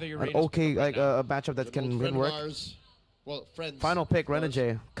reading Irithel. into the An Uranus okay, pickup like right now. a matchup that They're both can friend of work. ours. Well, friends. Final pick, Was.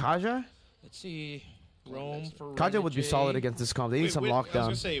 Renajay. Kaja? Let's see. Rome for Kaja would be Renajay. solid against this comp. They need Wait, some I was gonna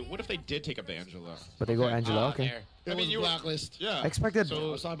lockdown. say, what if they did take up the Angela? But they go Angela, okay. There. That was Blacklist. Yeah. I expected. I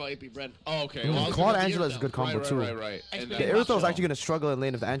was talking about AP Brent. Oh, okay. Mm, Well, I was Claude gonna- Angela is a good combo right, too. Right. And The Explain Irithel is Baksha. actually going to struggle in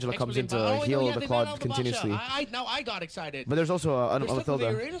lane if the Angela comes in to Oh, no, heal yeah, the they Claude went out the continuously. Baksha. Now I got excited. But there's also a They're stuck with the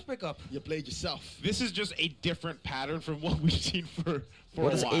Matilda. Uranus pickup. You played yourself. This is just a different pattern from what we've seen for What a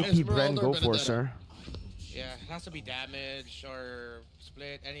does while. AP Bren Esmeralda go or for, Benedetta? sir? Yeah, it has to be damage or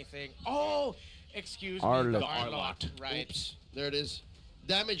split, anything. Oh, excuse Arlott. me. The Arlott. Right. Oops. There it is.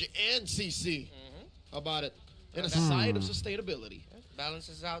 Damage and CC. How about it? And a Hmm. side of sustainability.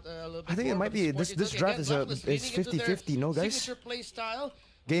 Balances out a little bit. I think it more, might but be the this sport draft again, is Blacklist leaning into 50-50. No, their guys. Signature play style.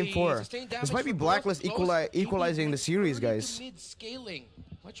 Game The 4. sustained This damage might be for Blacklist both close. equalizing the series, Early to guys. Mid-scaling.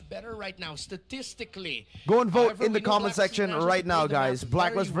 Much better right now, statistically. Go and vote However, in the we know comment Blacklist section International right can now, play the map guys. very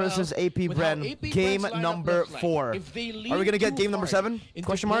Blacklist well versus AP with how Bren. AP Game Bren's lineup number looks like. 4. If they Are we lean going to get too game number hard 7? into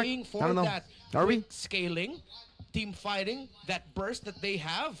Question mark? playing I for don't know. that Are we? quick scaling, team fighting, that burst that they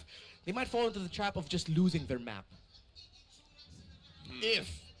have, they might fall into the trap of just losing their map. If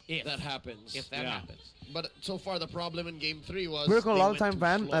If that happens. If that happens. But so far the problem in game 3 was Mirko, they long went time too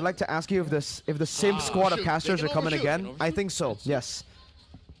fan. slow. I'd like to ask you if the same squad of shoot. casters They are can coming overshoot. again. I think so. Yes.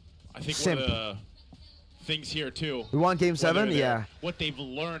 I think Simp. one of the things here too. We want game 7? whether they're- Yeah. What they've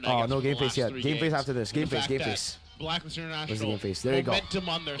learned. Oh, I guess, no from game the face last yet. 3 Game face games. after this. Game The face, fact game that face. Blacklist International. Where's the game face? There you go. Momentum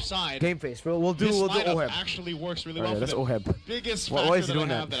on their side. Game face, bro. We'll do This lineup Oheb. actually works really Oh, well yeah, for that's them. Oheb. Biggest Why factor is he that I doing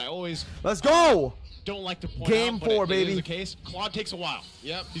have that? that I always Let's go! don't like to point Game out, but 4, it baby. is the case. Claude takes a while.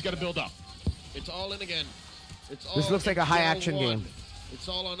 Yep. He's got to build up. It's all in again. It's all This looks like a high all action one. game. It's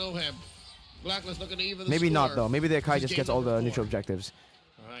all on Oheb. Blacklist looking to even the Maybe not, score. though. Maybe the This Akai is just game gets all number the 4. neutral objectives.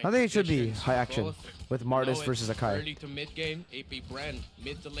 Alright, I think it should be positions high action both. with You Martis know versus it's Akai. Early to mid game, AP Bren.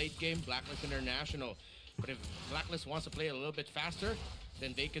 Mid to late game, Blacklist International. But if Blacklist wants to play a little bit faster,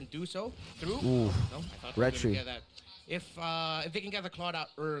 then they can do so through. Ooh. No, I thought we were gonna Retry. get that. If they can get the Claude out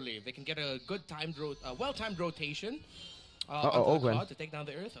early, they can get a good timed well-timed rotation. Onto the Ogwen. Claude to take down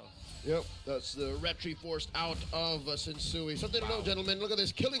the Irithel. Yep, that's the retry forced out of Sensui. Something to know, gentlemen. Look at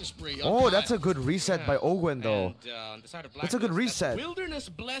this killing spree. on Oh, Kai. that's a good reset by Ogwen, though. And, on the side of That's a good Blacklist, reset. Wilderness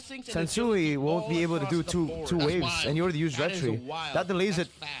blessings and Sensui agility won't be all able to do across the board. two That's waves, wild. and you already used That is Retry. wild. That delays That's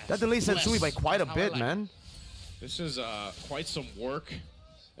it. fast. That delays Bless. Sensui by quite a That's how I bit, like man. This is quite some work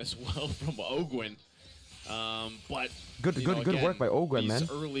as well from Ogwen. But Good again, work by Ogwen, these man.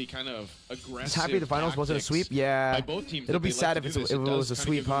 Early kind of aggressive. He's happy the finals wasn't a tactics sweep. Yeah, by both teams it'll that be they like sad to if do it's- this. if it does was a kinda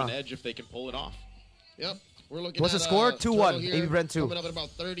sweep, give them huh? An edge if they can pull it off. Yep. We're looking What's at the score? Turtle 2-1. here, AB Brent 2. Coming up in about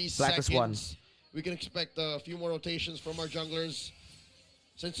 30 Blacklist seconds. 1. We can expect a few more rotations from our junglers.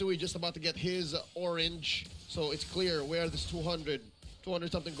 Sensui just about to get his orange, so it's clear where this 200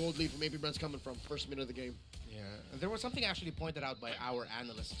 something gold lead from AP Brent's coming from. First minute of the game. Yeah, there was something actually pointed out by our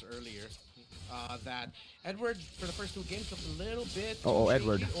analysts earlier. That Edward, for the first 2 games, looked a little bit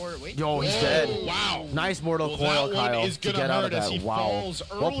Edward. Or wait. Yo, he's dead. Wow. Nice mortal Well, coil, that one Kyle, is to gonna get out of hurt as that. he Wow. falls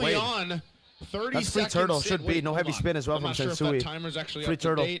Well early played. on. 30 That's free seconds. turtle. Should be. Wait, No hold heavy on. spin as well I'm from not sure if Sensui. that timer's actually Free up to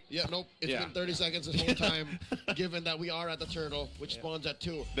turtle. date. Yeah, nope. It's been 30 seconds this whole time, given that we are at the turtle, which spawns at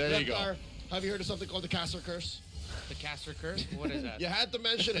 2. There you go. Reptar, have you heard of something called the caster curse? The caster curse? What is that? You had to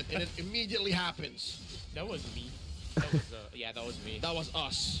mention it, and it immediately happens. That was me. That was, yeah, that was me. That was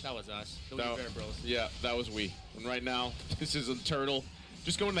us. That was us. The That- Weaver Bros. Yeah, that was we. And right now, this is a turtle.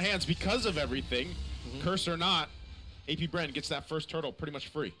 Just going in the hands because of everything. Curse or not, AP Bren gets that first turtle pretty much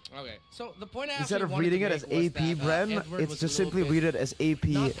free. Okay, so the point I Instead actually of wanted reading to it as make was AP that, Bren, Edward it's was just a little simply bit read it as AP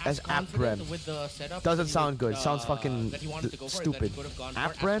not as App confident Bren. with the setup Doesn't that he sound would, good. Sounds fucking that he wanted to go for, that stupid. he could have gone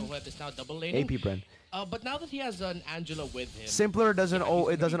App for. Bren? Astro Web is now double laning. AP Bren. But now that he has an Angela with him, Simpler doesn't yeah, he's it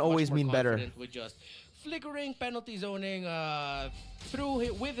gonna doesn't be much always more mean better. confident with just flickering, penalty zoning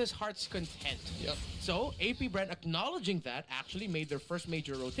with his heart's content. Yep. So AP Brent, acknowledging that, actually made their first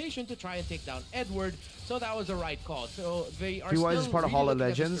major rotation to try and take down Edward. So that was the right call. So they are PY's still is part of really Hollow looking at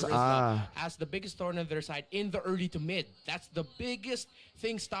this Legends? Charisma Ah. as the biggest thorn on their side in the early to mid. That's the biggest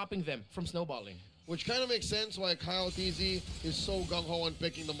thing stopping them from snowballing. Which kind of makes sense why Kyle TZ is so gung-ho on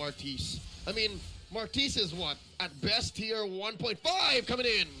picking the Martise. I mean, Martise is what? At best tier 1.5 coming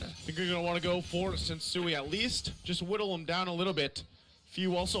in. I think you're going to want to go for Sensui at least. Just whittle him down a little bit.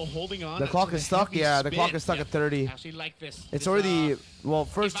 Few also holding on. The to clock is stuck. heavy Yeah, the spin. clock is stuck at 30. Actually like this. It's This, already well.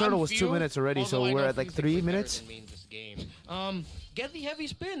 First if I'm turtle was 2 Few, minutes already, so although I we're know at like Few's 3 better minutes. than me in this game. Get the heavy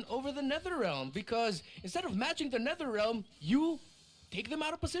spin over the Netherrealm, because instead of matching the Netherrealm, you take them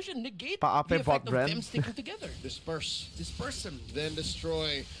out of position, negate Pa-ape the effect bot of Bren. them sticking together. Disperse. Disperse them. Then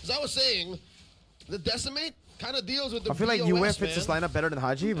destroy. As I was saying, the Decimate kind of deals with the I feel like BOS, UF fits this man. lineup better than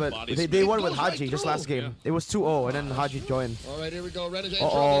Haji, but body they spin. won It with goes right Haji just through. last game. It was 2-0, and then Haji joined. All right, here we go. Renegade Oh,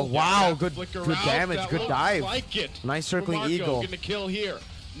 trouble. wow, good Flicker good out. damage, That good looks dive. Like it. Nice For circling Marco, eagle. Getting a kill here.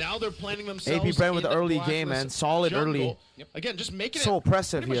 Now they're planning themselves. AP Brent with in the early Blacklist game, man. Solid jungle. early. Yep. Again, just making So it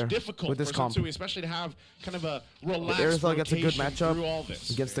oppressive pretty much here difficult with this for comp. Sensui, especially to have kind of a relaxed Aerosol gets a good rotation matchup through all this.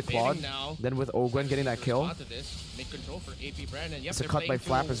 against the Fading quad. now. Then with Ogwen getting that kill. Respond to this. Make control for AP Brand, and yep, It's a they're cut by playing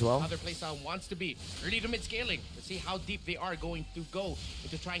Flap to as well. How their playstyle wants to be. Early to mid scaling. Let's see how deep they are going to go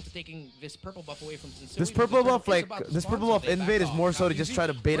into trying to taking this purple buff away from Sensui. This The purple turtle buff, is like about to this spawn, purple so buff they back invade is off. more so to Now just easy. try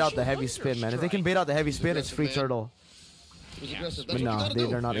to bait out the Russian heavy spin, man. If they can Thunderstrike. bait out the heavy spin, it's free aggressive, man. turtle. It was aggressive. But That's what no, you gotta they're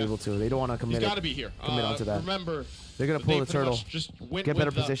do. not Yeah. able to. They don't want to He's commit got to it. be here. Commit onto that. Remember, They're gonna they pull the pretty turtle. much just went Get better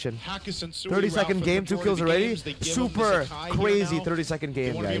with the position. Hakasensui 30 route second for the game, 2 majority kills of the already. games. They give him Super the Sakai here crazy now. 30-second They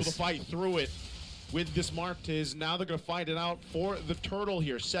game, want to be able to guys. fight through it with this Martiz. Now they're going to fight it out for the turtle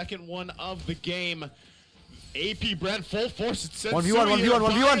here. Second one of the game. AP Brent full force. It says 1v1, 1v1,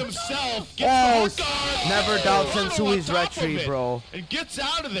 1v1. himself. Oh, Gets the hard guard. never doubt Turtle on Sensui's top of retry, it bro. And gets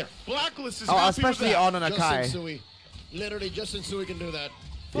out of there. Blacklist is Oh, happy especially with that. on an Just Akai. Sensui. Literally, just Sensui can do that.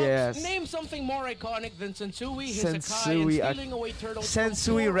 Folks, Yes. name something more iconic than Sensui, his Sensui, Akai, and stealing away turtles from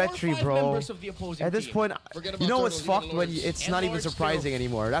Sensui 4 or retry, 5 bro. members of the opposing At this team. point, Forget you about know what's turtles, even fucked when lords. it's And not even lords, surprising too.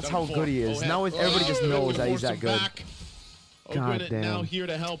 anymore. That's Done how for. good he is. Oheb. Now everybody just knows that he's that good. God Ogren damn. now here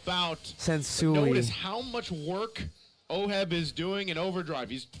to help out. Sensui. Notice how much work Oheb is doing in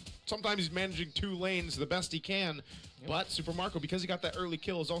overdrive. Sometimes he's managing 2 lanes the best he can, but Super Marco, because he got that early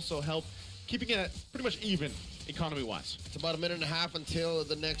kill, has also helped keeping it pretty much even economy-wise. It's about a minute and a half until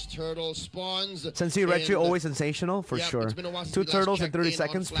the next turtle spawns. Sensui retry And- always sensational for Yeah, sure. it's been a while since 2 we last turtles in checked 30 in on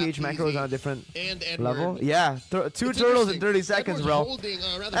seconds. Flap PH macro is Easy on a different and Edward. level. Yeah, 2 It's turtles in interesting. 30 seconds, Edward's bro. holding,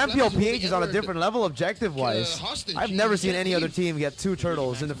 rather, MPL Flap is holding PH is on a Edward, different level objective-wise. hostage. I've He never can't seen any other leave. team get 2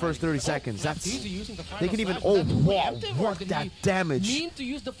 turtles in the first 30 seconds. That's Easy using the they can final even. slap. Oh, Was that wow! preemptive, or Work did that he damage. mean to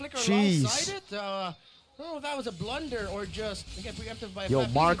use the flicker Jeez. alongside it? Oh, that was a blunder, or just again preemptive by Yo,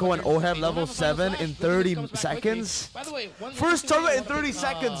 Flap Marco Easy, and but they Oheb don't level have a final 7 slash. in Lucy 30 comes back quickly. seconds. By the way, one First interesting turtle thing I in wanna 30 pick,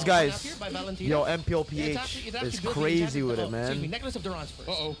 seconds, one guys. up here by Valentina. Yo, MPL Yeah, PH it's actually is built in crazy enchanted- with it, excuse me, man. Necklace of Durance first.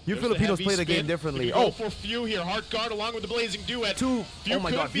 Uh-oh. You There's the Filipinos heavy play the game spin. differently. Gonna go Oh, for Few here. Heart guard along with the blazing duet. Two. Few Oh my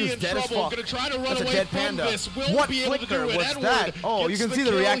could God, be Few's in dead as trouble. fuck. Gonna try to run That's a away dead from panda. this. Will What be able to flicker? do it. What's Edward that? Oh, you gets can see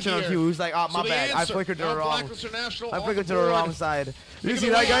the kill reaction on here. Few. Who's like, oh, So my the bad. I answer, flickered to the our wrong. Blacklist International I on flickered the to the board. wrong side. You Making see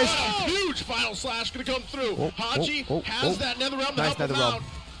the that, way guys? out. Huge final slash gonna come through. Oh, Haji oh, oh, has oh. that Netherrealm to Nice help him Netherrealm. out.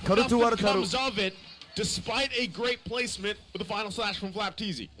 Cut it to Nothing Wataru. comes of it, despite a great placement with the final slash from Flap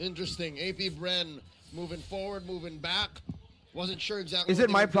Teasy. Interesting. AP Bren moving forward, moving back. Wasn't sure exactly. Is it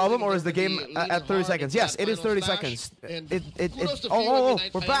my problem or is the game at 30 seconds? Yes, it is 30 seconds. We're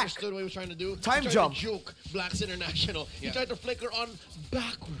back. What he was trying to do. Time jump. Juke Blacks International. He tried to flicker on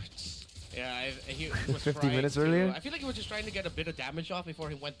backwards. Yeah, he was 50 minutes earlier. I feel like he was just trying to get a bit of damage off before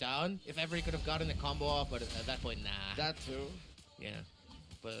he went down. If ever he could have gotten a combo off, but at that point, nah. That too. Yeah,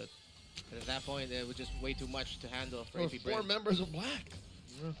 but at that point, it was just way too much to handle for AP Four members of Black.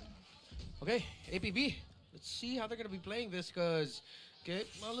 Yeah. Okay, APB. Let's see how they're going to be playing this, because a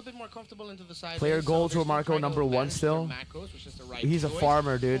little bit more comfortable into the side. Player goal to Marco #1 still. He's a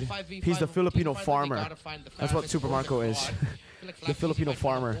farmer, dude. He's the Filipino farmer. That's what Super Marco is. The Filipino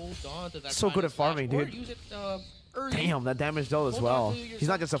farmer. So good at farming, dude. Damn, that damage dealt as well. He's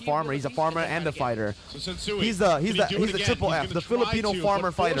not just a farmer, he's a farmer and a fighter. He's the triple F, the Filipino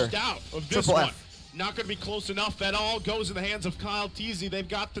farmer fighter. Triple F. Not going to be close enough at all. Goes in the hands of Kyle Teasy. They've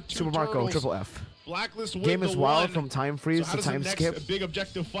got the two Super Marco, turtles. triple F. Blacklist with Game is the wild one. from time freeze So to time skip. Next big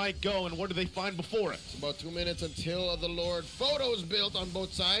objective fight go, and what do they find before it? About 2 minutes until the Lord. Photos built on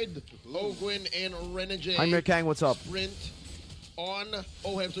both sides. Ogwin and Renegade. Hi, Mirkang, what's up? Sprint on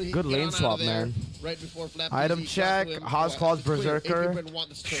OHEB, so he Good can get lane on swap, out of there man. Right before Flap Item TZ check. got to him. Hozclaw's It's clear, Berserker AP want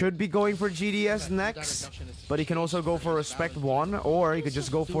this turn. should be going for GDS next, but he can also go for Respect 1, or he could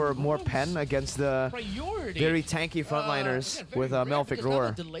just go for more pen against the very tanky frontliners with Melfic Roar.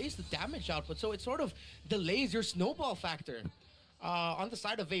 It delays the damage output, so it sort of delays your snowball factor on the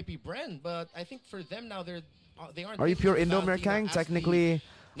side of AP Bren. But I think for them now, they aren't. Are you pure Indo, thinking about, Mirkang? Technically,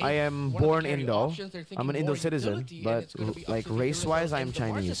 I am born Indo. I'm an Indo citizen, but like race-wise, I'm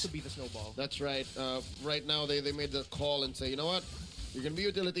Chinese. That's right. Right now, they made the call and say, you know what? You're going to be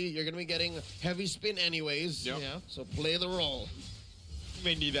utility. You're going to be getting heavy spin anyways. Yep. Yeah. So play the role. You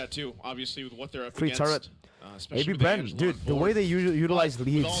may need that too, obviously, with what they're up Free against. turret. Especially AP with the Bren, Angelo dude, on the board. way they utilize But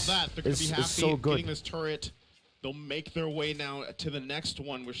leads with all that, they're going to be happy is so good. getting this turret. They'll make their way now to the next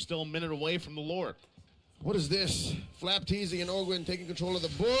one. We're still a minute away from the Lord. What is this? Flap Teasy and Ogwin taking control of the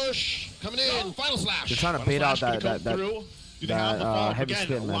bush. Coming in. Final slash. They're trying to bait out that heavy Again,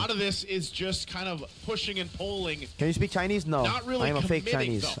 spin, a man. lot of this is just kind of pushing and pulling. Can you speak Chinese? No, Not really I am a fake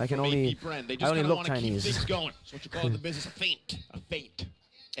committing, Chinese. though, I can from only, AP Bren. They I just only kinda look wanna keep Chinese. things going. That's what you call in the business a feint. A feint.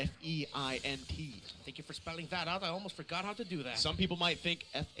 F-E-I-N-T. Thank you for spelling that out. I almost forgot how to do that. Some people might think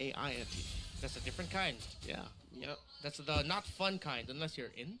F-A-I-N-T. That's a different kind. Yeah. Yep. That's the not fun kind, unless you're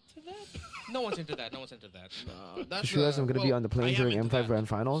into that. No one's into that. No one's into that. That's You realize I'm going to be on the plane during M5 Grand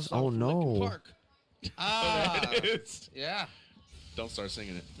Finals? Oh no. Park. Ah. It's- Yeah. Don't start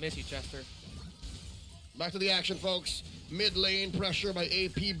singing it. Miss you, Chester. Back to the action, folks. Mid lane pressure by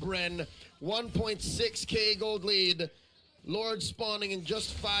AP Bren. 1.6k gold lead. Lord spawning in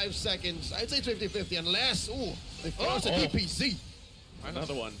just 5 seconds. I'd say 50-50 unless, they force a DPZ.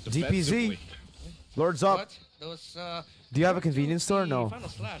 Another one. DPZ. defensively. Lord's up. But those, Do you have a convenience store? No. Final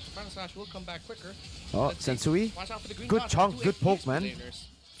slash will come back quicker. Oh, Let's see. Sensui. Watch out for the green Good dot. chunk, Two good AP poke, man. laners.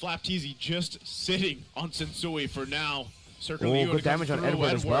 Flap Teasy just sitting on Sensui for now. Oh, Circling good damage on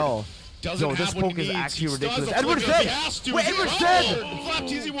Edward as well. Doesn't Yo, this have what poke he is needs. actually He ridiculous. does the Edward's flicker. dead! He has to. Wait, Edward's dead! Flap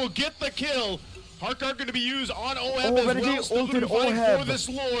Teasy will get the kill. Harkar going to be used on OHEB Oh, as Renegade well. Still going to be ulted fighting OHEB. for this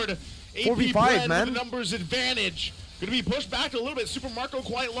Lord. 4v5, Bren man. with the numbers advantage. Going to be pushed back a little bit. Super Marco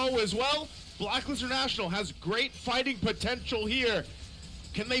quite low as well. Blacklist International has great fighting potential here.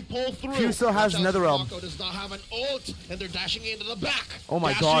 Can they pull through? Q still has Watch out, Netherrealm. Marco does not have an ult, and they're dashing into the back. Oh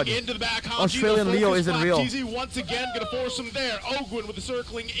my Dashing god. into the back. Australian Haji, the Leo focus. isn't real. Flap Teasy once again going to force him there. Ogwin with the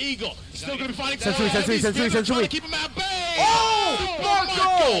circling eagle. Still going to be fighting. Sensui, Heavy Sensui, spinner Sensui, trying to Sensui. keep him at bay. Oh,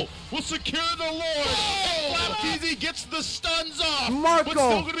 Marco! will secure the Lord. Flap Teasy gets the stuns off. Marco! But still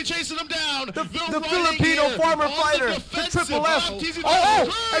going to be chasing him down. The They're Filipino here farmer on fighter. The defensive. triple F. Flap Teasy Oh,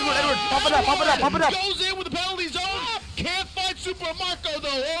 does- Edward, pop it up, pop it up, pop it up. Goes in with the penalty zone. Can't fight Super Marco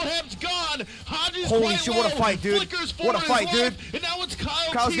though. Oheb's gone. Haji's Holy quite shit, what a low. fight, dude. Flickers What a forward fight, his dude. life, and now it's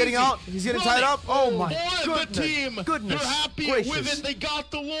Kyle Kyle's getting Teasy out. He's getting tied up. Oh my For goodness. the team. Goodness They're happy gracious. with it. They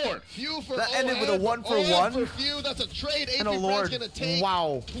got the Lord. Few for That ended with a OHEB, 1-for-1. for few. That's a trade. And a AP Lord. Bren's gonna take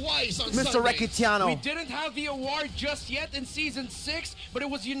Wow. twice on Mr. Sunday. We Recchiano. didn't have the award just yet in Season 6, but it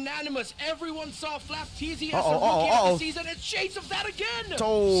was unanimous. Everyone saw Flap Teasy as the rookie of the season, and shades of that again!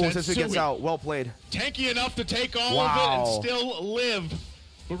 Oh, Sensui. Sensui gets out. Well played. Tanky enough to take all Wow. of it and still live.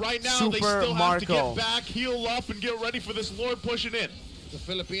 But right now, they Super still have Marco. to get back, heal up, and get ready for this Lord pushing in. The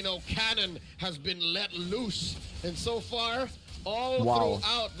Filipino cannon has been let loose. And so far, all Wow.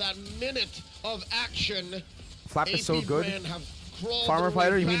 throughout that minute of action, Flap is so AP good. Bren have crawled Farmer their way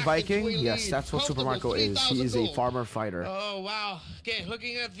fighter, you mean back into Viking? a Yes, lead. that's what Super Marco Comfortable is. He is a 3,000 gold. farmer fighter. Oh, wow. Okay,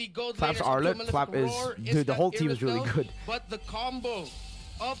 looking at the gold Flap's laners, Arlet. Cumulus Flap is, Roar, dude, the whole that team is really Iridel, good. But the combo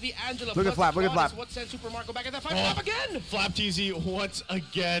of the Angela. Look at Flap, look at Flap. What sent Super Marco back at that fight? Flap again! Flap TZ once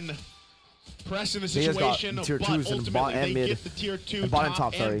again pressing the They just got situation, tier but twos and ultimately and they mid. get the tier 2 And bottom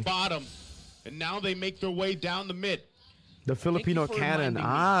top top, sorry. and bottom. And now they make their way down the mid. The Filipino Thank you for cannon. reminding me.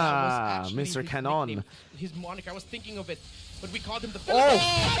 That was Ah, actually Mr. his Canon. nickname, his moniker. I was thinking of it, but we called him the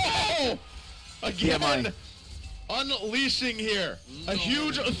Oh! Again, TMI. unleashing here. A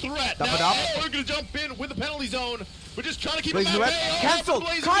huge threat. Dump Now, it up. we're going to jump in with the penalty zone. We're just trying to keep Blazing him at Duet. bay. Cancel!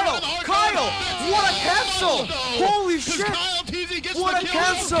 Blazing Kyle! Duet on the hard Kyle! counter. What a cancel! No. Holy 'Cause shit! Kyle TZ gets What the a kill.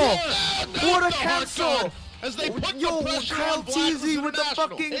 cancel! Yeah, What a the hard cancel! card As they put Yo, the pressure Kyle on Blacklist TZ with the International.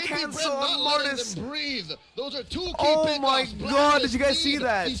 fucking AP cancel Brent on not letting Mortis. them breathe. Those are two key Oh pickups. my God, did you guys see Need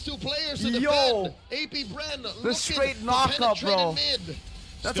that? These two players to Yo. defend. AP Bren The straight knockup, bro. Mid.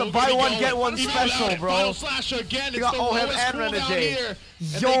 That's Still a buy gonna one, go get one even special, without it. bro. Final slash again. They It's got the OHEM lowest and cooldown Renegade. here.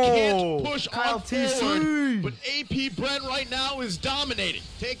 And Yo. they can't push Kyle on TC. forward. But AP Brent right now is dominating.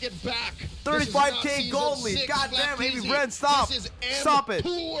 Take it back. 35K gold lead. God damn, AP Brent, stop. This is Stop it.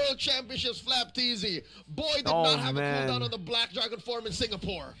 M2 World Championships Flap TZ. Boy did Oh, not have man. a cooldown on the Black Dragon form in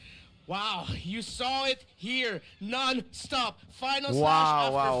Singapore. Wow, you saw it here, non-stop. Final Wow, slash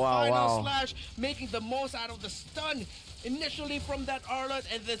after wow, wow, final wow. slash, making the most out of the stun initially from that Arlot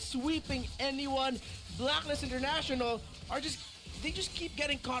and then sweeping anyone. Blacklist International they just keep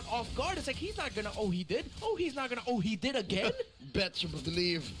getting caught off guard. It's like, he's not gonna, oh, he did? Oh, he's not gonna, oh, he did again? Bet you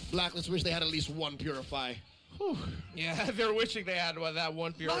believe Blacklist wish they had at least one Purify. Whew. Yeah, they're wishing they had that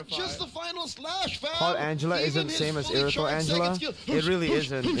one Purify. Not just the final slash, fam. Hot Angela Even isn't his same as fully Irithel charged Angela. second skill. It really Whoosh,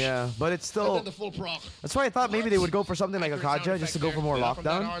 isn't, whoosh. yeah. But it's And still... then the full proc. That's why I thought maybe they would go for something like a Accurate sound Kaja just to effect go there. for more Yeah, from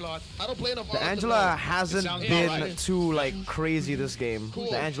that lockdown. Arlot. I don't play enough The Arlot to Angela know. hasn't sounds been about right. too like crazy this game. Cool.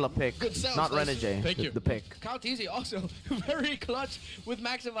 The Angela pick, Good sounds, not nice. Renegade. Thank you. The pick. Kyle TZ also very clutch with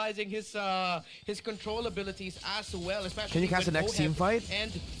maximizing his control abilities as well, especially Can you cast when the next OHEM team fight?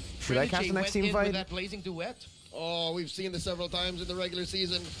 And Should I cast the next went team in fight? with that blazing duet. Oh, we've seen this several times in the regular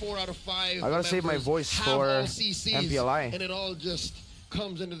season. 4 out of 5. I gotta save my members voice have for all CCs, MPLI. and it all just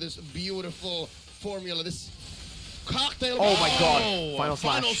comes into this beautiful formula. This cocktail. Oh my God. Oh, Final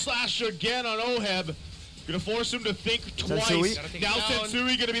Final slash. slash again on Oheb. Gonna force him to think twice. Sensui? Gotta take Now it down.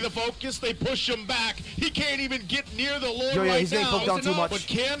 Sensui gonna be the focus. They push him back. He can't even get near the Lord Yo, right he's getting now. poked down too much. But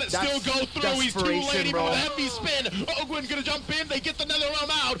can That's still go through. He's too late desperation, even bro. with a heavy spin. Ogwin gonna jump in. They get the nether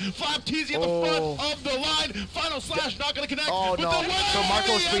realm out. Flap TZ at the Oh. front of the line. Final slash not gonna connect. Oh, But no. the So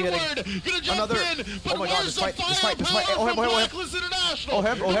Marco's free hitting. Edward gonna jump Another- in. But oh my God, where's this the fight, this fight, this fight. firepower Oheb, from Oheb, Oheb. Blacklist International?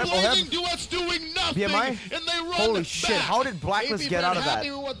 Oheb, The Oheb, blazing Oheb. duet's doing nothing. BMI? And they run Holy shit, back. how did Blacklist AP get out of happy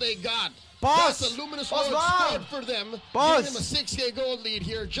that? with what they got. Boss! That's a luminous Boss, orb wow. scored for them. Boss! Giving them a 6K gold lead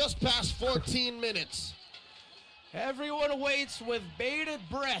here, just past 14 minutes. Everyone waits with bated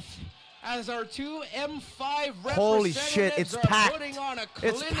breath as our two M5 Holy shit, it's representatives are packed. putting on a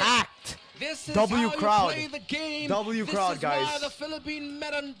It's clinic. packed. This is W how crowd. you play the game. W this crowd, is guys. why the Philippine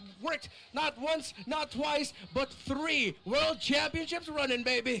meta worked not once, not twice, but 3 world championships running,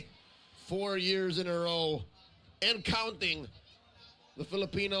 baby. 4 years in a row and counting. The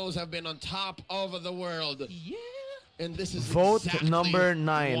Filipinos have been on top of the world. Yeah. And this is Vote exactly number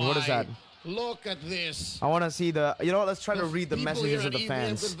 9. What is why. that? Look at this. I want to see the. You know what? Let's try to read the people messages here of the at EVM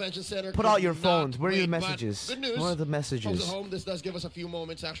fans. Convention Center Put could out your not phones. Where are your wait, but messages? Good news. What are the Folks messages? at home, this does give us a few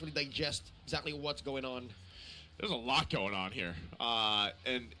moments to actually digest exactly what's going on. There's a lot going on here,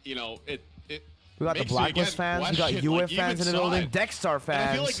 and you know it. We got the makes you, Blacklist again, fans. We got question, UF like, you fans in even the saw building. it. Dexstar And fans.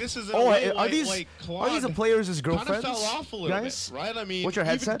 I feel like this is in a Oh, way are why, these like, are these the Claude players' girlfriends? Kind of fell off a little guys? bit, right? I mean, What's your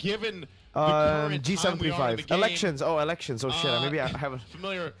headset? Even given the current time we are in the G735. game, Elections. Oh, elections. Oh shit. Maybe I haven't.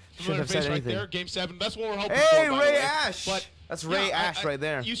 familiar Shouldn't have face said right anything. there. Game 7. That's what we're hoping Hey, for. by the Ray way. Ash. But That's Ray yeah, Ash right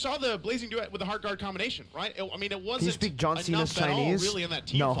there. You saw the blazing duet with the hard guard combination, right? I mean, it wasn't speak John Cena's enough at all, Chinese? really in that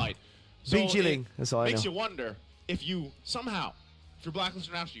team No. fight. Big So Jiling, it that's all I makes know. you wonder if you somehow, if you're Blacklist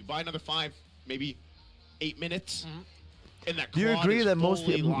International, you buy another 5, maybe 8 minutes. And that Do you quad agree is that most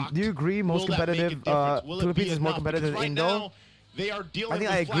fully people? locked. Do you agree most Will that make a competitive difference? Will it be Philippines is more enough? competitive Because than right Indo? now, they are dealing I think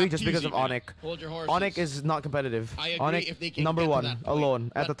with I agree just Flap because TZ, of man. Onyx. Hold your horses. Onyx is not competitive. I agree Onyx if they can number get to 1 that point.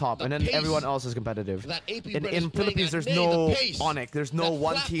 alone at the But top, the and then pace everyone else is competitive. that AP In, Brent is in playing Philippines, at, there's nay, no the pace Onyx. There's no that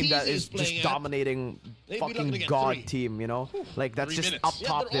one Flap team that TZ is is playing just at, dominating they'd be fucking looking at god 3. team. You know, like that's 3 just minutes. up Yeah,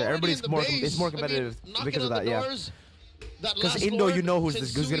 top they're there. already Everybody's in the more. base. It's more I mean, competitive knocking because of on that. the Yeah. doors, that Because last Indo, Lord, you know who's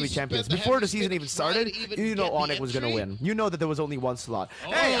since going to be Sui champions. spent the Before the heavy season stick even trying started, to even you know get the Onyx was going to entry. win. You know that there was only one slot.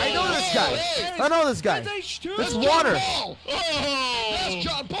 Hey, I Oh, know this hey, guy. hey. I know this guy. H2. That's John water. Paul. Oh! That's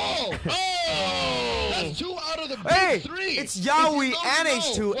John Paul. That's 2 out of the big Hey, 3. it's If you Yaoi know, and you know.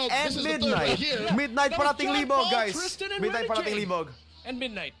 H2 Well, and this is the third Midnight. right here. Midnight That was parating John libog, Paul, guys. Tristan, and Midnight parating Renegade. libog. And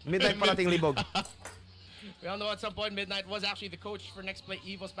Midnight. Midnight parating libog. We all know at some point Midnight was actually the coach for Next Play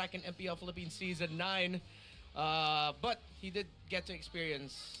Evos back in MPL Philippines Season 9. But he did get to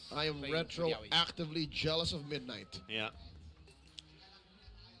experience. I am retroactively jealous of Midnight. Yeah.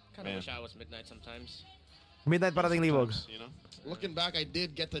 Kind of wish I was Midnight sometimes. Midnight parating libog. You know? Looking back, I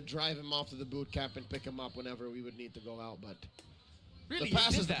did get to drive him off to the boot camp and pick him up whenever we would need to go out, but Really? the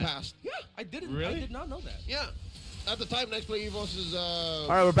past is the past. Yeah, I didn't. Really? I did not know that. Yeah. At the time, Next Play Evos' All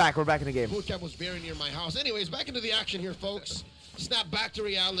right, we're back. We're back in the game. boot camp was very near my house. Anyways, back into the action here, folks. Snap back to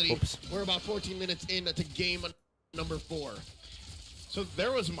reality. Oops. We're about 14 minutes into game number 4. So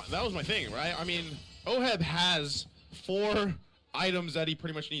that was my thing, right? I mean, Oheb has 4 items that he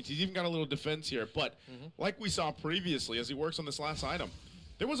pretty much needs. He's even got a little defense here, but like we saw previously as he works on this last item,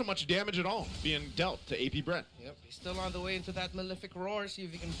 there wasn't much damage at all being dealt to AP Brent. Yep, he's still on the way into that Malefic Roar, see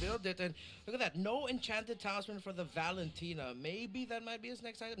if he can build it. And look at that, no Enchanted Talisman for the Valentina. Maybe that might be his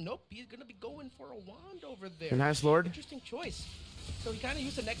next item. Nope, he's going to be going for a wand over there. Nice, Lord. Interesting choice. So he kind of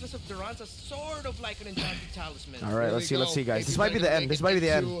used the Necklace of Durance as sort of like an Enchanted Talisman. All right, let's see, guys. This might be the end. This might be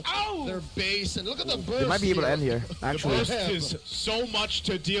the end. Ow! Their base, and look at the burst. They might be able to end here, actually. Burst is so much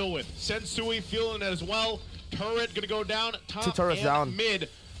to deal with. Sensui feeling it as well. Turret gonna go down, top 2 turrets and down. mid.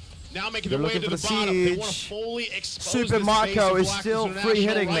 Now making They're their way looking to for the the bottom. They siege. want to fully expose Super this Marco base of is Black still International free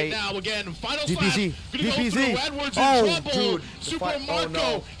hitting, right mate. now. Again, final DPZ, slash. Gonna go DPZ. through. Edwards in Oh, trouble. dude. Super Marco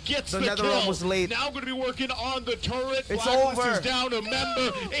no. gets The the Nether kill. Realm was late. Now going to be working on the turret. It's Blacklist over. is down.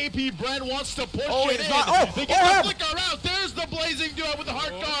 Remember, AP Brent wants to push Oh, it it's in. not. Oh, they get oh, the flicker out. There's the blazing duo with the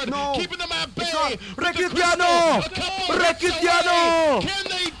heart guard. No. Keeping them at bay. It's not. With the Rekitiano. crystal, a couple of hits Rekitiano. away. Can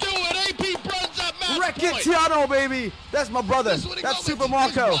they do it? AP Brent's at match point. Rekitiano, baby. That's my brother. This winning That's moment Super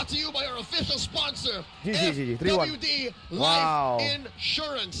Marco. is brought to you by our official sponsor, GG, 3-1. FWD Wow. Life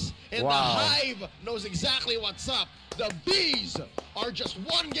Insurance. And Wow. the Hive knows exactly what's up. The Bees are just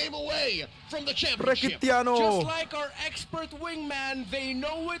 1 game away from the championship. Rekitiano. Just like our expert wingman, they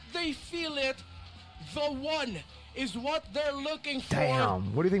know it, they feel it. The one is what they're looking for.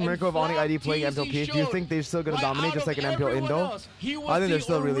 Damn. What do you think, And Mirko, of Onyx ID Flap playing MPL TZ PH? Do you showed think they're still going to why dominate out just like of an MPL everyone Indo? else, he was I think they're the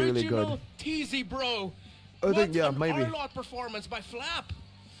still really, really good. original TZ, bro. I think, yeah, What an maybe. Arlott performance by Flap.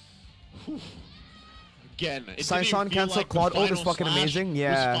 Again, it Sai didn't Son even feel cancel like the Claude ult is final fucking slash amazing.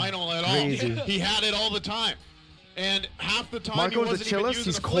 Yeah. was final at all. Crazy. He had it all the time. And half the time he Marco's the wasn't even chillest. using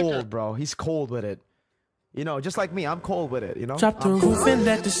He's a flicker. cold, bro. He's cold with it. You know, just like me, I'm cold with it, you know? Drop the I'm roof cold. and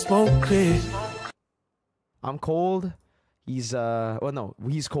let the smoke clear. I'm cold. He's well, no,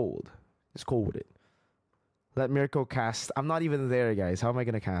 he's cold. He's cold with it. Let Mirko cast. I'm not even there, guys. How am I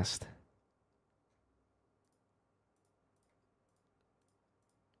gonna cast?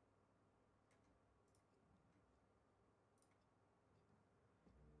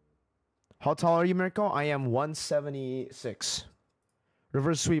 How tall are you, Mirko? I am 176.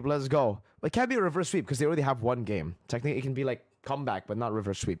 Reverse sweep, let's go. It can't be a reverse sweep because they already have 1 game. Technically, it can be like comeback, but not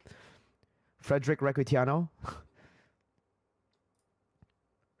reverse sweep. Frederick Requitiano.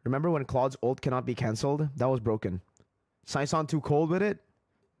 Remember when Claude's ult cannot be cancelled? That was broken. Saison too cold with it?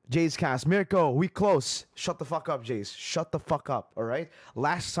 Jay's cast. Mirko, we close. Shut the fuck up, Jays. Shut the fuck up, alright?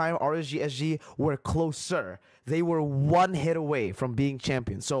 Last time RSG SG were closer. They were 1 hit away from being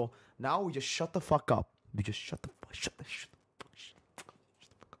champions. So now we just shut the fuck up. We just shut the fuck up.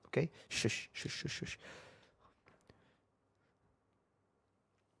 Okay? Shush, shush, shush, shush.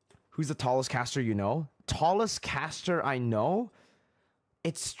 Who's the tallest caster you know? Tallest caster I know?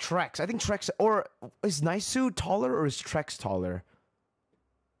 It's Trex. I think Trex, or is Naisu taller or is Trex taller?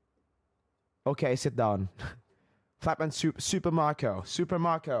 Okay, sit down. Flap and Super Marco. Super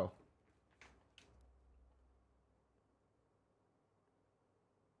Marco.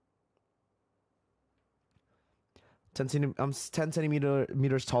 I'm 10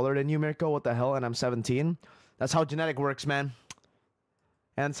 centimeters taller than you, Mirko. What the hell? And I'm 17. That's how genetic works, man.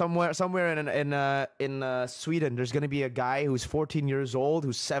 And somewhere in Sweden, there's gonna be a guy who's 14 years old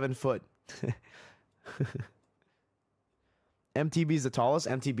who's 7 foot. MTB is the tallest.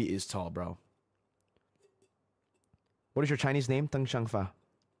 MTB is tall, bro. What is your Chinese name? Teng Shangfa.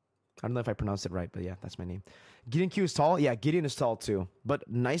 I don't know if I pronounced it right, but yeah, that's my name. Gideon Q is tall. Yeah, Gideon is tall too. But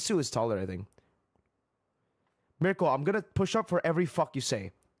Naisu is taller, I think. Mirko, I'm gonna push up for every fuck you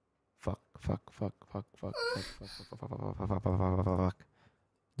say. Fuck.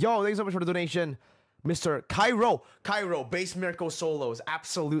 Yo, thanks so much for the donation. Mr. Cairo, base Mirko solos.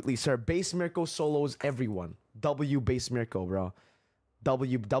 Absolutely, sir. Base Mirko solos, everyone. W base Mirko, bro.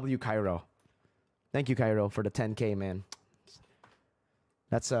 W Cairo. Thank you, Cairo, for the 10K, man.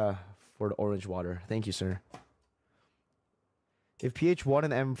 That's for the orange water. Thank you, sir. If PH won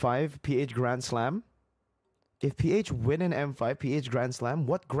an M5, PH Grand Slam, If PH win in M5, PH Grand Slam,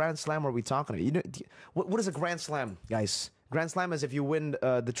 what Grand Slam are we talking about? You know, what is a Grand Slam, guys? Grand Slam is if you win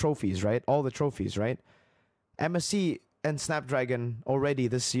the trophies, right? All the trophies, right? MSC and Snapdragon already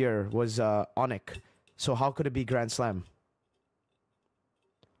this year was Onyx. So how could it be Grand Slam?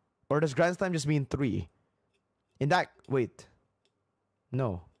 Or does Grand Slam just mean 3? In that, wait.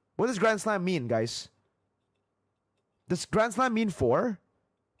 No. What does Grand Slam mean, guys? Does Grand Slam mean 4?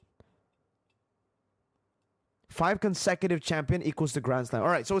 5 consecutive champion equals the Grand Slam. All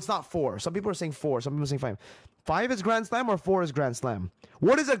right, so it's not 4. Some people are saying 4. Some people are saying 5. 5 is Grand Slam or 4 is Grand Slam?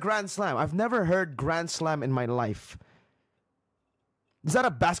 What is a Grand Slam? I've never heard Grand Slam in my life. Is that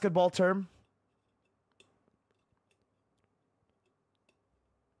a basketball term?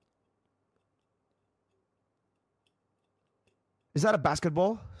 Is that a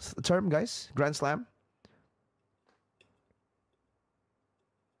basketball term, guys? Grand Slam?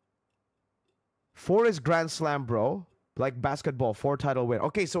 4 is Grand Slam, bro. Like basketball, 4 title win.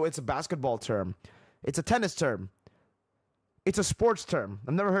 Okay, so it's a basketball term. It's a tennis term. It's a sports term.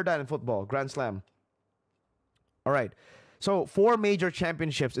 I've never heard that in football. Grand Slam. All right. So 4 major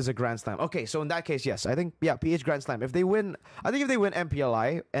championships is a Grand Slam. Okay, so in that case, yes. I think, yeah, PH Grand Slam. If they win, I think if they win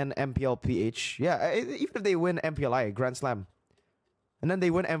MPLI and MPL PH, yeah, even if they win MPLI, Grand Slam. And then they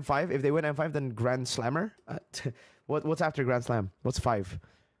win M5. If they win M5, then Grand Slammer. What's after Grand Slam? What's 5?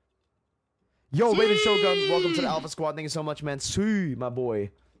 Yo, Raiden Shogun, welcome to the Alpha Squad. Thank you so much, man. See, my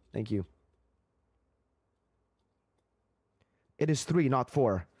boy. Thank you. It is 3, not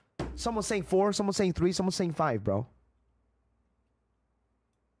 4. Someone's saying 4, someone's saying 3, someone's saying 5, bro.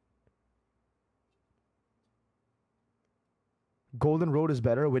 Golden Road is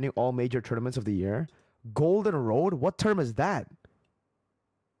better, winning all major tournaments of the year. Golden Road? What term is that?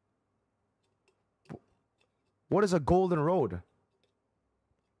 What is a Golden Road?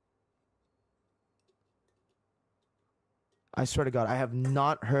 I swear to God, I have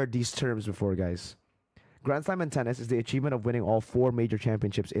not heard these terms before, guys. Grand Slam in tennis is the achievement of winning all 4 major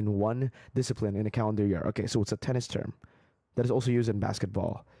championships in one discipline in a calendar year. Okay, so it's a tennis term that is also used in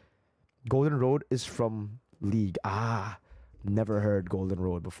basketball. Golden Road is from League. Ah, never heard Golden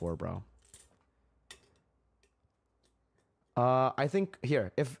Road before, bro. I think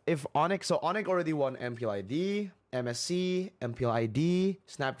here, if Onyx, so Onyx already won MPLID, MSC, MPLID,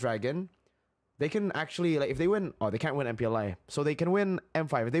 Snapdragon. They can actually, like, if they win, oh, they can't win MPLI, so they can win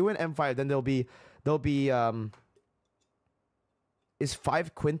M5. If they win M5, then they'll be, is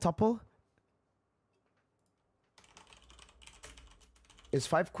 5 quintuple? Is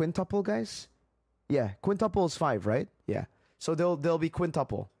 5 quintuple, guys? Yeah, quintuple is 5, right? Yeah, so they'll be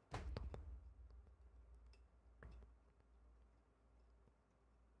quintuple.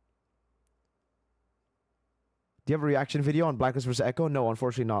 Do you have a reaction video on Blacklist vs Echo? No,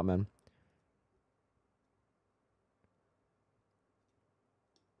 unfortunately not, man.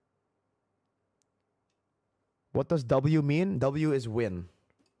 What does W mean? W is win.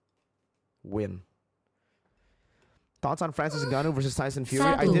 Win. Thoughts on Francis Ngannou versus Tyson Fury?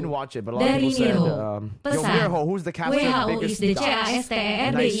 I didn't watch it, but a lot of people said, yo, Mirko, who's the captain of the biggest docs?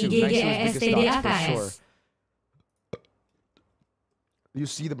 Nice, biggest docs, for sure. You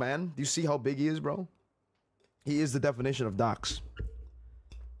see the man? Do you see how big he is, bro? He is the definition of docs.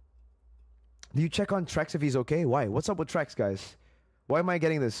 Do you check on Trex if he's okay? Why? What's up with Trex, guys? Why am I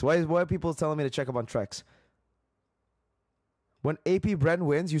getting this? Why are people telling me to check up on Trex? When AP Bren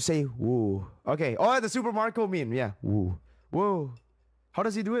wins, you say, woo. Okay. Oh, the Super Marco meme. Yeah. Woo. Woo. How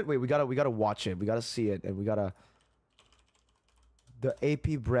does he do it? Wait, we gotta watch it. We gotta see it. And we gotta... The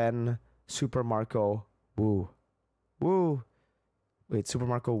AP Bren Super Marco woo. Woo. Wait, Super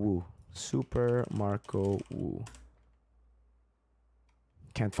Marco woo. Super Marco woo.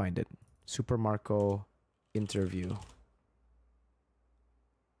 Can't find it. Super Marco interview.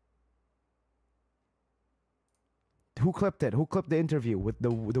 Who clipped it? Who clipped the interview with the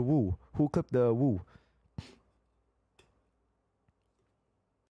woo? Who clipped the woo?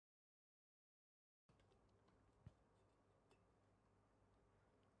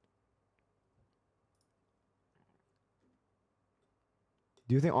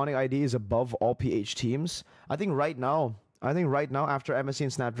 Do you think Onyx ID is above all PH teams? I think right now after MSC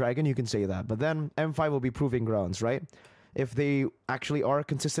and Snapdragon, you can say that. But then M5 will be proving grounds, right? If they actually are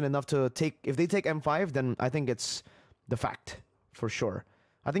consistent enough to take, if they take M5, then I think it's the fact for sure.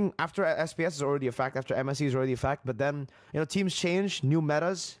 I think after SPS is already a fact, after MSC is already a fact, but then, you know, teams change, new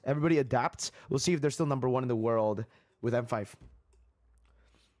metas, everybody adapts. We'll see if they're still #1 in the world with M5.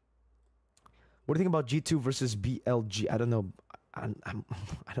 What do you think about G2 versus BLG? I don't know. I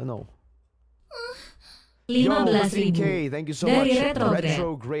don't know. 15,000. K, thank you so Dari much.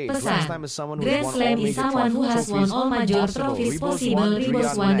 Retrograde. Grand Pesan. Slam is someone who Grand has won Slam all is major someone who has won all major trophies possible.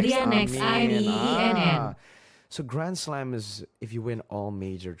 Rebos won Rian next. IMEENN. So Grand Slam is if you win all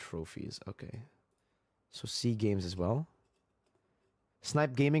major trophies. Okay. So C games as well.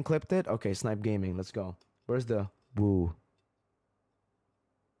 Snipe Gaming clipped it? Okay, Snipe Gaming. Let's go. Where's the woo?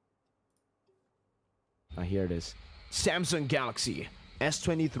 Ah, here it is. Samsung Galaxy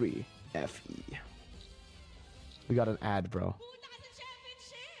S23 FE. We got an ad, bro.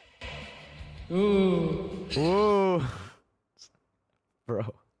 Ooh. Ooh.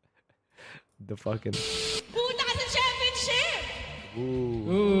 Bro. The fucking... Puta ka sa championship!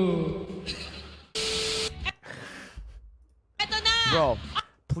 Ooh. Ooh. Eto na! Bro,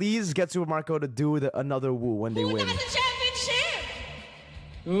 please get Super Marco to do another woo when they win. Puta ka sa championship!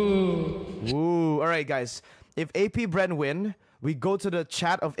 Ooh. Woo. Alright, guys. If AP Bren win, we go to the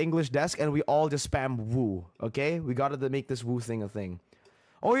chat of English desk and we all just spam woo. Okay? We gotta make this woo thing a thing.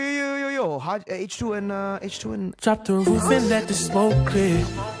 Oh, yo. H2 and... Drop the roof and let the smoke clear.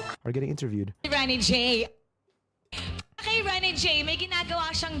 Are getting interviewed. Ronnie J. Kay Ronnie J, may ginagawa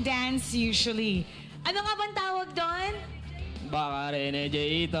siyang dance usually. Ano nga bang tawag doon? Baka Rene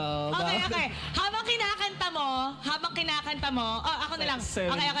J ito. Okay. Habang kinakanta mo, ako na lang.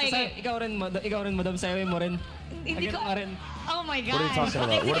 Okay. Ikaw rin, madam, sayo mo rin. Hindi ko, oh my God. What are you talking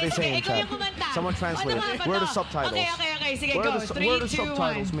about? What are they saying in Ikaw chat? yung kumanta. Someone translate. Where are the subtitles? Okay. Sige, Where go. are the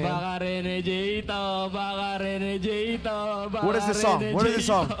subtitles, man? Baka Rene J ito. Baka Rene J ito. What is this song? What is this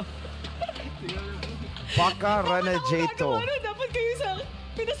song? Baka Rene J ito. Dapat kayo sa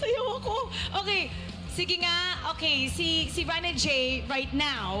pinasayaw ako. Okay. Sige nga. Okay. Si Rene J right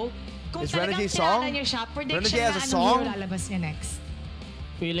now, kung Is Rene talagang J song? kilala niyo siya, Rene prediction J has na a anong song? hero lalabas niya next.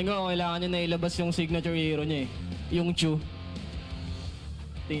 Feeling ko, kailangan niya na ilabas yung signature hero niya eh. Yung Chu.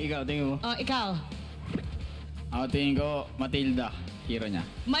 Tingin mo. Ikaw. Ako tingin ko, Matilda, hero niya.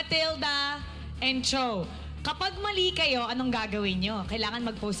 Matilda and Cho. Kapag mali kayo, anong gagawin nyo? Kailangan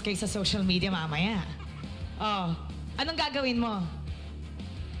mag-post kayo sa social media mamaya. Anong gagawin mo?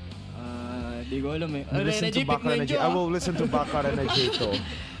 Di ko alam eh. Listen to Baka Rene J. I will listen to Baka Rene J ito.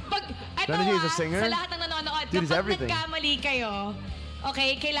 Rene J is a singer? Sa lahat ng nanonood, Dude, he's kapag everything. nagkamali kayo,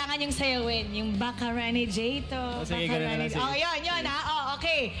 okay, kailangan yung sayawin. Yung Baka Rene J ito. Sige, Baka ganun na Rene lang, J. sige. Yun ha.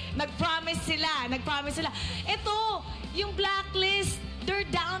 Okay. Nag-promise sila. Ito, yung blacklist, they're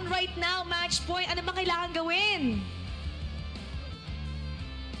down right now, match point. Ano ba kailangan gawin?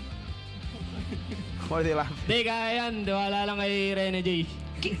 What are they laughing? Di, kaya yan. Wala lang kay Rene J.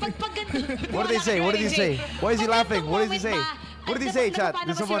 What did they say? What did he say? Why is he laughing? What did he say? What did he say, chat?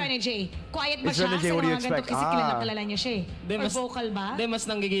 Did someone... Si Rene J? Quiet ba It's siya? Rene J, what do you expect? Kasi kilala niya siya eh. Or vocal ba? Di, mas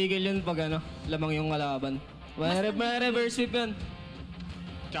nanggigigil yun pag lamang yung kalaban. May reverse sweep yun.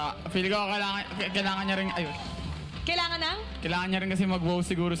 Tsaka, feel ko kailangan niya rin, Kailangan niya rin kasi mag-wow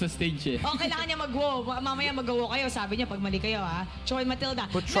siguro sa stage eh. Kailangan niya mag-wow. Mamaya mag-wow kayo. Sabi niya pag mali kayo ha. Cho and Matilda.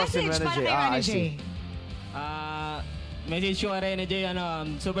 Put trust in Message Rene para J. kay Rene I J. see. Message ko kay Rene J,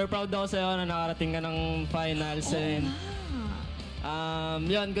 super proud ako sa'yo na nakarating ka ng finals.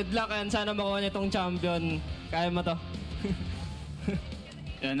 Yun, good luck and sana makuha niya itong champion. Kaya mo to.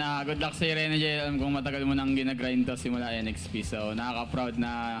 Yan, good luck sa Rene J. Alam kong matagal mo nang ginagrind to simula NXP. So, nakaka-proud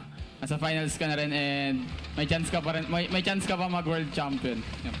na nasa finals ka na rin and may chance ka pa rin, may chance ka pa mag-world champion.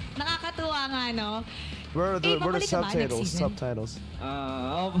 Yan. Nakakatuwa nga, no? Where are the babalik ka ba next subtitles? season? Subtitles.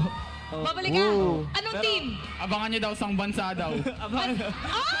 Babalik ka. Anong team? Abangan niyo daw sang bansa daw.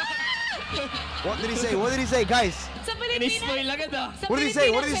 What did he say? What did he say, guys? Sa Pilipinas. Spoil agad Sa What did he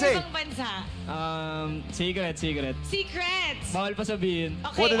say? What did he say? Sa ibang bansa. Secret. Secrets. Bawal pa sabihin.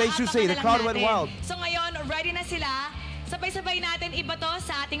 Okay, What did H2 say? The crowd went wild. So ngayon, ready na sila. Sabay-sabay natin iba to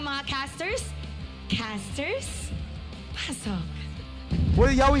sa ating mga casters. Casters? Pasok.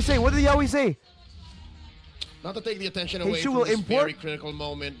 What did Yaoi say? What did Yaoi say? Not to take the attention away H2 from will this import? very critical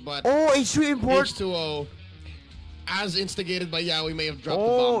moment, but H2 import? H2O, as instigated by Yaoi, may have dropped the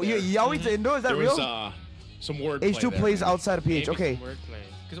Oh, bomb there. Yaoi's Indo? Is that There real? was some wordplay H2 there. plays outside of PH. Maybe Okay. some wordplay.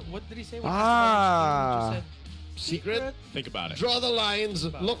 'Cause what did he say? Secret? Think about it. Draw the lines,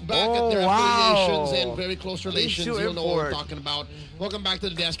 look back Oh, at their wow. affiliations and very close relations. H2 You'll know what I'm import. talking about. Welcome back to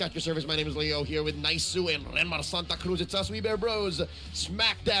the Desk at your service. My name is Leo here with Naisu and Renmar Santa Cruz. It's us, We Bear Bros.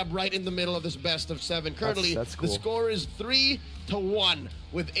 Smack dab right in the middle of this best of 7. Currently, That's cool. the score is 3-1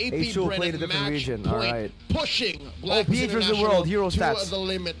 with AP H2 Brennan played a different match region. point All right. pushing Black PH versus the International world. Hero to stats. the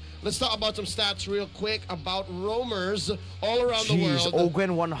limit. Let's talk about some stats real quick about roamers all around the Jeez, world.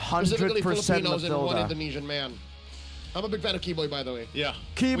 Ogwen Specifically 100% Filipinos and one Matilda. Indonesian man. I'm a big fan of Keyboy, by the way. Yeah.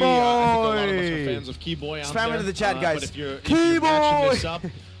 Keyboy! I think a lot of us are fans of Keyboy out Spam there. into the chat, guys. But if you're Keyboy! matching this up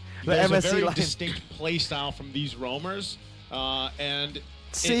There's a MSC very line. distinct play style from these roamers, and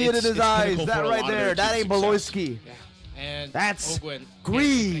See it in his eyes. pinnacle That for a right lot of there. their That team's ain't success. Beloyski. And That's Ogwen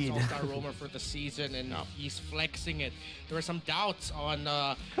greed. All-Star roamer for the season, and he's flexing it. There were some doubts on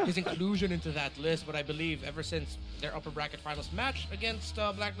his inclusion into that list, but I believe ever since their upper bracket finals match against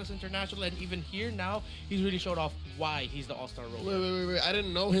Blacklist International, and even here now, he's really showed off why he's the All-Star roamer. Wait. I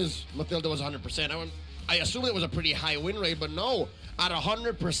didn't know his Matilda was 100%. I assumed it was a pretty high win rate, but no. At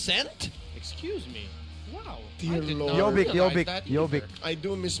 100%? Excuse me. Wow. Dear Lord. Jobbik. I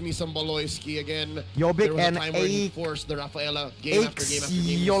do miss me some Boloyski again. Jobbik there was and a time where he forced the Rafaela game after game after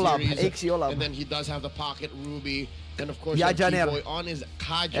game in the series. And then he does have the pocket Ruby. And of course, Boy on his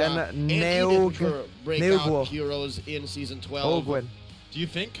Kaja and Edith, which were breakout heroes in Season 12. Do you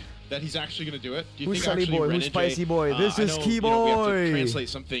think that he's actually going to do it? Do you Who's think Sunny actually Boy? Renegade, Who's Spicy Boy? This is Key We have Boy. to translate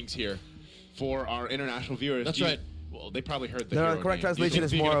some things here for our international viewers. That's right. Well, they probably heard the The hero correct name. Do you translation think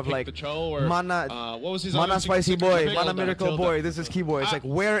is you're more gonna of pick like the Cho or, Mana, what was his Mana other Spicy signature Boy, pick? Mana Miracle Matilda. Boy. This is Key Boy. It's like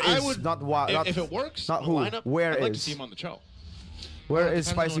where is if it works, not the who, lineup, where I'd like to is? see him on the Cho. Where Well, is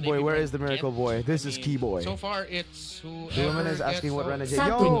depends Spicy on what Boy? they Where even is the Miracle get. Boy? This is Key Boy. So far, it's whoever The woman is asking gets what the- Renegade.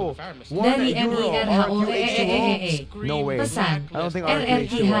 Satu. Yo, Dari €1 MIRHO. No way. Pesan. I don't think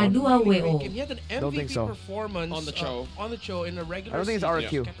RRQH 2WO. He had an Don't think MVP so. performance On the Cho. on the Cho in a regular I don't think it's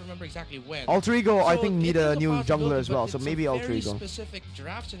season. RRQ. I can't remember exactly when. Alter Ego, I So think, need it is a new possibility, jungler as well, but so it's maybe a Alter very Ego. specific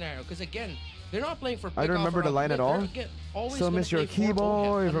draft scenario, because again, they're not playing for. I don't remember the line at all. Still miss your Key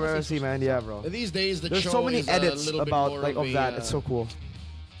Boy from RSC, man. Yeah, bro. These days, the There's Cho so many is a edits little bit about more like of of a, that. It's so cool.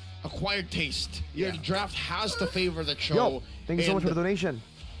 acquired taste. Your draft has to favor the Cho. Yo, thank you so much for the donation.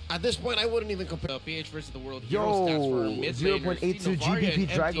 At this point, I wouldn't even compare. PH versus the world hero stats for Yo, mid 0.82 GBP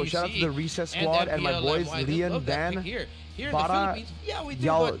Drago. Shout out to the Recess Squad and my boys Leon, Dan, Here in the Bara, Philippines, yeah, we do.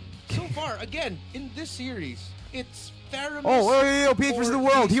 y'all- But so far, again, in this series, it's Theramis. Oh, PH versus the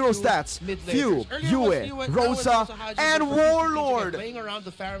world. these Hero two stats. mid-laners. Few, Earlier was Yue, Yue, Rosa, now it's also Haji, and but for these two teams, Warlord. playing around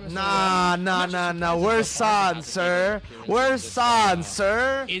the Theramis Nah. Where's Sans, sir? Where's Sans,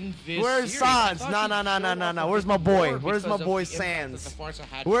 sir? In this Where's series, I Sans? thought Nah. Where's my boy? Where's my boy Sans?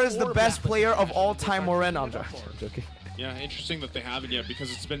 Where's the best player of all time, Moren? I'm joking. Yeah, interesting that they haven't yet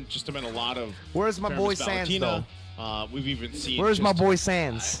because it's been a lot of. Where's my boy Theramis Sans, Valentina. We've even seen. Where's my just- boy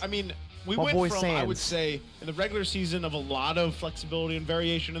Sans? I mean, we My went boy from, I would Sans. say, in the regular season of a lot of flexibility and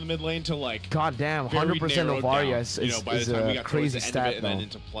variation in the mid lane to like. God damn, very 100% narrowed Ovaria down, is you know, by the time we got crazy towards the end of it stat and then though.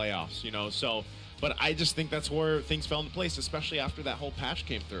 into playoffs, you know. So, but I just think that's where things fell into place, especially after that whole patch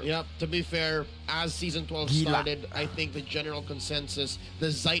came through. Yep, to be fair, as Season 12 Gila. started, I think the general consensus,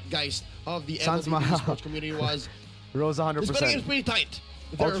 the zeitgeist of the Sans MLB Mahal. esports community was, Rosa this betting game is 100%. pretty tight.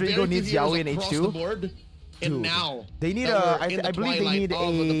 There are Alter very Ego few needs heroes Yaoi in across H2. the board, and Dude, now they need that we're I in the believe they twilight need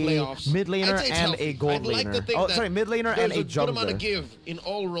of the playoffs, mid laner I'd say it's and healthy. a gold I'd like to laner. think Oh, that sorry, mid laner and there's a a good amount of jungler. give in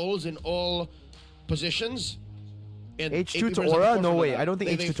all roles, in all positions. And H2 to AP Aura? percent No for way. that. I don't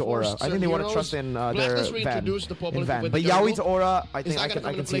think They H2 to Aura. forced I think they want to heroes. trust in their Blacklist van. reintroduced the public In van. with But the Yaoi jungle. to Aura, I It's think not I gonna can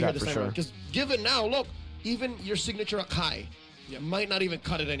come into see play here that this for time sure. around. Because given now, look, even your signature Akai might not even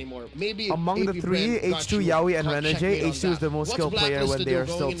cut it anymore. Maybe Among the AP three, Brand got H2, you Yaoi, and caught Renegade, checkmate on H2 is that. the most What's skilled player Blacklist when to they do are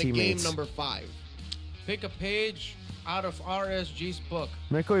still going into teammates. Game number 5. Pick a page out of RSG's book.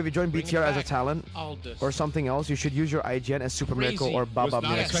 Mirko, if you join Bring it BTR as a back. talent Aldous. or something else, you should use your IGN as Super Mirko Crazy. or Baba Was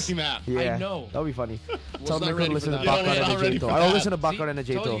not Mix. expecting that. Yeah, I know. that would be funny. Tell not Mirko ready to for listen to that. Bakar Yeah, and not ready Jato. for I will that. listen to Bakar and Told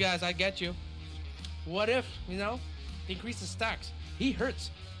you Jato. guys, I get you. What if, increase the stacks? He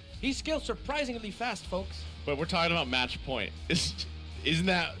hurts. He scales surprisingly fast, folks. But we're talking about match point. Is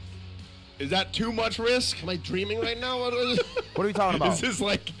that too much risk? Am I dreaming right now? What are we talking about? Is this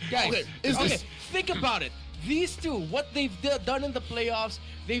like Guys, Okay, think about it. These two, what they've done in the playoffs,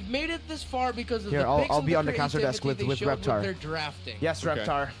 they've made it this far because of Here, the I'll- picks I'll and be the on the counter desk creativity with they showed Reptar. their drafting. Yes, Okay.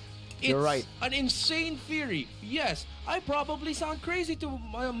 Reptar. It's You're right. an insane theory. Yes, I probably sound crazy to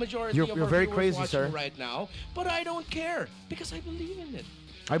a majority You're of our very viewers crazy, watching sir. right now, but I don't care because I believe in it.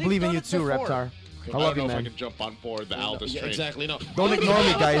 I They've believe in done you it too, before. Reptar. I I love don't you, know if I man. can jump on board the Aldous train. Exactly, no. Don't ignore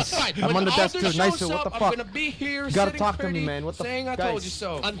me, guys. Fine. I'm When on the desk too. Aldous Nice. shows What the up, fuck? I'm gonna be here You gotta sitting talk to me, pretty, man. What the saying I guys? told you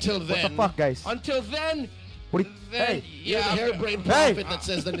so. Until What then, the fuck, guys? Until then, What do you... then Hey, you're the yeah, harebrained Hey! prophet that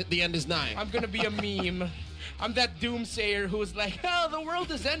says that the end is nigh. I'm gonna be a meme. I'm that doomsayer who's like, oh, the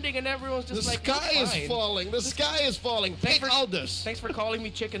world is ending, and everyone's The just like, sky is fine. falling. The sky is falling. Pick Aldous. Thanks for calling me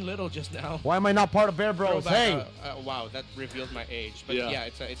Chicken Little just now. why am I not part of Bear Bros? Throwback, Hey! wow, that revealed my age. But Yeah. yeah,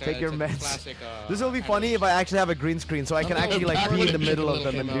 it's Take your a meds. classic. This will be funny if I actually have a green screen, so I can Okay, actually like back be when in the the middle of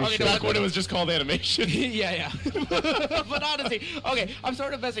Chicken them and Little do came shit. Back when it was just called animation. yeah. But honestly, okay, I'm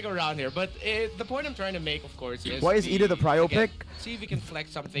sort of messing around here. But the point I'm trying to make, of course, is Why is Ida the prio again, pick? See if you can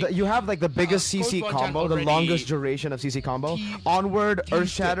flex something. You have like the biggest Coach CC Bonchan combo, the already longest duration of CC combo. Onward,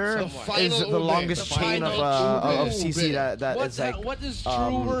 Earthshatter is the longest chain of CC that is like what is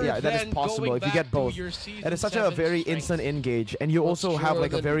truer that is than possible going if you back get both. to your season And it's such a 7 very strength? instant engage, and you also have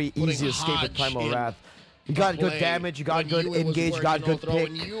like a very easy escape with Primal Wrath. You got good damage, you got good engage, you got good pick.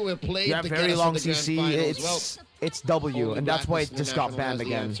 You have very long CC. It's W, and that's why it just got banned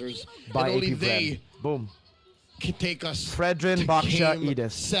again by AP Bren. Boom. Take us Fredrin, Baksha,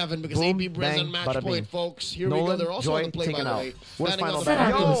 Edis. 7 because Boom, AP Bren's bang, on match bada point, bing. folks. Here we Nolan, go. They're also Joy, on the play, taken by the out. way. What's Banning final on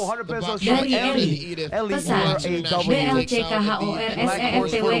ban? the Yo, back. 100 pesos The from Baksha, Ellie. Ellie for a W.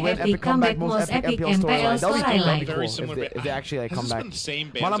 BLJKHORSEEFT Epic Comeback Most Epic MPL Storyline. Very similar. If they actually like come back. Been the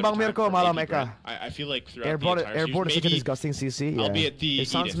same Malam bang Mirko, malam Eka. I feel like throughout Airborne, the entire Airborne is series, such a maybe disgusting CC. Yeah. albeit the If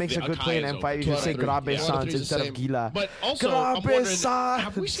Sans Edith, makes the a good play in Akai M5, you should say Grabe Sans instead of Gila. But also, I'm Grabe wondering, Sans.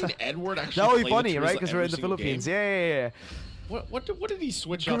 have we seen Edward actually That would be play funny, the right? Trizzle Because we're in the every single Philippines. game? Yeah. What did he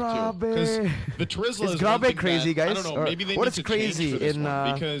switch up to? Grabe. Because the Trizzle Is is one Grabe thing crazy, that, I guys? don't know, Or maybe they what need is to crazy change for this in,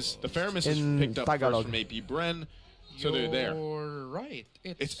 one, because the Faramis is in picked up Tagalog? first from AP Bren, so they're there. You're right.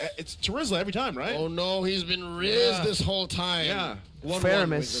 It's Trizzle every time, right? Oh no, he's been Riz this whole time. Yeah.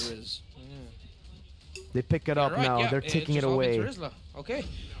 Faramis. They pick it up Right, now. yeah, They're taking it just all been away. Turizla. Okay.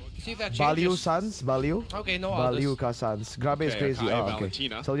 See if that Baliu changes. Sans? Baliu? Okay, no Baliu Aldous. ka Sans. Grabe is Okay, crazy. Akai, Oh, okay.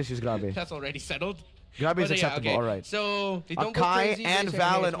 Valentina. So I'll just use Grabe. That's already settled. Grabe is But, yeah, acceptable, okay. alright. So they don't go Akai crazy. and They say, hey,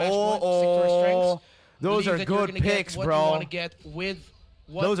 Valen. it's match point, stick to our Oh, strengths. those Believe are that you're good gonna get picks, what bro. You want to get with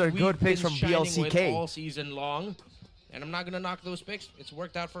what Those are we've good picks been from shining BLCK. with all season long. And I'm not gonna knock those picks. It's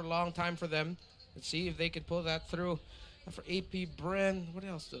worked out for a long time for them. Let's see if they can pull that through. And for AP Bren, what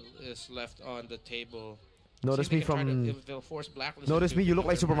else is left on the table? Notice me from. If they'll force Blacklist Notice into me. You look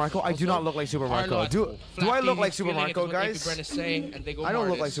like Super Marco. I do not look like Super Marco. Do I look like Super Marco, guys? I don't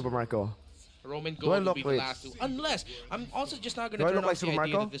look like Super Marco. Roman Do I Gold will look be the like? last two. Unless, I'm also just not going Do I to turn look like off the Super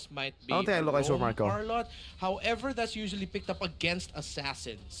idea Marco? that this might be I don't think I look like Super Marco. Arlot. However, that's usually picked up against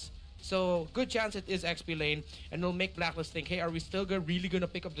Assassins. So, good chance it is XP lane, and it'll make Blacklist think, hey, are we still really going to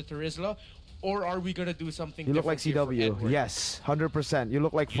pick up the Turizla? Or are we going to do something You look like different here for CW. Edward? Yes, 100%. You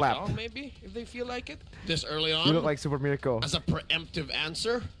look like Flap. Well, maybe, if they feel like it. This early on? You look like Super Mirko. As a preemptive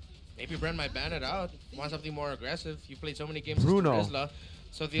answer? Maybe Bren might ban it out. Want something more aggressive. You played so many games Bruno. as Turizla.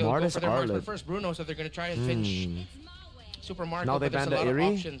 So they'll go Martis for their marksman Arlet. first, Bruno, so they're going to try and finish Super Marco. Now they but there's banned a the lot of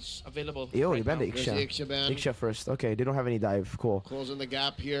Eerie? options available. Ew, right you banned the now. There's the Iksha. Iksha ban. Iksha first. Okay, they don't have any dive. Cool. Closing the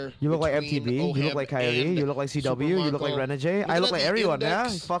gap here. You look like between MTB. You look Oheb like Kyrie. and You look like CW. You look like Super Marco. Renegade. I Looking look at like the everyone, yeah?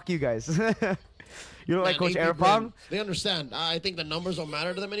 index. Fuck you guys. You look like Man, Coach AP Airpong. Bren, they understand. I think the numbers don't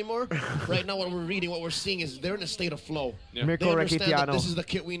matter to them anymore. Right now, what we're reading, what we're seeing is they're in a state of flow. Yeah. They Mirko understand that Rakitiano. this is the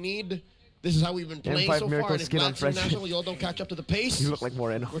kit we need. This is how we've been playing M5 so Mirko far. And if skin on Black Team French. National, y'all don't catch up to the pace, You look like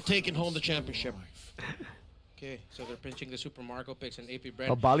Moreno. we're taking home the championship. Okay, so they're pinching the Super Marco picks and AP Bren.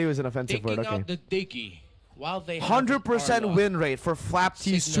 Oh, Baliu is an offensive Taking word. Okay. out the Diggy while they have 100% Arlot win rate for Flap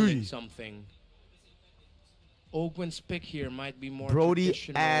signaling TC. something. Ogwen's pick here might be more Brody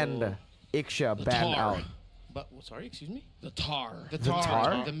traditional. and Iksha The banned tar. out. But sorry, excuse me. The tar. The The tar,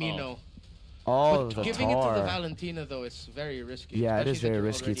 tar? the Mino. Oh, But the giving it to the tar. Valentina though is very risky. Yeah, it especially is that very you're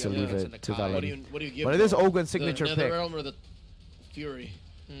risky already to up leave against it an to Akai. Valen. What do you give? But it is though? Ogwen's signature the pick. Netherrealm or the Fury?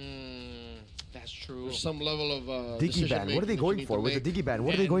 That's true. There's some level of Diggy ban. What are they going for with the Diggy ban?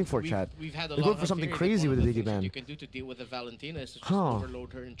 What are they going for, Chad? We've had a They're long going for something period. crazy One with of the Diggy things that ban. you can do to deal with the Valentina is to just Huh.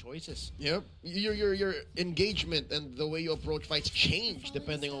 overload her in choices. Yep. Your engagement and the way you approach fights change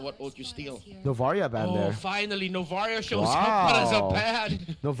depending on what ult you steal. Novaria ban Oh, there. finally, Novaria shows up as a Wow.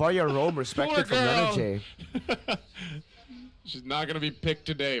 ban. Novaria Rome respected from girl. Renegade. She's not gonna be picked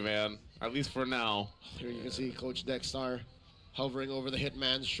today, man. At least for now. Here you can see Coach Dexstar hovering over the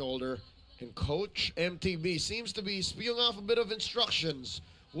hitman's shoulder. And Coach MTB seems to be spewing off a bit of instructions.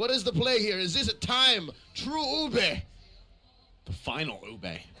 What is the play here? Is this a time? True Ube. The final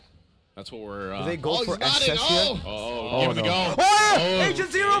Ube. That's what we're. Do they go Oh, for he's nodding. SS here? Oh. Give him the no. go. Oh,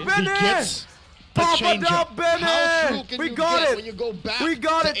 Agent Zero He Bennett! gets the Pop it change-up. up, How Bennett! true can We you got get it! when you go back We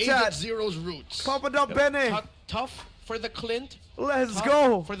got to it, Agent chat! Zero's roots? Pop it up, Bennett! Tough for the Clint. Let's tough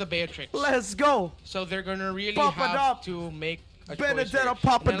go! For the Beatrix. Let's go! So they're gonna really Pop it have up. to make a Benedetta, choice here.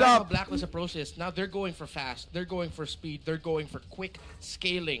 pop And it I like how up. Blacklist approach this. Now they're going for fast. They're going for speed. They're going for quick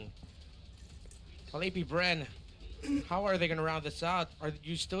scaling. Well, AP Bren, how are they gonna round this out? Are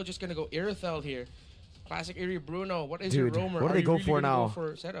you still just gonna go Irithel here? Classic Eerie Bruno. What is your Dude, roamer? what do Are they you go really for gonna now? Go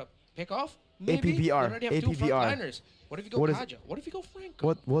for setup. Pick off? Maybe. They APBR. already have two APBR. frontliners. What if you go What is- Kaja? What if you go Franco?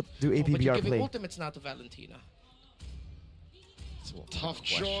 What do But you're APBR giving play? ultimates now to Valentina. Tough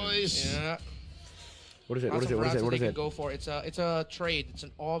choice. Yeah. What is it? What Lots is of it? What is routes it? that What they is can it? go for. It's a trade. It's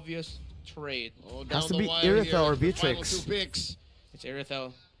an obvious trade. Oh, Has down to the be wire Irithel here. or The final Beatrix. two picks. It's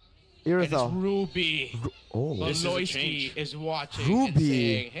Irithel. And it's Irithyll. Ruby. Oh. This is a Loisky change. is watching Ruby. and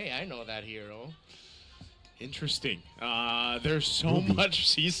saying, hey, I know that hero. Interesting. There's so much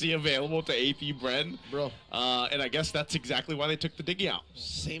CC available to AP Bren. Bro. And I guess that's exactly why they took the Diggy out.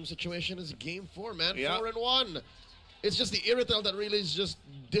 Same situation as game 4, man. Yeah. 4-1. It's just the Irithyll that really is just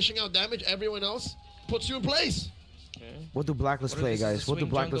dishing out damage. Everyone else puts you in place. What do Blacklist play, guys? What do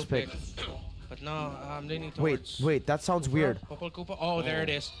Blacklist pick? But no, I'm leaning towards... Wait, that sounds weird. Popol Koopa. Oh, there it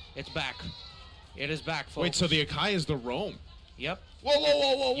is. It's back. It is back, folks. Wait, so the Akai is the roam? Yep.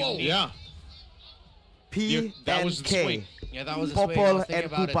 Whoa. Yeah. P that and was the K. swing. Yeah, that was the swing. I was Popol thinking and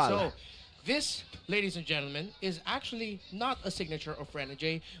about it. Kupal. So, this, ladies and gentlemen, is actually not a signature of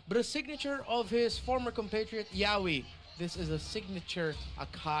Renegade, but a signature of his former compatriot, Yawi. This is a signature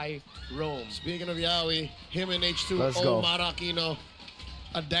Akai roam. Speaking of Yawi, him and H2 Let's go. Marakino.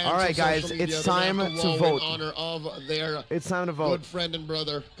 A dance All right, on guys, social media. it's They're gonna time have to roll vote. in honor of their It's time to vote. good friend and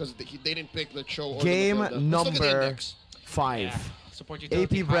brother, because they didn't pick the show. Or Game the Let's look at the number index. 5. Yeah. Support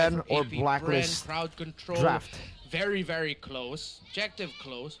utility AP high Bren for or AP Blacklist Bren, crowd control. draft. Very, very close. Objective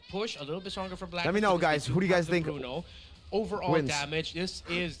close. Push a little bit stronger for Blacklist. Let me know, because they guys. do Who do you guys have the think Bruno. Overall wins? damage. This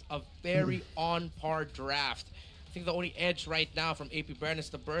is a very on-par draft. I think the only edge right now from AP Bren is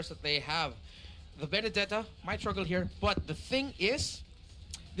the burst that they have. The Benedetta might struggle here, but the thing is,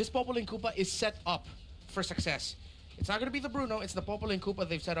 this Popol and Koopa is set up for success. It's not going to be the Bruno, it's the Popol and Koopa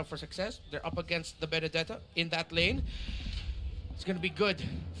they've set up for success. They're up against the Benedetta in that lane. It's going to be good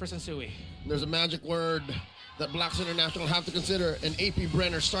for Sensui. There's a magic word that Blacks International have to consider, and AP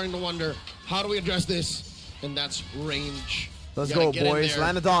Bren are starting to wonder, how do we address this? And that's range. Let's You gotta go, get in boys. there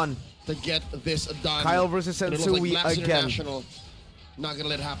Landon. to get this done. Kyle versus And it looks Sensui Blacks again. International not gonna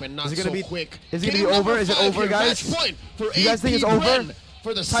let it happen. Not Is it so gonna be? quick. Is it gonna Game be over? number Is it 5 over, here. guys? Match point for You guys think it's AP over? Bren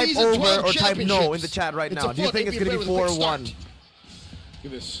for the Type season over 12 or type no in the championships. chat right It's now. a Do you fun think it's AP gonna Bren be with a quick 4-1? start. Look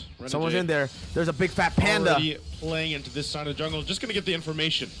at this. Someone's Renegade in there. There's a big fat panda. Already playing into this side of the jungle. Just going to get the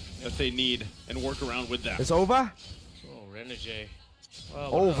information that they need and work around with that. It's over? Oh, Renegade.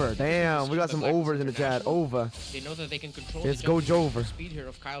 Well, Over. Damn, we got some Blacklist overs in the chat. International. Over. They know that they can control Let's the go jumping Jover. speed here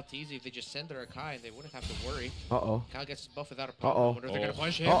of Kyle Teasy if they just send their Akai and they wouldn't have to worry. Uh-oh. Kyle gets his buff without a problem. Uh-oh. I wonder if they're going to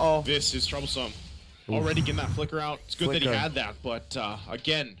punch him. Uh-oh. This is troublesome. Already getting that flicker out. It's good that Flicker. he had that, but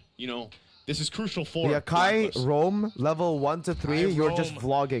again, you know, this is crucial for The Akai Blacklist. roam level 1 to 3, Akai you're just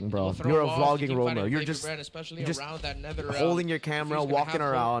roam. vlogging, bro. They'll throw You're a off, vlogging keep fighting roamer. with You're AP just Bren, especially you're just around that nether realm. holding your If he's camera, gonna walking have to-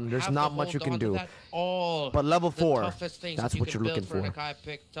 around. There's have not to much you hold can on to do. that all But level the 4, toughest things that's that you what can you're build looking an for. Akai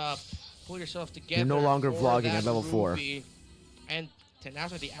picked up. Pull yourself together. You're no longer for vlogging that at level 4. Ruby. And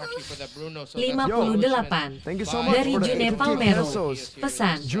tenacity actually for that Bruno. So 58. Thank you so much Dari for the June 50 Palmero. pesos.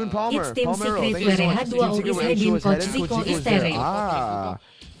 Pesan. June Palmer. It's Team Palmero. Secret Thank you so much. Vereha 2 Team is Secret Hedin was Coach headed. Zico Coach Zico is Istere. there. Ah.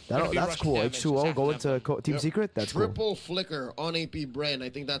 That's cool. H2O going to Team Secret? That's cool. Triple flicker on AP Bren. I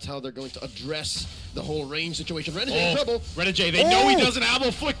think that's how they're going to address the whole range situation. Renegade in trouble. Renegade, they know he doesn't have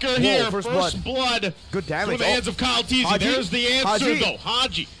a flicker here. First blood. Good damage. Through the hands of Kyle Teasy. Haji. There's the answer, Haji. though.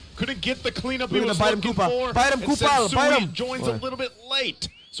 Haji couldn't get the cleanup he Look at was the bite him, looking Koopa. for. Bite him, and Koopa. Sensui Bite him. joins a little bit late.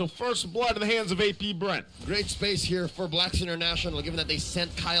 So first blood in the hands of AP Brent. Great space here for Blacks International, given that they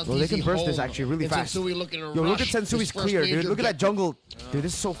sent Kyle Well, they can Teasy burst home. this actually really And fast. Sensui looking to Yo, look at rush his Sensui's first clear, dude. major Look at that objective. jungle. Dude,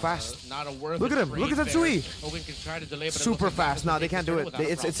 this is so fast. Not a worth Look at him. Look at Sensui. Hogan can try to delay, but it Super looks like fast. Blacklist Nah, will they take can't this do turtle it. without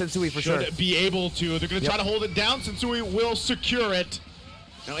a It's problem. Sensui for sure. Should be able to. They're going to try to hold it down. Sensui will secure it.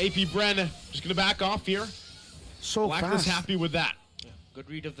 Now AP Bren just going to back off here. So Blacklist fast. happy with that. Good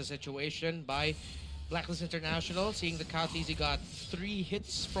read of the situation by Blacklist International, seeing the Kyle Teasy got 3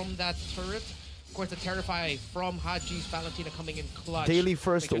 hits from that turret. Of course, the Terrify from Haji's Valentina coming in clutch. Daily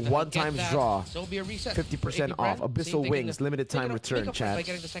first Make sure that one they get times that. draw. So it'll be a reset. 50% for AP off. Bren. Abyssal See if they Wings, can- limited they time can return, make up for it chat. by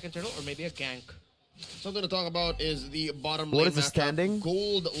getting the second turtle or maybe a gank. Something to talk about is the bottom What lane is the matchup. standing?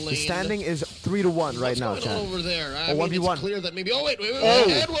 Gold lane. The standing is 3-1 right What's now, going chat. on over there? I Oh, mean, 1v1. It's clear that maybe. Oh wait, Oh,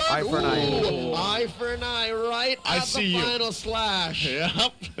 Edward. eye for an eye. Ooh, eye for an eye, right I at see the you. final slash.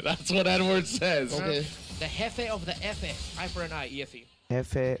 Yep, that's what Edward says. Okay. The Jefe of the F. Eye for an eye, EFE. F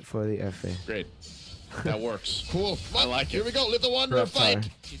for the F. Great. That works. Cool. I like it. Here we go. Let the Wanderer fight.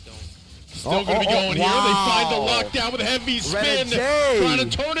 Still going to be going here. They find the lockdown with a heavy spin. Renegade. Trying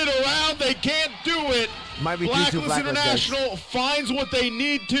to turn it around. They can't do it. Might be Blacklist 2-2 Blacklist, guys. International finds what they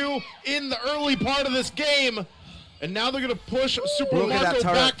need to in the early part of this game. And now they're going to push Super Look at that Marco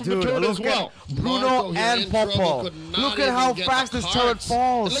turret, back from dude. the turret Look as well. at Bruno Marco here and in trouble, Popo. could not Look at even how get fast the this turret cards.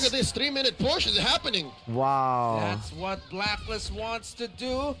 falls. And look at this 3-minute push is happening. Wow. That's what Blacklist wants to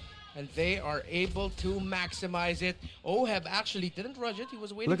do. and they are able to maximize it. Oheb actually didn't rush it. He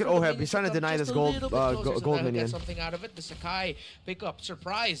was waiting. Look at for the Oheb. minions He's trying to deny this just a gold little bit closer so gold that he'll minion. get something out of it. The Sakai pickup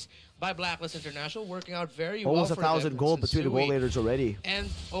surprise by Blacklist International, working out very Almost well for 1,000 them. gold between the gold Sensui leaders already. and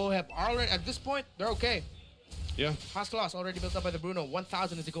Oheb are at this point they're okay. Yeah. Haskell already built up by the Bruno.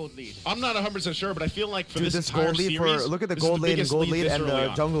 1,000 is the gold lead. I'm not 100% sure, but I feel like for Dude, this gold entire lead series, look at the this is gold lead biggest this and early the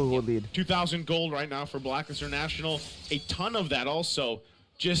on. jungle gold lead. 2,000 gold right now for Blacklist International. A ton of that also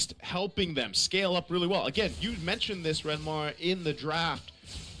just helping them scale up really well. Again, you mentioned this, Renmar, in the draft.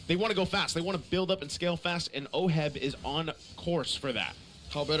 They want to go fast. They want to build up and scale fast, and Oheb is on course for that.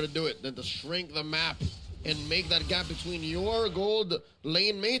 How better to do it than to shrink the map and make that gap between your gold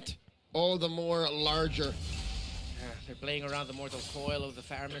lane mate all the more larger. They're playing around the mortal coil of the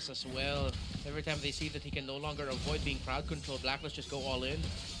Theramis as well. Every time they see that he can no longer avoid being crowd controlled, Blacklist just go all in.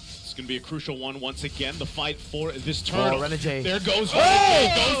 It's going to be a crucial one once again. The fight for this turn. Renegade. There goes.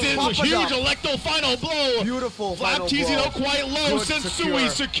 Oh! Goes in with Papa huge jump. electo final blow. Beautiful Flap final TZ blow. though quite low. Good, Sensui secure.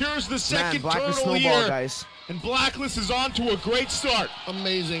 secures the second Blacklist turtle snowball, here. guys. And Blacklist is on to a great start.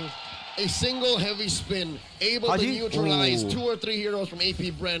 Amazing. A single heavy spin, able to Haji? neutralize Ooh. 2 or 3 heroes from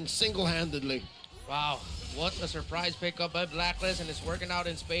AP Bren single-handedly. Wow, what a surprise pickup by Blacklist, and it's working out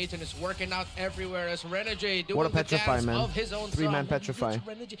in spades, and it's working out everywhere as Renegade doing What a the petrify, dance man. of his own 3-man song. petrify.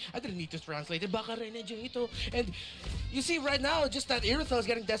 Renegade. I didn't need to translate it. Baka Renegade ito. And you see right now, just that Irithyll is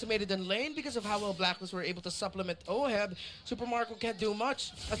getting decimated in lane because of how well Blacklist were able to supplement Oheb. Super Marco can't do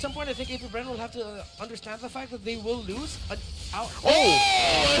much. At some point, I think AP Bren will have to understand the fact that they will lose.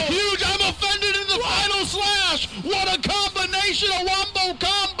 Oh, a huge I'm offended in the final slash. What a combination, a wombo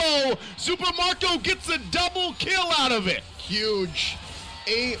combo. Super Marco gets a double kill out of it. Huge.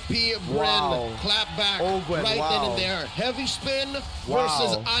 AP Bren Wow. clap back Ogwen, right wow. then and there. Heavy spin Wow.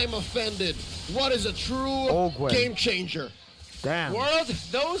 versus I'm offended. What is a true Ogwen. game changer? Damn. World,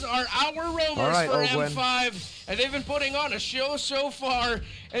 those are our roamers All right, for Ogwen. M5, and they've been putting on a show so far,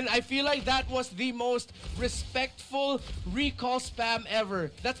 and I feel like that was the most respectful recall spam ever.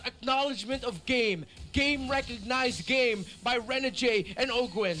 That's acknowledgement of game recognized game by Renegade and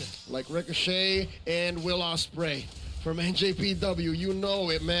Ogwen. Like Ricochet and Will Ospreay from NJPW, you know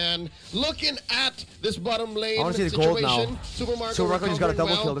it, man. Looking at this bottom lane I want to see the gold situation, now. Super Marco So Marco just got a double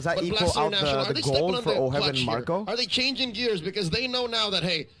recovering kill. Does that but equal Blast out International, are the they stepping gold on for the Oheb clutch and here? Marco? Are they changing gears because they know now that,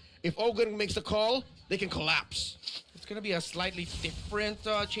 hey, if Ogwen makes the call, they can collapse. It's gonna be a slightly different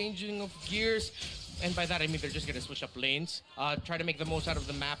changing of gears. And by that I mean they're just gonna switch up lanes, try to make the most out of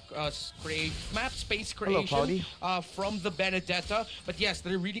the map space Hello, creation from the Benedetta. But yes,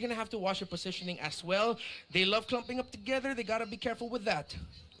 they're really gonna have to watch their positioning as well. They love clumping up together. They gotta be careful with that.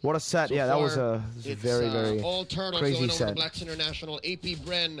 What a set. So yeah, that was far, a it's, very all turtles crazy going over set. to Blacks International. AP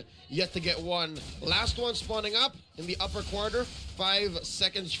Bren yet to get one. Last one spawning up in the upper quarter, 5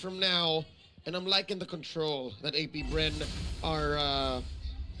 seconds from now. And I'm liking the control that AP Bren are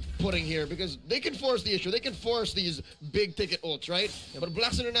putting here because they can force the issue. They can force these big ticket ults, right? But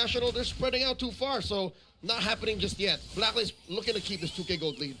Blacks International, they're spreading out too far, so not happening just yet. Blacklist looking to keep this 2K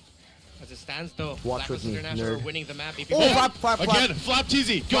gold lead. As it stands though, Watch with Blacklist me, International are nerd. winning the map. Oh, flap. Again, Flap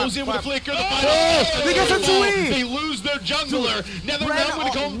TZ goes in with a flicker. The final. Oh, they got Sensui! They lose their jungler. Netherrealm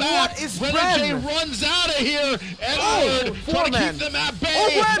would come back. What is Renegade Bren? runs out of here. Edward trying to four-man. keep them at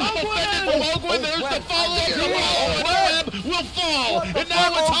bay. Offended from Ogwen. There's the follow-up. Netherrealm will fall. And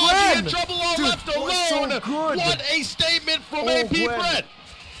now it's Haji in trouble all Dude, left that was so alone. good. What a statement from AP Bren.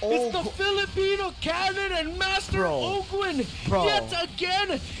 It's the Filipino cannon and Master Bro. Ogwen Bro. yet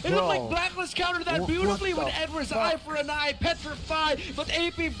again. It Bro. looked like Blacklist countered that What beautifully the with Edward's fuck? eye for an eye, petrified. But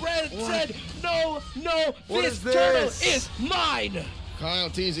AP Brent said, no, What this is turtle this? is mine.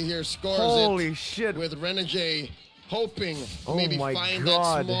 Kyle Teasy here scores Holy it shit. with Renegade hoping to Oh maybe my find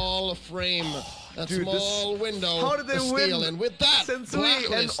God. that small frame, that Dude, small window How did they to steal. win? And with that, Sensui and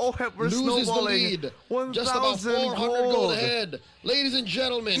Blacklist Oheb were loses the snowballing. lead. Just about 1,000 400 gold gold. ahead. Ladies and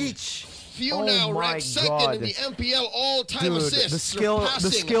gentlemen, Each. Few Oh now my ranked second God. in the MPL all-time Dude, assists. the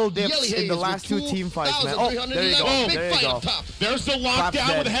skill dips in the last two team fights, man. Oh, there you go. Big There you fight go. up top. There's the Flap's lockdown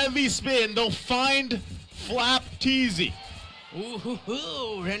dead. with heavy spin. They'll find Flap TZ.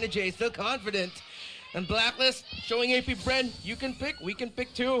 Ooh, Renegade still confident. And Blacklist showing AP Bren, you can pick, we can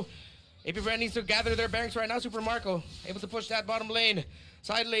pick too. AP Bren needs to gather their bearings right now. Super Marco able to push that bottom lane.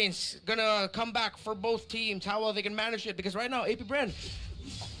 Side lane's gonna come back for both teams. How well they can manage it, because right now AP Bren,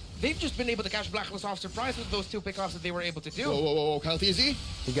 they've just been able to catch Blacklist off surprise with those 2 pickoffs that they were able to do. Whoa, Kyle Teasy.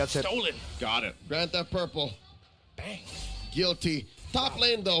 He got it. Stolen. Got it. Grant that purple. Bang. Guilty. Top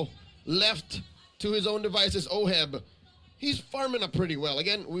lane though, left to his own devices. Oheb. He's farming up pretty well.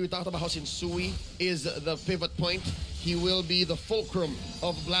 Again, we talked about how Sensui is the pivot point. He will be the fulcrum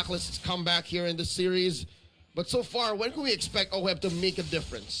of Blacklist's comeback here in this series. But so far, when can we expect OHEB to make a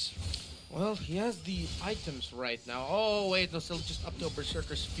difference? Well, he has the items right now. Oh, wait, no, still just up to a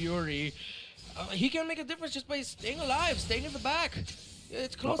Berserker's Fury. He can make a difference just by staying alive, staying in the back.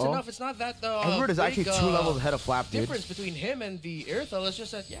 It's close enough. It's not that Edward is actually 2 levels ahead of Flap, dude. Difference between him and the Airthel is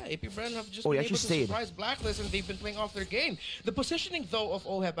just that, yeah, AP Bren have just been able to surprise Blacklist, and they've been playing off their game. The positioning, though, of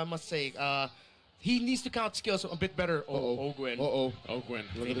OHEB, I must say, he needs to count skills a bit better. Ogwin. Ogwin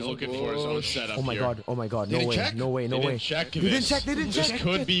looking for his own setup here. Oh my god, no way, check? no way, no They way. didn't check They didn't check, they didn't check. This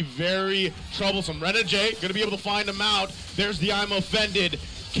could be very troublesome. Renegade gonna be able to find him out. There's the I'm offended.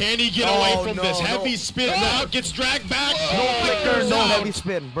 Can he get away from this? Heavy spin out, gets dragged back. No flicker, no heavy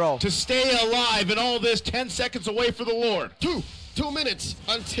spin, bro. To stay alive and all this, 10 seconds away for the Lord. 2 minutes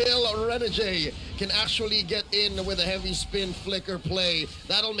until Renegade can actually get in with a heavy spin flicker play.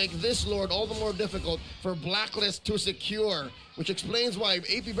 That'll make this Lord all the more difficult for Blacklist to secure, which explains why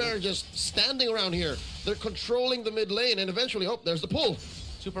AP Bear are just standing around here. They're controlling the mid lane, and eventually, there's the pull.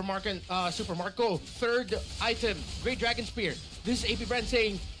 Super Marco, third item, Great Dragon Spear. This is AP Brand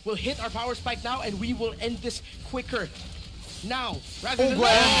saying, we'll hit our power spike now and we will end this quicker. Now, rather than... they're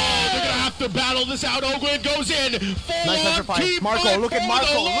gonna have to battle this out. Ogwin goes in. Full on team Marco, look at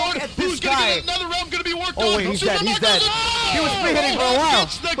Marco. Look at this guy. Another realm gonna be worked on. Oh wait, he's dead. He's dead. He was free hitting for a while,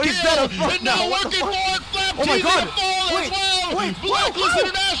 but he's dead up front now. Working for it. Flap Oh my god. Wait, Blacklist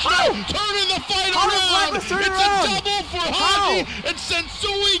International turning the fight around. It's a double for Haji, and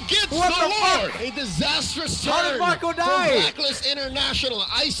Sensui gets the Lord. A disastrous turn. How did Marco die? From Blacklist International,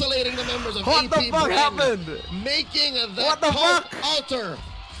 isolating the members of What AP the fuck happened? Making What the fuck? altar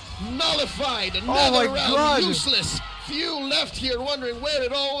nullified. Oh my round god. useless. Few left here wondering where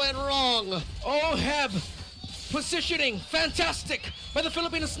it all went wrong. OHEB positioning, fantastic by the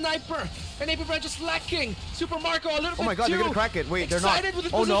Filipino sniper, and AP Brand just lacking. Super Marco a little bit Oh my god, they're gonna crack it. Wait, they're not. Excited with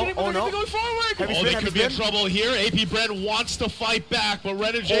the Oh no, positioning, but oh they're no. going forward. Oh, they could be in trouble here. AP Brent wants to fight back, but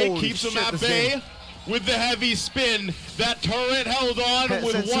Renegade keeps him at bay with the heavy spin. That turret held on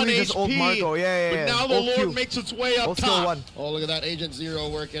with 1 HP. Old Marco. But now the Lord makes its way up top. Oh, look at that. Agent Zero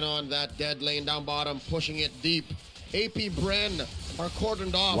working on that dead lane down bottom, pushing it deep. AP Bren are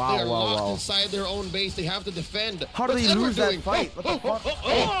cordoned off. They are locked inside their own base. They have to defend. How do they lose that fight? What the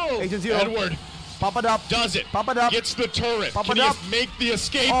fuck? Agent Zero. Edward. Pop it up. Does it. Pop it up. Gets the turret. Pop Can it he up. make the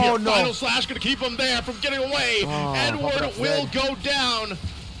escape Oh, here? no. Final Slash going to keep him there from getting away. Edward will go down,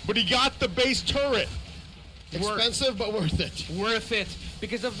 but he got the base turret. Expensive, but worth it. Worth it.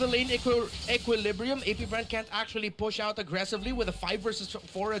 Because of the lane equilibrium, AP Brand can't actually push out aggressively with a 5 versus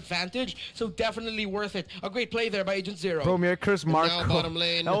 4 advantage. So definitely worth it. A great play there by Agent Zero. Bro, MIRKURSE, Marco. Now bottom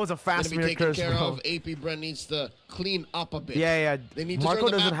lane. That was a fast MIRKURSE, bro. AP Brand needs to clean up a bit. Yeah. They need to Marco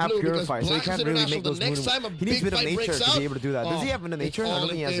turn the doesn't map have blue Purify, so he can't really make those moves. He needs a bit of nature to be able to do that. Does he have a nature? I don't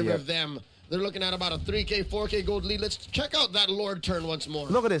think he has it yet. Them. They're looking at about a 3K, 4K gold lead. Let's check out that Lord turn once more.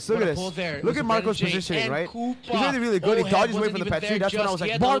 Look at this, look at this. Look at Marco's positioning, right? He's really, really good. He dodges away from the Petri. That's when I was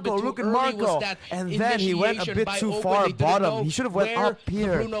like, Marco, look at Marco. And then he went a bit too far bottom. He should have went up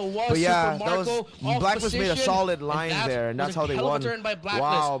here. But yeah, that was Blacklist made a solid line there, and that's how they won.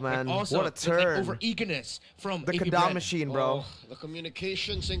 Wow, man, what a turn. Over eagerness from the Kadam machine, bro. The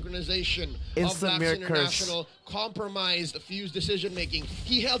communication synchronization Instant of Blacks MIRKURSE. International compromised Fuse decision making.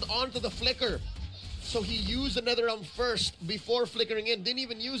 He held on to the flicker. So he used another realm first before flickering in. Didn't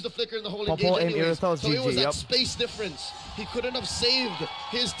even use the flicker in the whole engage anyways. So it was that space difference. He couldn't have saved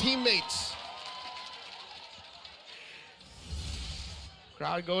his teammates.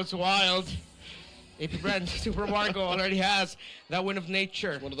 Crowd goes wild. AP Brand, Super Marco already has that win of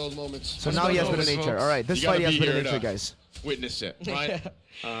nature. One of those moments. So now he has win of nature. All right, this fight he has win of nature, guys. Witness it, right?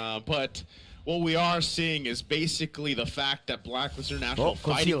 But what we are seeing is basically the fact that Blacklist International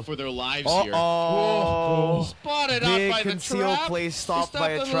fighting for their lives here. Spotted out by the trap. Play stopped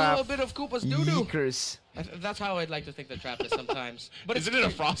by a trap. A little bit of Koopa's doo-doo. Yeekers. That's how I'd like to think the trap is sometimes. But isn't it a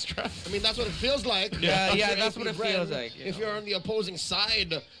frost trap? I mean, that's what it feels like. Yeah, that's what it feels like. If you're on the opposing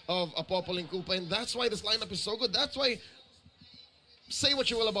side of Apopol and Koopa, and that's why this lineup is so good. That's why, say what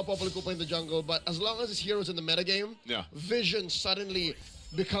you will about Apopol and Koopa in the jungle, but as long as his hero's in the metagame, vision suddenly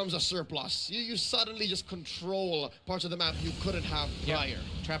becomes a surplus. You suddenly just control parts of the map you couldn't have prior.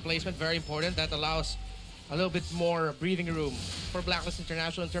 Trap placement, very important. That allows a little bit more breathing room for Blacklist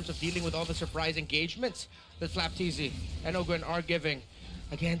International in terms of dealing with all the surprise engagements that Flap TZ and Ogwin are giving.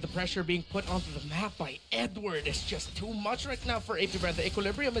 Again, the pressure being put onto the map by Edward is just too much right now for AP Brand. The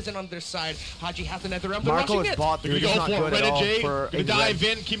equilibrium isn't on their side. Haji has the nether realm. They're Marco rushing is it. bought. Here we go for it. Renegade. Gonna dive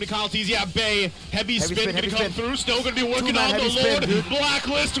in. Keep the Kyle easy at bay. Heavy spin gonna come through. Still gonna be working on the Lord.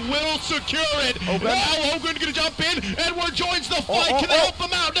 Blacklist will secure it. Now Hogan gonna jump in. Edward joins the fight. Can they help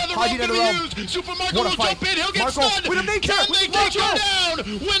him out? Nether realm gonna be used. Super Marco will jump in. He'll get stunned. Can they take him down?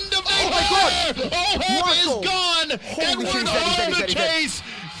 Wind of nature. Oh, is gone. Edward on the chase.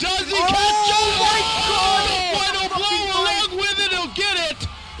 Does he catch it? My God! Final blow along with it, he'll get it.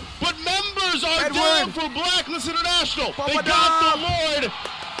 But members are down for Blacklist International. They got the Lord.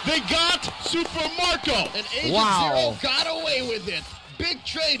 They got Super Marco. And Agent Zero got away with it. Big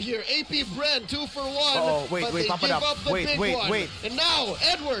trade here. AP Bren 2 for 1. Oh, wait, but wait, they pop give it up. up the big one. And now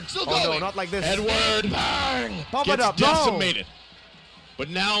Edward still going. Oh no, not like this. Edward, bang! Pop Gets it up. decimated. But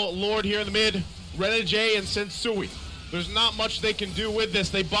now Lord here in the mid, Renegade and Sensui. There's not much they can do with this.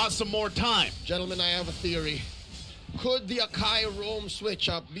 They bought some more time. Gentlemen, I have a theory. Could the Akai Rome switch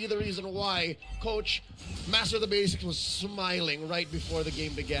up be the reason why Coach Master of the Basics was smiling right before the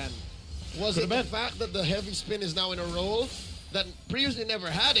game began? Was it the fact that the heavy spin is now in a role that previously never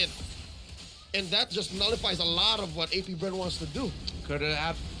had it, and that just nullifies a lot of what AP Bren wants to do? Could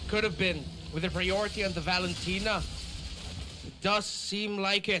have been. With a priority on the Valentina, it does seem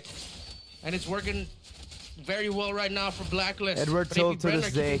like it. And it's working very well right now for Blacklist. Edward still to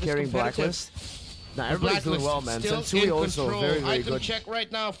this day carrying Blacklist. Nah, everybody's doing well, man. Sensui also very, very good. Check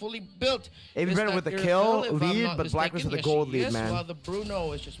right now, fully built. AP Bren with the kill lead, but Blacklist with the gold lead, man. While the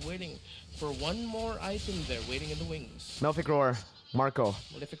Bruno is just waiting for one more item there, waiting in the wings. Malefic Roar, Marco.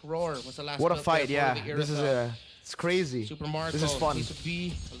 Malefic Roar was the last. What a fight, yeah. This is it's crazy. Super Marco. This is fun. Needs to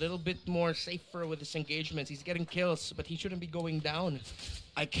be a little bit more safer with his engagements. He's getting kills, but he shouldn't be going down.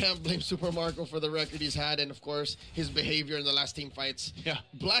 I can't blame Super Marco for the record he's had, and of course his behavior in the last team fights. Yeah,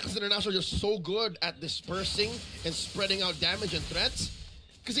 Blacklist International are just so good at dispersing and spreading out damage and threats,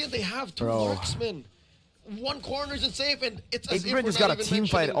 because they have two marksmen. One corner isn't safe, and it's as if AP Bren just got a team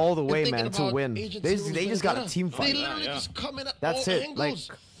fight all the way, man, to win. They just got a team fight. They literally just come in at That's all it. angles.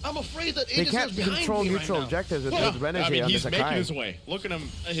 Like, I'm afraid that they can't control neutral objectives with Renegade. I mean, he's on making Akai. his way. Look at him,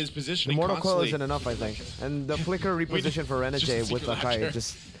 his positioning. The Mortal Coil constantly. isn't enough, I think. And the flicker reposition for Renegade with Akai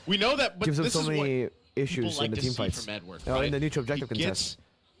just we know that, but gives him this so is many what issues like in the to team see fights. from Edward, In the neutral objective contests.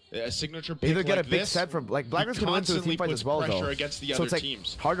 A signature pick Either get like a big this, set from Blacklist can win to the team fight as well, though. Against the so other it's like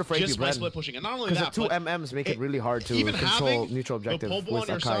teams. harder for AP just by Bren. split pushing, and not only that, because the two MMs make it really hard to even control neutral objective the with on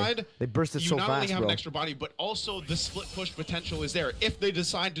your Akai. side, They burst it so not fast, only have bro. an extra body, but also the split push potential is there if they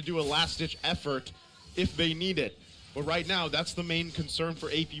decide to do a last-ditch effort if they need it. But right now, that's the main concern for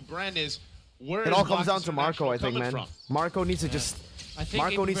AP Bren is where it all comes down to Marco, I think, man. from? Marco needs to just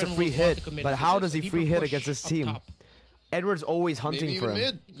Marco needs a Bren free will want hit, to commit but to how this. does he A free deeper hit push against this up team? top. Edward's always hunting Maybe for even him.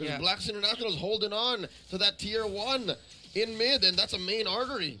 mid, because Blacks International is holding on to that tier 1 in mid, and that's a main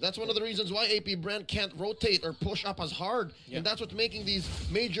artery. That's one of the reasons why AP Brand can't rotate or push up as hard, and that's what's making these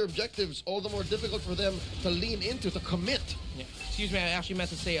major objectives all the more difficult for them to lean into, to commit. Yeah. Excuse me, I actually meant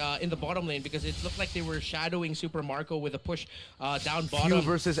to say in the bottom lane, because it looked like they were shadowing Super Marco with a push down bottom. Few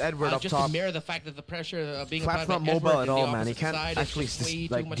versus Edward up just top. to mirror the fact that the pressure being Clap's applied not by mobile Edward at in the all, man. He opposite can't side actually is way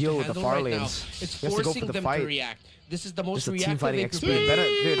too like much deal to with the handle far right lanes. now. It's He has to go forcing for the them fight. to react. This is the most Just a team reactive fighting AP experience.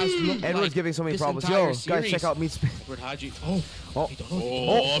 Bren has Dude, looked Edward's like giving so many this problems. entire Yo, guys, check series. out Meat Spin. Edward Haji. Oh,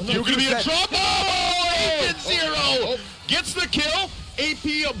 you're gonna be in trouble! Agent Zero gets the kill.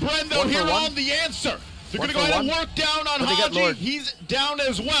 AP Bren though here on the answer. They're going to go ahead and work down on Haji. He's down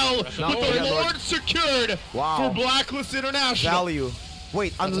as well. But the Lord secured for Blacklist International. Value.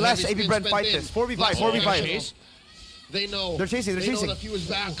 Wait, unless AP Bren fight this. 4v5, 4v5. They know. They're chasing, they're chasing. They know that few is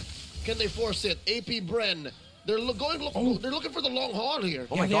back. Can they force it? AP Bren. They're looking for the long haul here.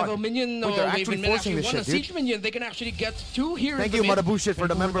 Oh my they God. have a minion. Wait, they're actually forcing this one shit, a siege minion. They can actually get 2 here. Thank you, Madabu shit, for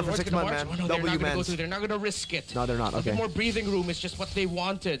the member for 6 months, man. No, they're W, not man. They're not going to risk it. No, they're not. Okay. More breathing room is just what they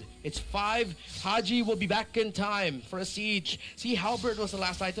wanted. It's 5. Haji will be back in time for a siege. See, Halberd was the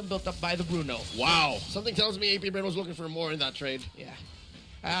last item built up by the Bruno. Wow. Something tells me AP Bren was looking for more in that trade. Yeah.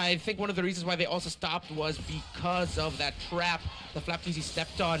 I think one of the reasons why they also stopped was because of that trap the Flap TZ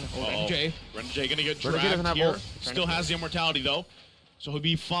stepped on. Renegade gonna get dragged here. Still has the immortality though, so he'll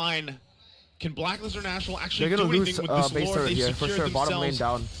be fine. Can Blacklist International actually They're do gonna anything lose with this base Lord? turret They've here, for secured sure. Bottom lane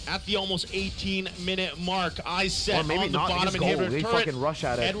themselves down. at the almost 18-minute mark. Eyes set Or maybe on the not. They bottom just go. inhibitor They turret. fucking rush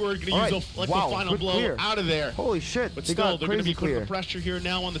at it. Edward gonna All use right. the final good blow clear. out of there. Holy shit. But they still, got they're going to crazy be putting clear. the pressure here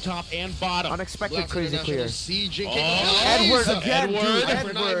now on the top and bottom. Unexpected Blacks crazy clear. Sieging Edward again, dude.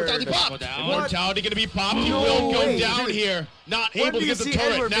 Edward. Mortality going to be popped. He No will go way. down here. Not When able do to you get the see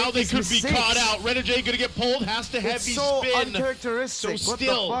turret. Edward Now make they these could be mistakes? caught out. Renegade going to get pulled. Has to heavy It's so spin. uncharacteristic. So What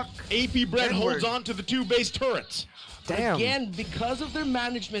still, the fuck? AP Brent Edward. holds on to the 2 base turrets. Damn. Again, because of their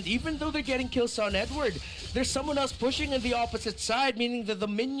management, even though they're getting kills on Edward, there's someone else pushing on the opposite side, meaning that the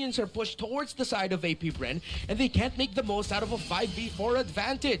minions are pushed towards the side of AP Bren, and they can't make the most out of a 5v4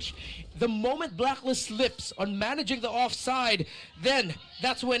 advantage. The moment Blacklist slips on managing the offside, then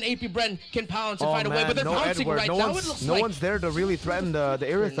that's when AP Bren can pounce and find a way. But they're pouncing Edward. right now. It looks like one's there to really threaten the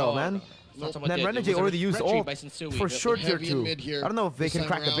Irithyll, man. Then Renegade already used ult for sure tier 2. I don't know if they can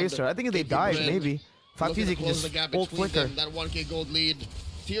crack the base turret. I think if they dive, maybe. 5 Easy can just ult flicker. That 1K gold lead.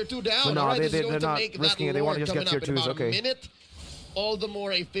 Tier 2 down. No, All right, this is they're going to not make risking it. that They want to Lord just get coming tier up in 2s. about a Okay. minute. All the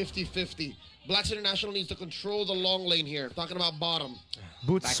more a 50-50. Blacks International needs to control the long lane here. Talking about bottom.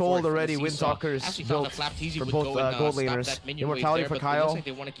 Boots sold already. Windtalkers Actually built found that Flapteasy for would both go and, gold stop laners. that minion wave Immortality there, for but it Kyle. looks like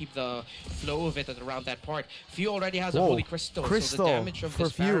they want to keep the flow of it at around that part. Few already has a Whoa, Holy Crystal, so Crystal the damage of for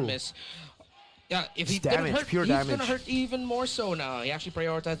this Few. Paramis. Yeah, if he didn't damage, hurt, pure he's damage. gonna hurt even more so now. He actually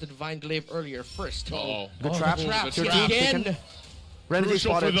prioritized the Divine Glaive earlier first. Uh-oh. Good trap. The trap Tier 2 again. taken. Renegade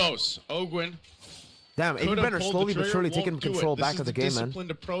Crucial for spotted. those. Ogwin. Damn, AP Could have Bren are pulled slowly the but trigger, surely won't taking do control it. back of the game, man. This is the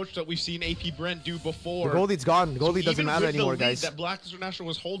disciplined approach that we've seen AP Brent do before. The Goldie's gone. Goldie doesn't even matter with the anymore, lead guys. that Blacklist International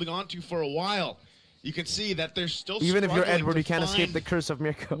was holding on to for a while, you can see that they're still Even if you're struggling Edward, to you can't escape find the curse of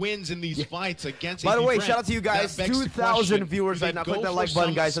Mirko. wins in these fights against By the AP way, Brent. shout out to you guys. That begs the 2,000 question, viewers do right they now. Click go that for like button,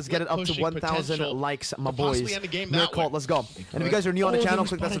 some guys. Let's get it up to split-pushing 1,000 potential likes, my to possibly boys. end the game that way? Mirko, let's go. And if you guys are new on the channel,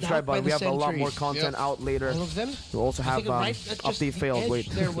 click that subscribe button. We have a lot more content out later. All of them? We'll also have update failed. Wait.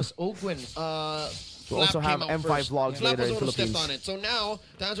 There was Ogwin. We'll also have M5 vlogs Flap later in was the one who stepped Philippines. on it. So now,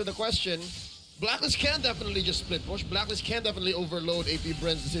 to answer the question, Blacklist can definitely just split push. Blacklist can definitely overload AP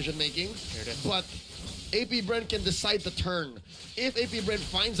Bren's decision making. But AP Bren can decide the turn. If AP Bren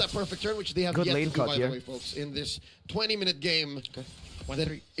finds that perfect turn, which they have Good yet lane to do, cut by here. the way, folks, in this 20-minute game,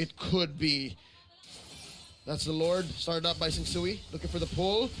 then it could be. That's the Lord, started up by Singsui, looking for the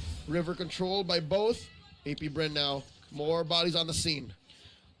pull. River control by both. AP Bren now, more bodies on the scene.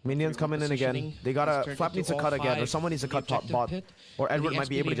 Minions coming in again. They gotta. Flap needs to cut again, or someone needs to cut top bot. Or Edward might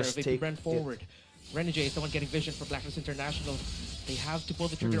be able to just take. forward. Renegade is the one getting vision for Blacklist International. They have to pull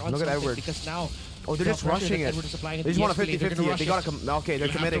the trigger on look at something Edward. because now. Oh, they're just rushing it. They just want a 50-50. They gotta come. Okay, they're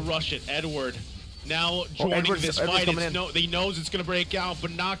You committing. have to rush it. Edward now joining Edward's this fight. coming It's in. He knows it's going to break out, but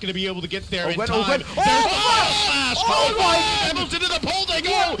not going to be able to get there in Ogwin, time. Ogwin. Oh my! Edwards into the pole they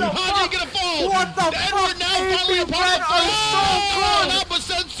go. What the How's he fuck? going to fall? What the Edward fuck? now AP finally a part Bren of the are so good. But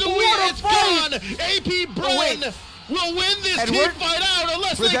Sensui, What a it's fight. gone. AP Bren will win this Edward? team fight out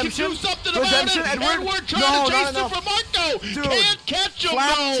unless they Redemption? can do something Redemption, about it. Edward? trying No, to chase not it enough. from Marco. Dude, Can't catch him,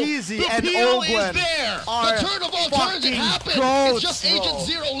 Flapteasy no. and The peel Ogwin is there. are The turn of all turns, it fucking happened. goats, It's just bro. Agent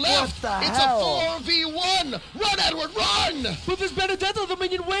Zero left. What the It's hell? a 4v1. Run, Edward, run! But there's Benedetto, the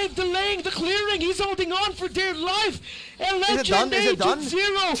minion wave, delaying the clearing. He's holding on for dear life. And Is it done? Is it done?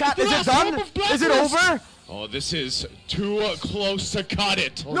 Zero. Chat, The is it last done? hope of Is it Blacklist. over? Oh, this is too close to cut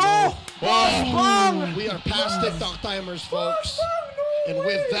it. No! Bong! We are past TikTok timers, folks. And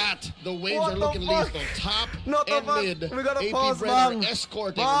with that, the waves What are the looking fuck? lethal. Top Not the and fuck. mid. We gotta AP pause, Brenner Bong.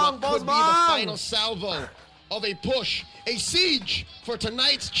 escorting Bong, what pause, could be the Bong. final salvo of a push, a siege for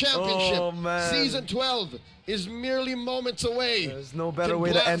tonight's championship. Oh, man. Season 12 is merely moments away. There's no better Can way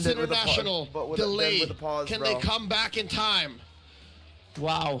to Blacks end it with a International pause. But with delay? with a pause, Can bro. they come back in time?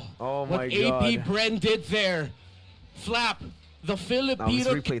 Wow. Oh what my AP God. Bren did there. Flap, the Now it's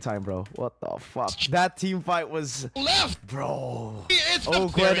Filipino. replay time, bro. What the fuck? That team fight was, Left. bro. It's Oh,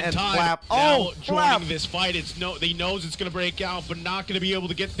 up there Gwen in and time. Flap. Now Oh, joining Flap. this fight, he knows it's going to break out, but not going to be able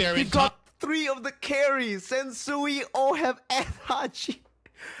to get there He in time. got 3 of the carries. Sensui, Oheb, and Hachi.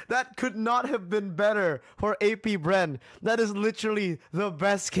 That could not have been better for AP Bren. That is literally the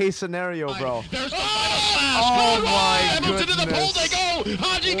best case scenario, bro. There's the final flash. Oh Go my on. Edwards into the pole goodness. they go.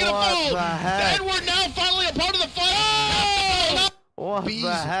 Haji gonna What fall. the heck? Edward now finally a part of the fight. Oh! What Bees the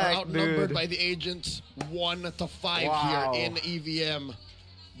are heck, outnumbered dude? by the agents 1-5 Wow. here in EVM.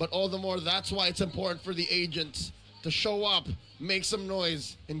 But all the more, that's why it's important for the agents to show up, make some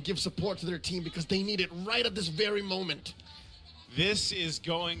noise, and give support to their team because they need it right at this very moment. This is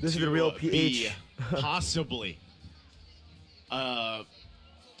going This to is the real be PH. possibly final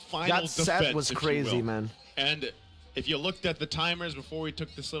That set defense, was if you crazy, will. man. And if you looked at the timers before we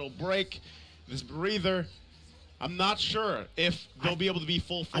took this little break, this breather. I'm not sure if they'll be able to be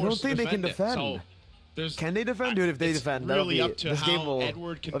full force. I don't think they can defend. So can they defend? Dude, if they defend, really that'll be, up to this game how will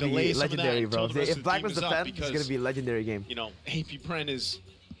Edward can be delay some of legendary, that bro. until the rest If of the Blacklist team is up, defend, it's gonna be a legendary game. You know, AP Bren is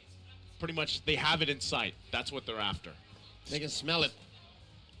pretty much, they have it in sight. That's what they're after. They can smell it.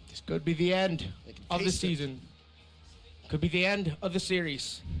 This could be the end of the season. Could be the end of the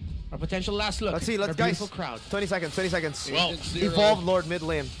series. Our potential last look. Let's see, let's guys. guys. Crowd. 20 seconds, 20 seconds. Well, Evolve Lord mid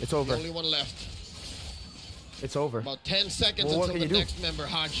lane. It's over. The only one left. It's over. About 10 seconds Well, until the next member,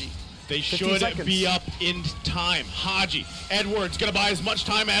 Haji. They should be up in time. Haji. Edward's going to buy as much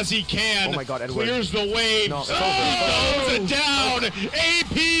time as he can. Oh my God, Edward. Clears the waves. No, it's throws it down.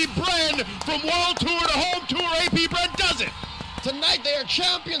 AP Bren from World Tour to Home Tour. AP Bren does it. Tonight they are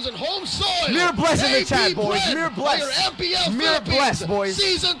champions in home soil. MIRBLESS in the chat, boys. MIRBLESS. Your MPL MIRBLESS, boys.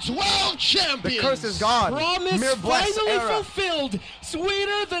 Season 12 champions. The curse is gone. Promise MIRBLESS finally era. fulfilled.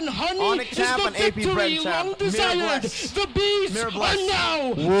 Sweeter than honey Onyx is champ the and AP victory Bren champ. long desired. MIRBLESS. The bees MIRBLESS. are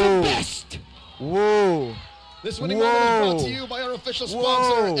now Whoa. the best. Whoa. This winning moment is brought Whoa. to you by our official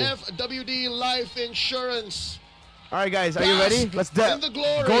Whoa. sponsor, FWD Life Insurance. All right, guys, are you ready? Let's in the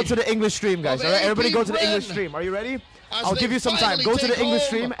glory go to the English stream, guys. of All right, everybody AP go to the Bren. English stream. Are you ready? As I'll they give you some time. finally Go to the take English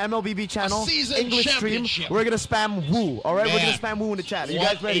home stream, MLBB channel, season English stream. championship. We're gonna spam woo. All right, we're gonna Man, spam woo in the chat. Are you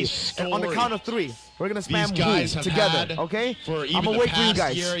what guys ready? a And on the story count of 3, we're gonna spam these guys woo have together. had Okay? for even I'm gonna the wait for you past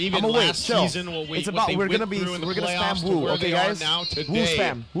guys. year, even I'm gonna wait. last Chill. season, we'll wait It's what about they we're went gonna be through in the we're gonna playoffs spam to woo. where Okay, they are guys? now Woo today.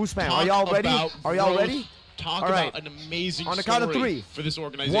 spam. Woo spam. Are Talk y'all ready? about Are y'all growth. ready? Talk All right. about an amazing On the count of story 3 for this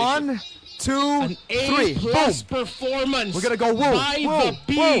organization. 1, 2, An 3. Boom. A+ performance. We're gonna go woo, by woo, the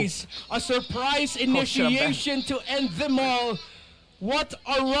bees. A surprise shit, I'm back. initiation to end them all. What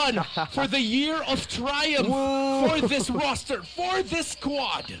a run for the year of triumph for this roster, for this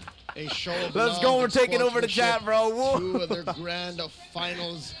squad. A show of Let's love go. We're and taking over the chat, bro. Woo. Two of their grand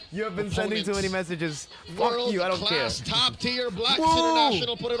finals. You have been sending too many messages. Fuck you. I don't care. World-class, top-tier Blacks Woo.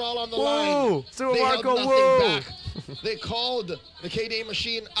 International put it all on the line. Woo. Super They held Marco, nothing woo. back. They called the KD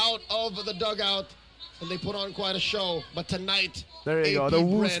machine out of the dugout, and they put on quite a show. But tonight, There you go. AP The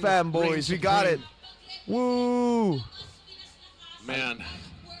Woo Bren spam, boys. reigns We got it. supreme. Woo. Man,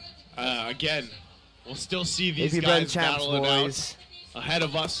 again, we'll still see these AP Bren guys champs, battle it boys. out ahead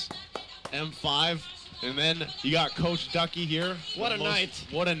of us. M5, and then you got Coach Ducky here. What a night.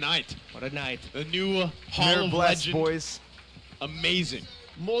 What a night. What a night. The new Hall of MIRBLESS, Legend. boys. Amazing.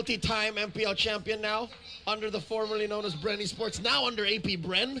 Multi-time MPL champion now, under the formerly known as Bren Esports, now under AP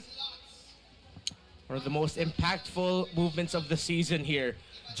Bren. One of the most impactful movements of the season here.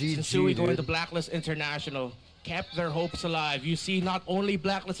 GG, Sensui going dude. to Blacklist International. Kept their hopes alive. You see not only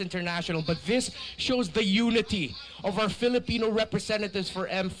Blacklist International, but this shows the unity of our Filipino representatives for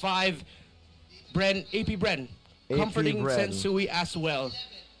M5. Bren, AP Bren, comforting Bren. Sensui as well.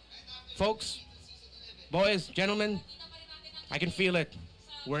 Folks, boys, gentlemen, I can feel it.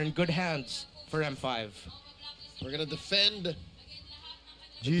 We're in good hands for M5. We're going to defend the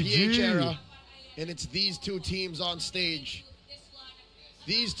GG. PH era, and it's these two teams on stage.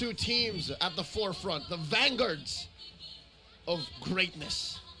 These two teams at the forefront, the vanguards of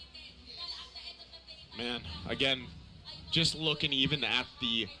greatness. Man, again, just looking even at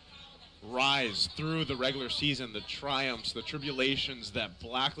the rise through the regular season, the triumphs, the tribulations that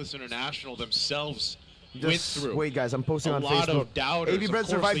Blacklist International themselves went through. Wait, guys, I'm posting a on lot Facebook. of doubters. AP Of Bren course,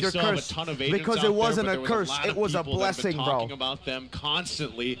 survived we your still have curse a ton of agents because out it there, wasn't but a there curse. lot It of was a people that have been blessing, bro. talking about them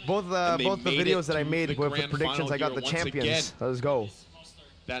constantly. Both and they the made videos it that I to made the were for grand predictions. final I got here the once champions. again. Let's go.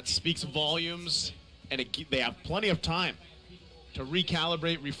 That speaks volumes, and they have plenty of time to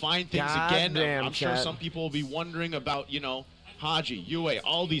recalibrate, refine things again. Goddamn, I'm sure chat. some people will be wondering about, you know, Haji, Yue,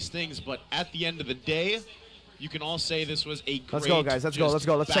 all these things, but at the end of the day, you can all say this was a great. Let's go, guys. Let's go. Let's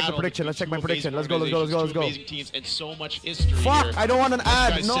go. Let's check the battle prediction. between Let's check my two prediction. amazing Let's go. Let's go. Let's go. Let's organizations, go. two amazing teams, and so much history Fuck! here. I don't want an Like I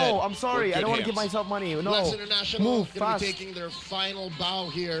ad. No, said, I'm sorry. we're I don't want to good give hands. myself money. No. Blacks International Move going to fast. be taking their final bow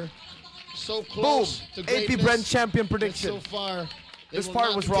here. So Boom. close to AP greatness. Bren champion Yet prediction. So far, they This will part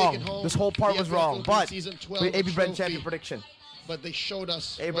not was be wrong. taking home This whole part the was MPL wrong. Philippines But Season 12 AP Bren trophy. champion prediction. But they showed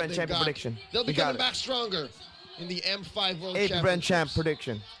us AP what Bren they've champion got. prediction. They'll be We got coming it. back stronger in the M5 World AP Championships. Bren champ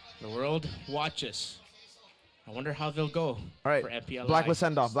prediction. The world watches. I wonder how they'll go All right. for MPL. Blacklist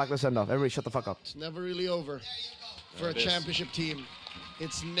send off. Blacklist send off. Everybody shut the fuck up. It's never really over for a it is. championship team.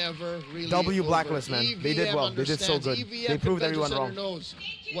 It's never really W over. Blacklist, man. They did EVM well. They did so understands. good. EVM They proved Convention everyone Center wrong. knows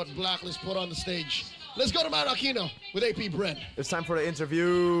what Blacklist put on the stage. Let's go to Mount Aquino with AP Bren. It's time for the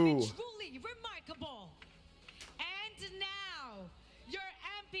interview. Truly remarkable. And now, your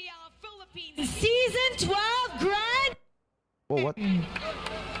MPL Philippines Season 12 Grand. Whoa, what?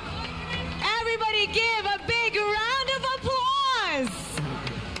 Everybody give a big round of applause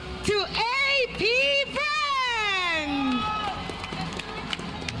to AP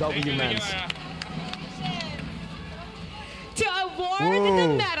W Mans. To award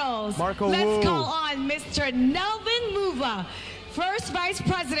the medals, Marco, let's call on Mr. Nelvin Muva, First Vice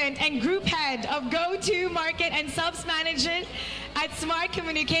President and Group Head of Go-To Market and Subs Management at Smart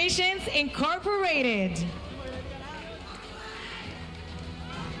Communications Incorporated.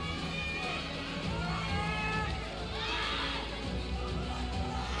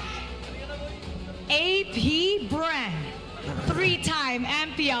 AP Bren, three-time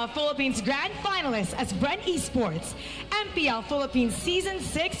MPL Philippines Grand Finalist as Bren Esports, MPL Philippines Season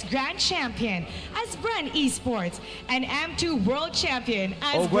 6 Grand Champion as Bren Esports, and M2 World Champion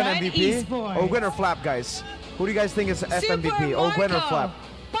as Bren Esports. Ogwen or Flap, guys? Who do you guys think is FMVP? Ogwen or Flap?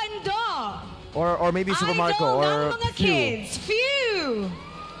 Pando! Or maybe Super Marco or mga kids. Few!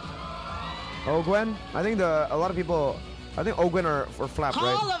 Ogwen? I think a lot of people, I think Ogwen or Flap,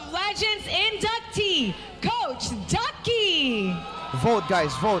 right? Hall of Legends inductee, Coach Ducky. Vote,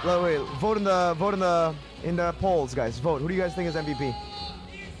 guys. Vote. Wait, vote in the polls, guys. Vote. Who do you guys think is MVP?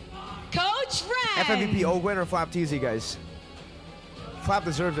 Coach Ren. FMVP, Ogwen or Flap TZ, guys? Flap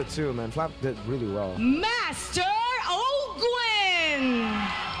deserves it too, man. Flap did really well. Master Ogwen.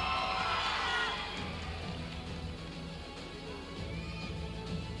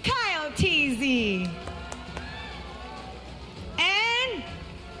 Kyle TZ. And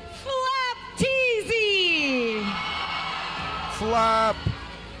Flap TZ. Flap.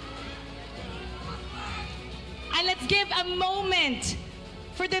 And let's give a moment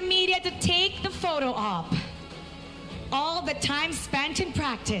for the media to take the photo op. All the time spent in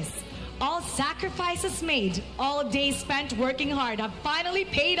practice, all sacrifices made, all days spent working hard have finally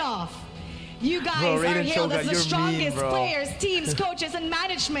paid off. You guys are hailed as the strongest players, teams, coaches, and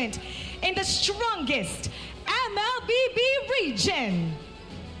management in the strongest MLBB region.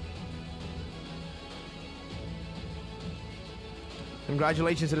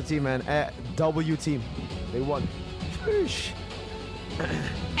 Congratulations to the team, man. W team. They won. Sheesh.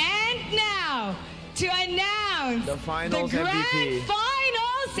 And now, to announce the finals Grand MVP.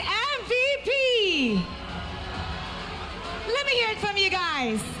 Finals MVP. Let me hear it from you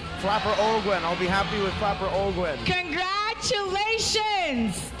guys. Flapper Ogwen. I'll be happy with Flapper Ogwen.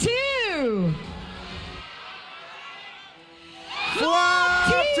 Congratulations to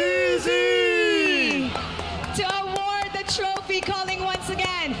Flap TZ! To award the trophy, calling once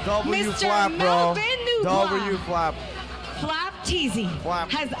again W Mr. Flap, bro. Melvin Nubla. W Flap. Flap TZ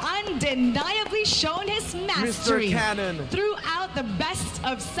has undeniably shown his mastery Mr. Cannon throughout the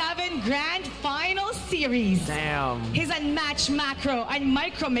best-of-7 Grand Final Series. Damn. His unmatched macro and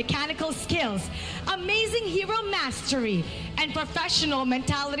micro mechanical skills, amazing hero mastery, and professional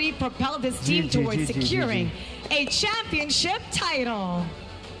mentality propelled his team towards securing a championship title.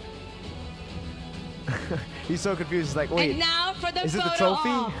 He's so confused. He's like, wait, and now for the is it photo the trophy?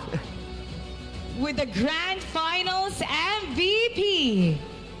 op with the Grand Finals MVP.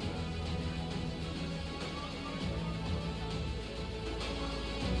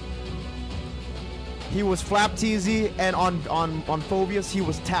 He was Flap TZ, and on Phobius, he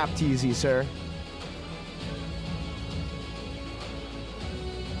was Tap TZ, sir.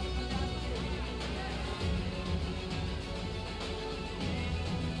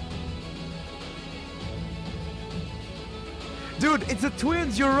 Dude, it's the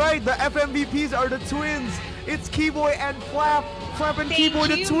twins. You're right. The FMVPs are the twins. It's Keyboy and Flap. Flap and Keyboy,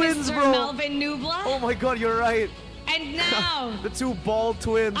 the twins, Mr. bro. Melvin Nubla. Oh my God, you're right. And now, the two bald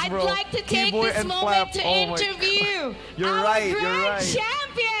twins, bro. I'd like to take Keyboy this and moment Flap. to Oh my interview You're our right, Grand you're right.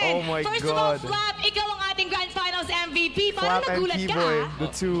 Champion. Oh my First God. of all, Flap, ikaw ang ating Grand Finals MVP. Flap Parang and nagulat ka, Keyboy, ha? the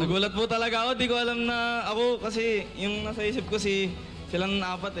two. Nagulat po talaga ako. Di ko alam na ako kasi yung nasa isip ko silang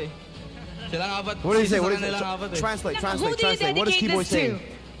apat eh. Silang apat. What did he say? What Isa did he sa kanila apat eh. Translate, Who translate, do you translate. What is dedicate Keyboy this to? saying?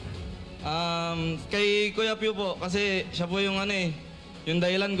 Kay Kuya Pew po kasi siya po yung ano eh, yung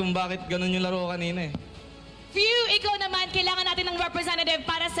dahilan kung bakit ganun yung laro kanina eh. Few, ikaw naman, kailangan natin ng representative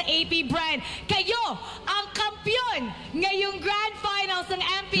para sa AP Brand. Kayo ang kampiyon ngayong Grand Finals ng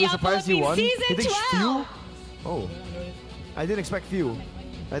MPL Philippines Season 12. Oh, I didn't expect Few.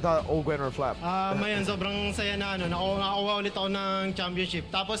 I thought Ogwen or Flap. Mayan, sobrang saya na nakakuha ulit ako ng championship.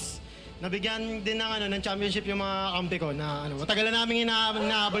 Tapos nabigyan din ng championship yung mga kampi ko na matagal na namin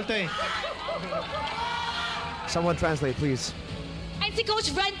inaabol to eh. Someone translate, please. And si Coach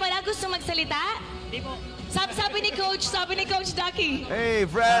Brand pala gusto magsalita? Hindi po. Sabi ni Coach Ducky. Hey,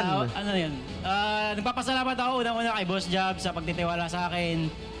 friend! Ano yan? Nagpapasalamat ako unang-una kay Boss Job sa pagtitiwala sa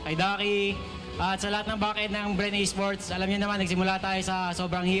akin, kay Ducky, at sa lahat ng backend ng Bren Esports. Alam niyo naman, nagsimula tayo sa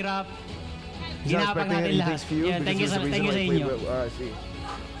sobrang hirap. He's not Ginapang expecting natin anything lahat. Few Yeah, because thank you there's a sa reason why inyo. he played well. I see.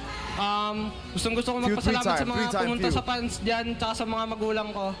 Gusto ko magpasalamat sa mga pumunta sa fans dyan, tsaka sa mga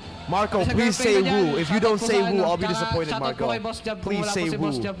magulang ko. Marco, please say woo. If you don't say woo, I'll be disappointed, Marco. Kay Boss Jab. Please say woo. Si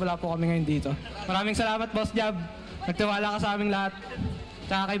Boss woo. Jab, wala po kami ngayon dito. Maraming salamat, Boss Jab. Nagtiwala ka sa aming lahat.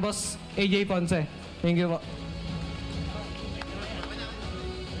 Tsaka kay Boss AJ Ponce. Thank you po.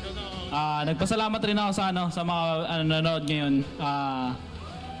 Nagpasalamat rin ako sa mga nanonood ngayon.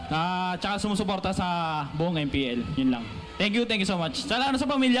 Tsaka sumusuporta sa buong MPL. Yun lang. Thank you so much. Tsaka sa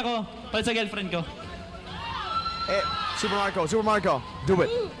pamilya ko, pati sa girlfriend ko. Super Marco, do it.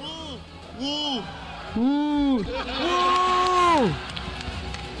 Woo!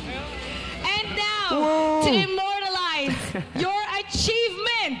 And now, to immortalize your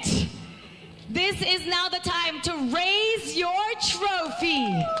achievement, this is now the time to raise your trophy.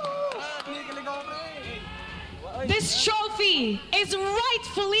 This trophy is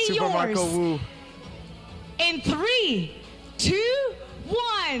rightfully Super yours. Marco, woo. In 3, 2, 1.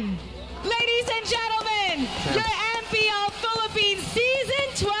 Ladies and gentlemen, your MPL Philippines Season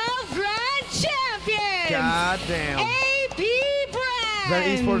 12 Grand Champions. God damn. AP Brand. Brand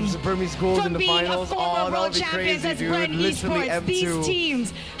Esports Burmese Gold in the From finals. being a former That would world be champions crazy, as dude. Brand Literally Esports, M2. these teams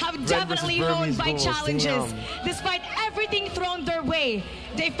have Brand definitely versus honed by Burmese Gold. challenges. Damn. Despite everything thrown their way,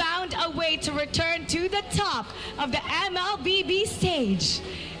 they found a way to return to the top of the MLBB stage.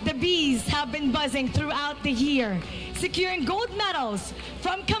 The Bees have been buzzing throughout the year, securing gold medals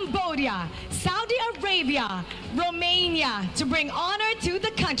from Cambodia, Saudi Arabia, Romania to bring honor to the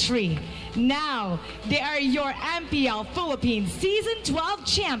country. Now, they are your MPL Philippines Season 12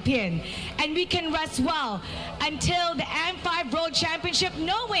 champion, and we can rest well until the M5 World Championship,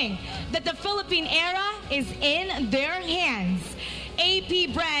 knowing that the Philippine era is in their hands.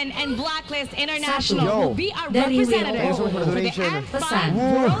 AP Brand and Blacklist International will be our representative for the M5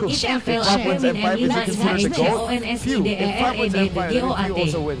 World Championship. Few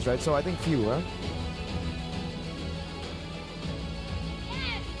also wins, right? So I think few, huh?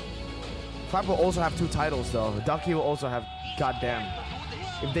 Five will also have 2 titles, though. Ducky will also have, goddamn.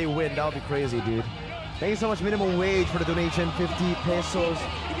 If they win, that would be crazy, dude. Thank you so much, Minimum Wage, for the donation. 50 pesos.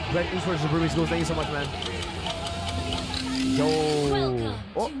 Brent Esports and Burmese Goals. Thank you so much, man. Yo.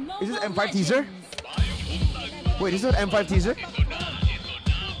 Oh, is this M5 teaser? Wait, is this an M5 teaser?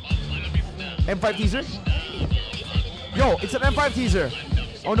 M5 teaser? Yo, it's an M5 teaser.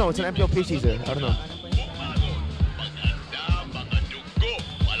 Oh no, it's an MPL page teaser. I don't know.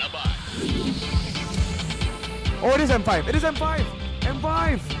 Oh, it is M5. It is M5.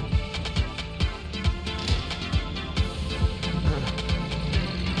 M5.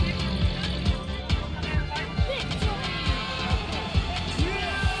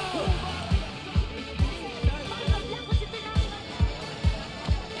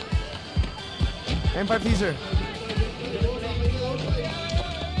 M5 teaser.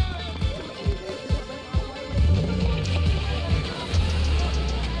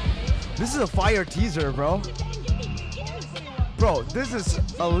 This is a fire teaser, bro. Bro, this is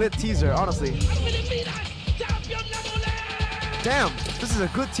a lit teaser, honestly. Damn, this is a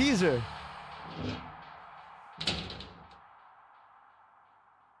good teaser.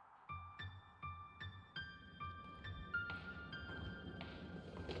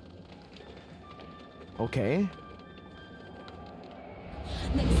 Okay.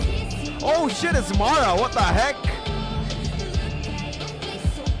 Oh shit, it's Mara. What the heck?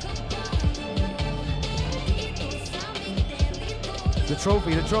 The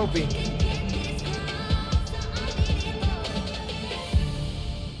trophy, the trophy.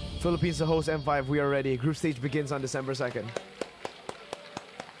 Philippines to host M5. We are ready. Group stage begins on December 2nd.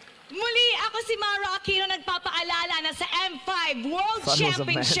 Muli, ako si Mara Aquino, nagpapaalala na sa M5 World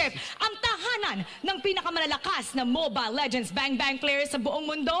Championship, ang tahanan ng pinakamalalakas na Mobile Legends Bang Bang players sa buong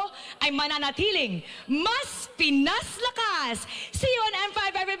mundo ay mananatiling mas pinaslakas. See you on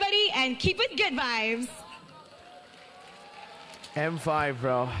M5, everybody, and keep it good vibes. M5,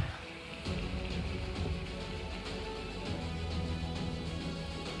 bro.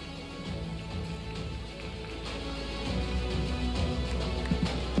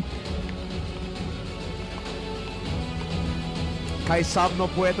 Kai Sabno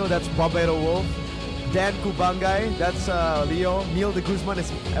Pueto, that's Babero Wolf. Dan Kubangay, that's Leo. Neil de Guzman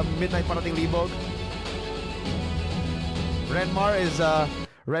is Midnight Parating Libog.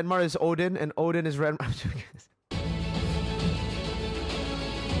 Renmar is Odin, and Odin is Renmar.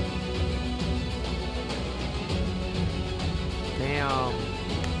 Damn.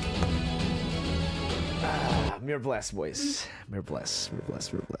 MIRBLESS, boys. MIRBLESS.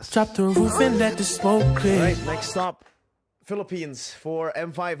 Drop the roof and let the smoke clear. Alright, next stop. Philippines for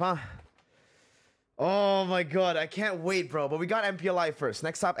M5, huh? Oh my god, I can't wait, bro. But we got MPLI first.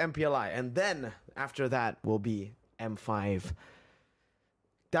 Next up, MPLI. And then, after that, will be M5.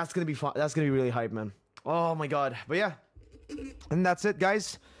 That's gonna be fun. That's gonna be really hype, man. Oh my god. But yeah. And that's it,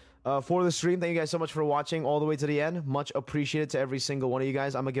 guys. For the stream. Thank you guys so much for watching all the way to the end. Much appreciated to every single one of you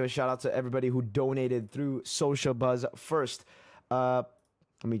guys. I'm gonna give a shout out to everybody who donated through Social Buzz first. Let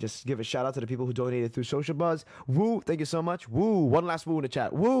me just give a shout out to the people who donated through Social Buzz. Woo, thank you so much. Woo, one last woo in the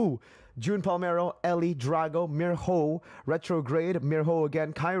chat. Woo, June Palmero, Ellie, Drago, Mirko, Retrograde, Mirko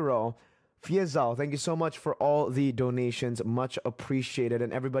again, Cairo, Fiezal, thank you so much for all the donations. Much appreciated.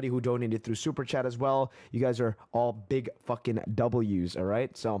 And everybody who donated through Super Chat as well. You guys are all big fucking W's, all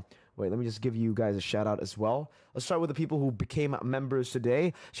right? So, wait, let me just give you guys a shout out as well. Let's start with the people who became members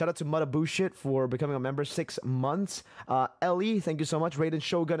today. Shout out to Mutabushit for becoming a member 6 months. Ellie, thank you so much. Raiden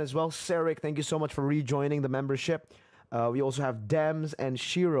Shogun as well. Sarek, thank you so much for rejoining the membership. We also have Dems and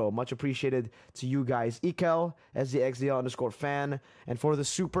Shiro. Much appreciated to you guys. Ikel, SDXDL_fan. And for the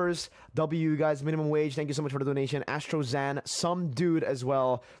supers, W guys, minimum wage. Thank you so much for the donation. Astrozan, some dude as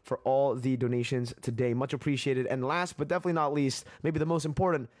well for all the donations today. Much appreciated. And last but definitely not least, maybe the most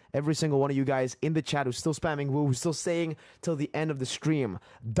important, every single one of you guys in the chat who's still spamming woo, who's still saying till the end of the stream.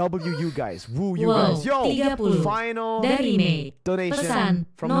 W you guys. Woo you guys. Yo, final donation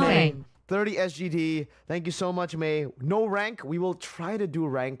from May. 30 SGD. Thank you so much, May. No rank. We will try to do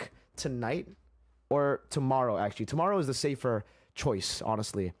rank tonight or tomorrow, actually. Tomorrow is the safer choice,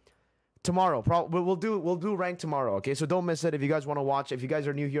 honestly. Tomorrow. We'll do rank tomorrow, okay? So don't miss it. If you guys want to watch, if you guys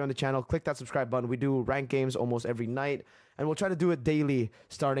are new here on the channel, click that subscribe button. We do rank games almost every night, and we'll try to do it daily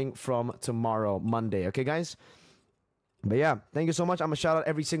starting from tomorrow, Monday, okay, guys? But yeah, thank you so much. I'm going to shout out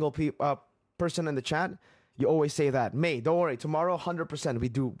every single person in the chat. You always say that. May, don't worry. Tomorrow, 100%.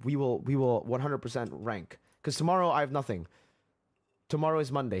 We will 100% rank. Because tomorrow, I have nothing. Tomorrow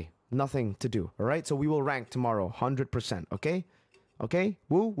is Monday. Nothing to do. All right? So we will rank tomorrow, 100%. Okay? Okay?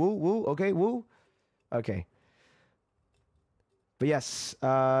 Woo, woo, woo. Okay, woo. Okay. But yes,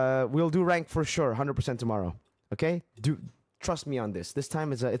 we'll do rank for sure, 100% tomorrow. Okay? Trust me on this. This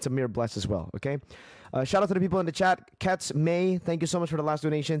time, it's a MIRBLESS as well. Okay? Shout out to the people in the chat. Kets, May, thank you so much for the last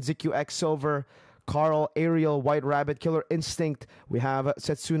donation. ZQX Silver, Carl, Ariel, White Rabbit, Killer Instinct. We have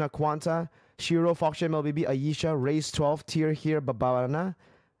Setsuna Quanta, Shiro, Foxshay, MLBB, Ayesha, Race 12, Tier here, Banana,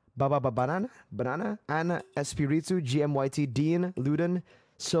 Anna, Espiritu, GMYT, Dean, Luden,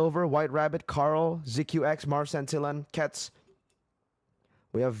 Silver, White Rabbit, Carl, ZQX, Mars Santillan, Kets.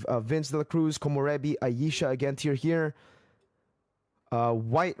 We have Vince De La Cruz, Komorebi, Ayesha again, Tier here.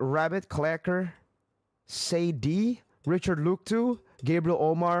 White Rabbit, Clacker, Say D, Richard Luktu, Gabriel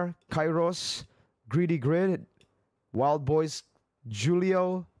Omar, Kairos, Greedy Grid, Wild Boys,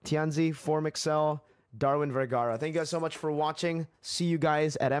 Julio, Tianzi, Formixel, Darwin Vergara. Thank you guys so much for watching. See you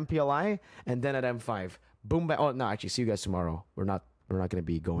guys at MPLI and then at M5. Boom, bang. Oh, no, actually, see you guys tomorrow. We're not going to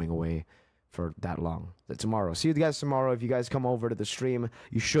be going away for that long. Tomorrow. See you guys tomorrow. If you guys come over to the stream,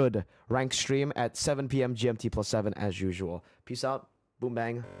 you should rank stream at 7 p.m. GMT +7 as usual. Peace out. Boom,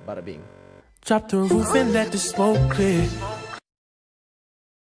 bang. Bada bing. Drop the roof and let the smoke clear.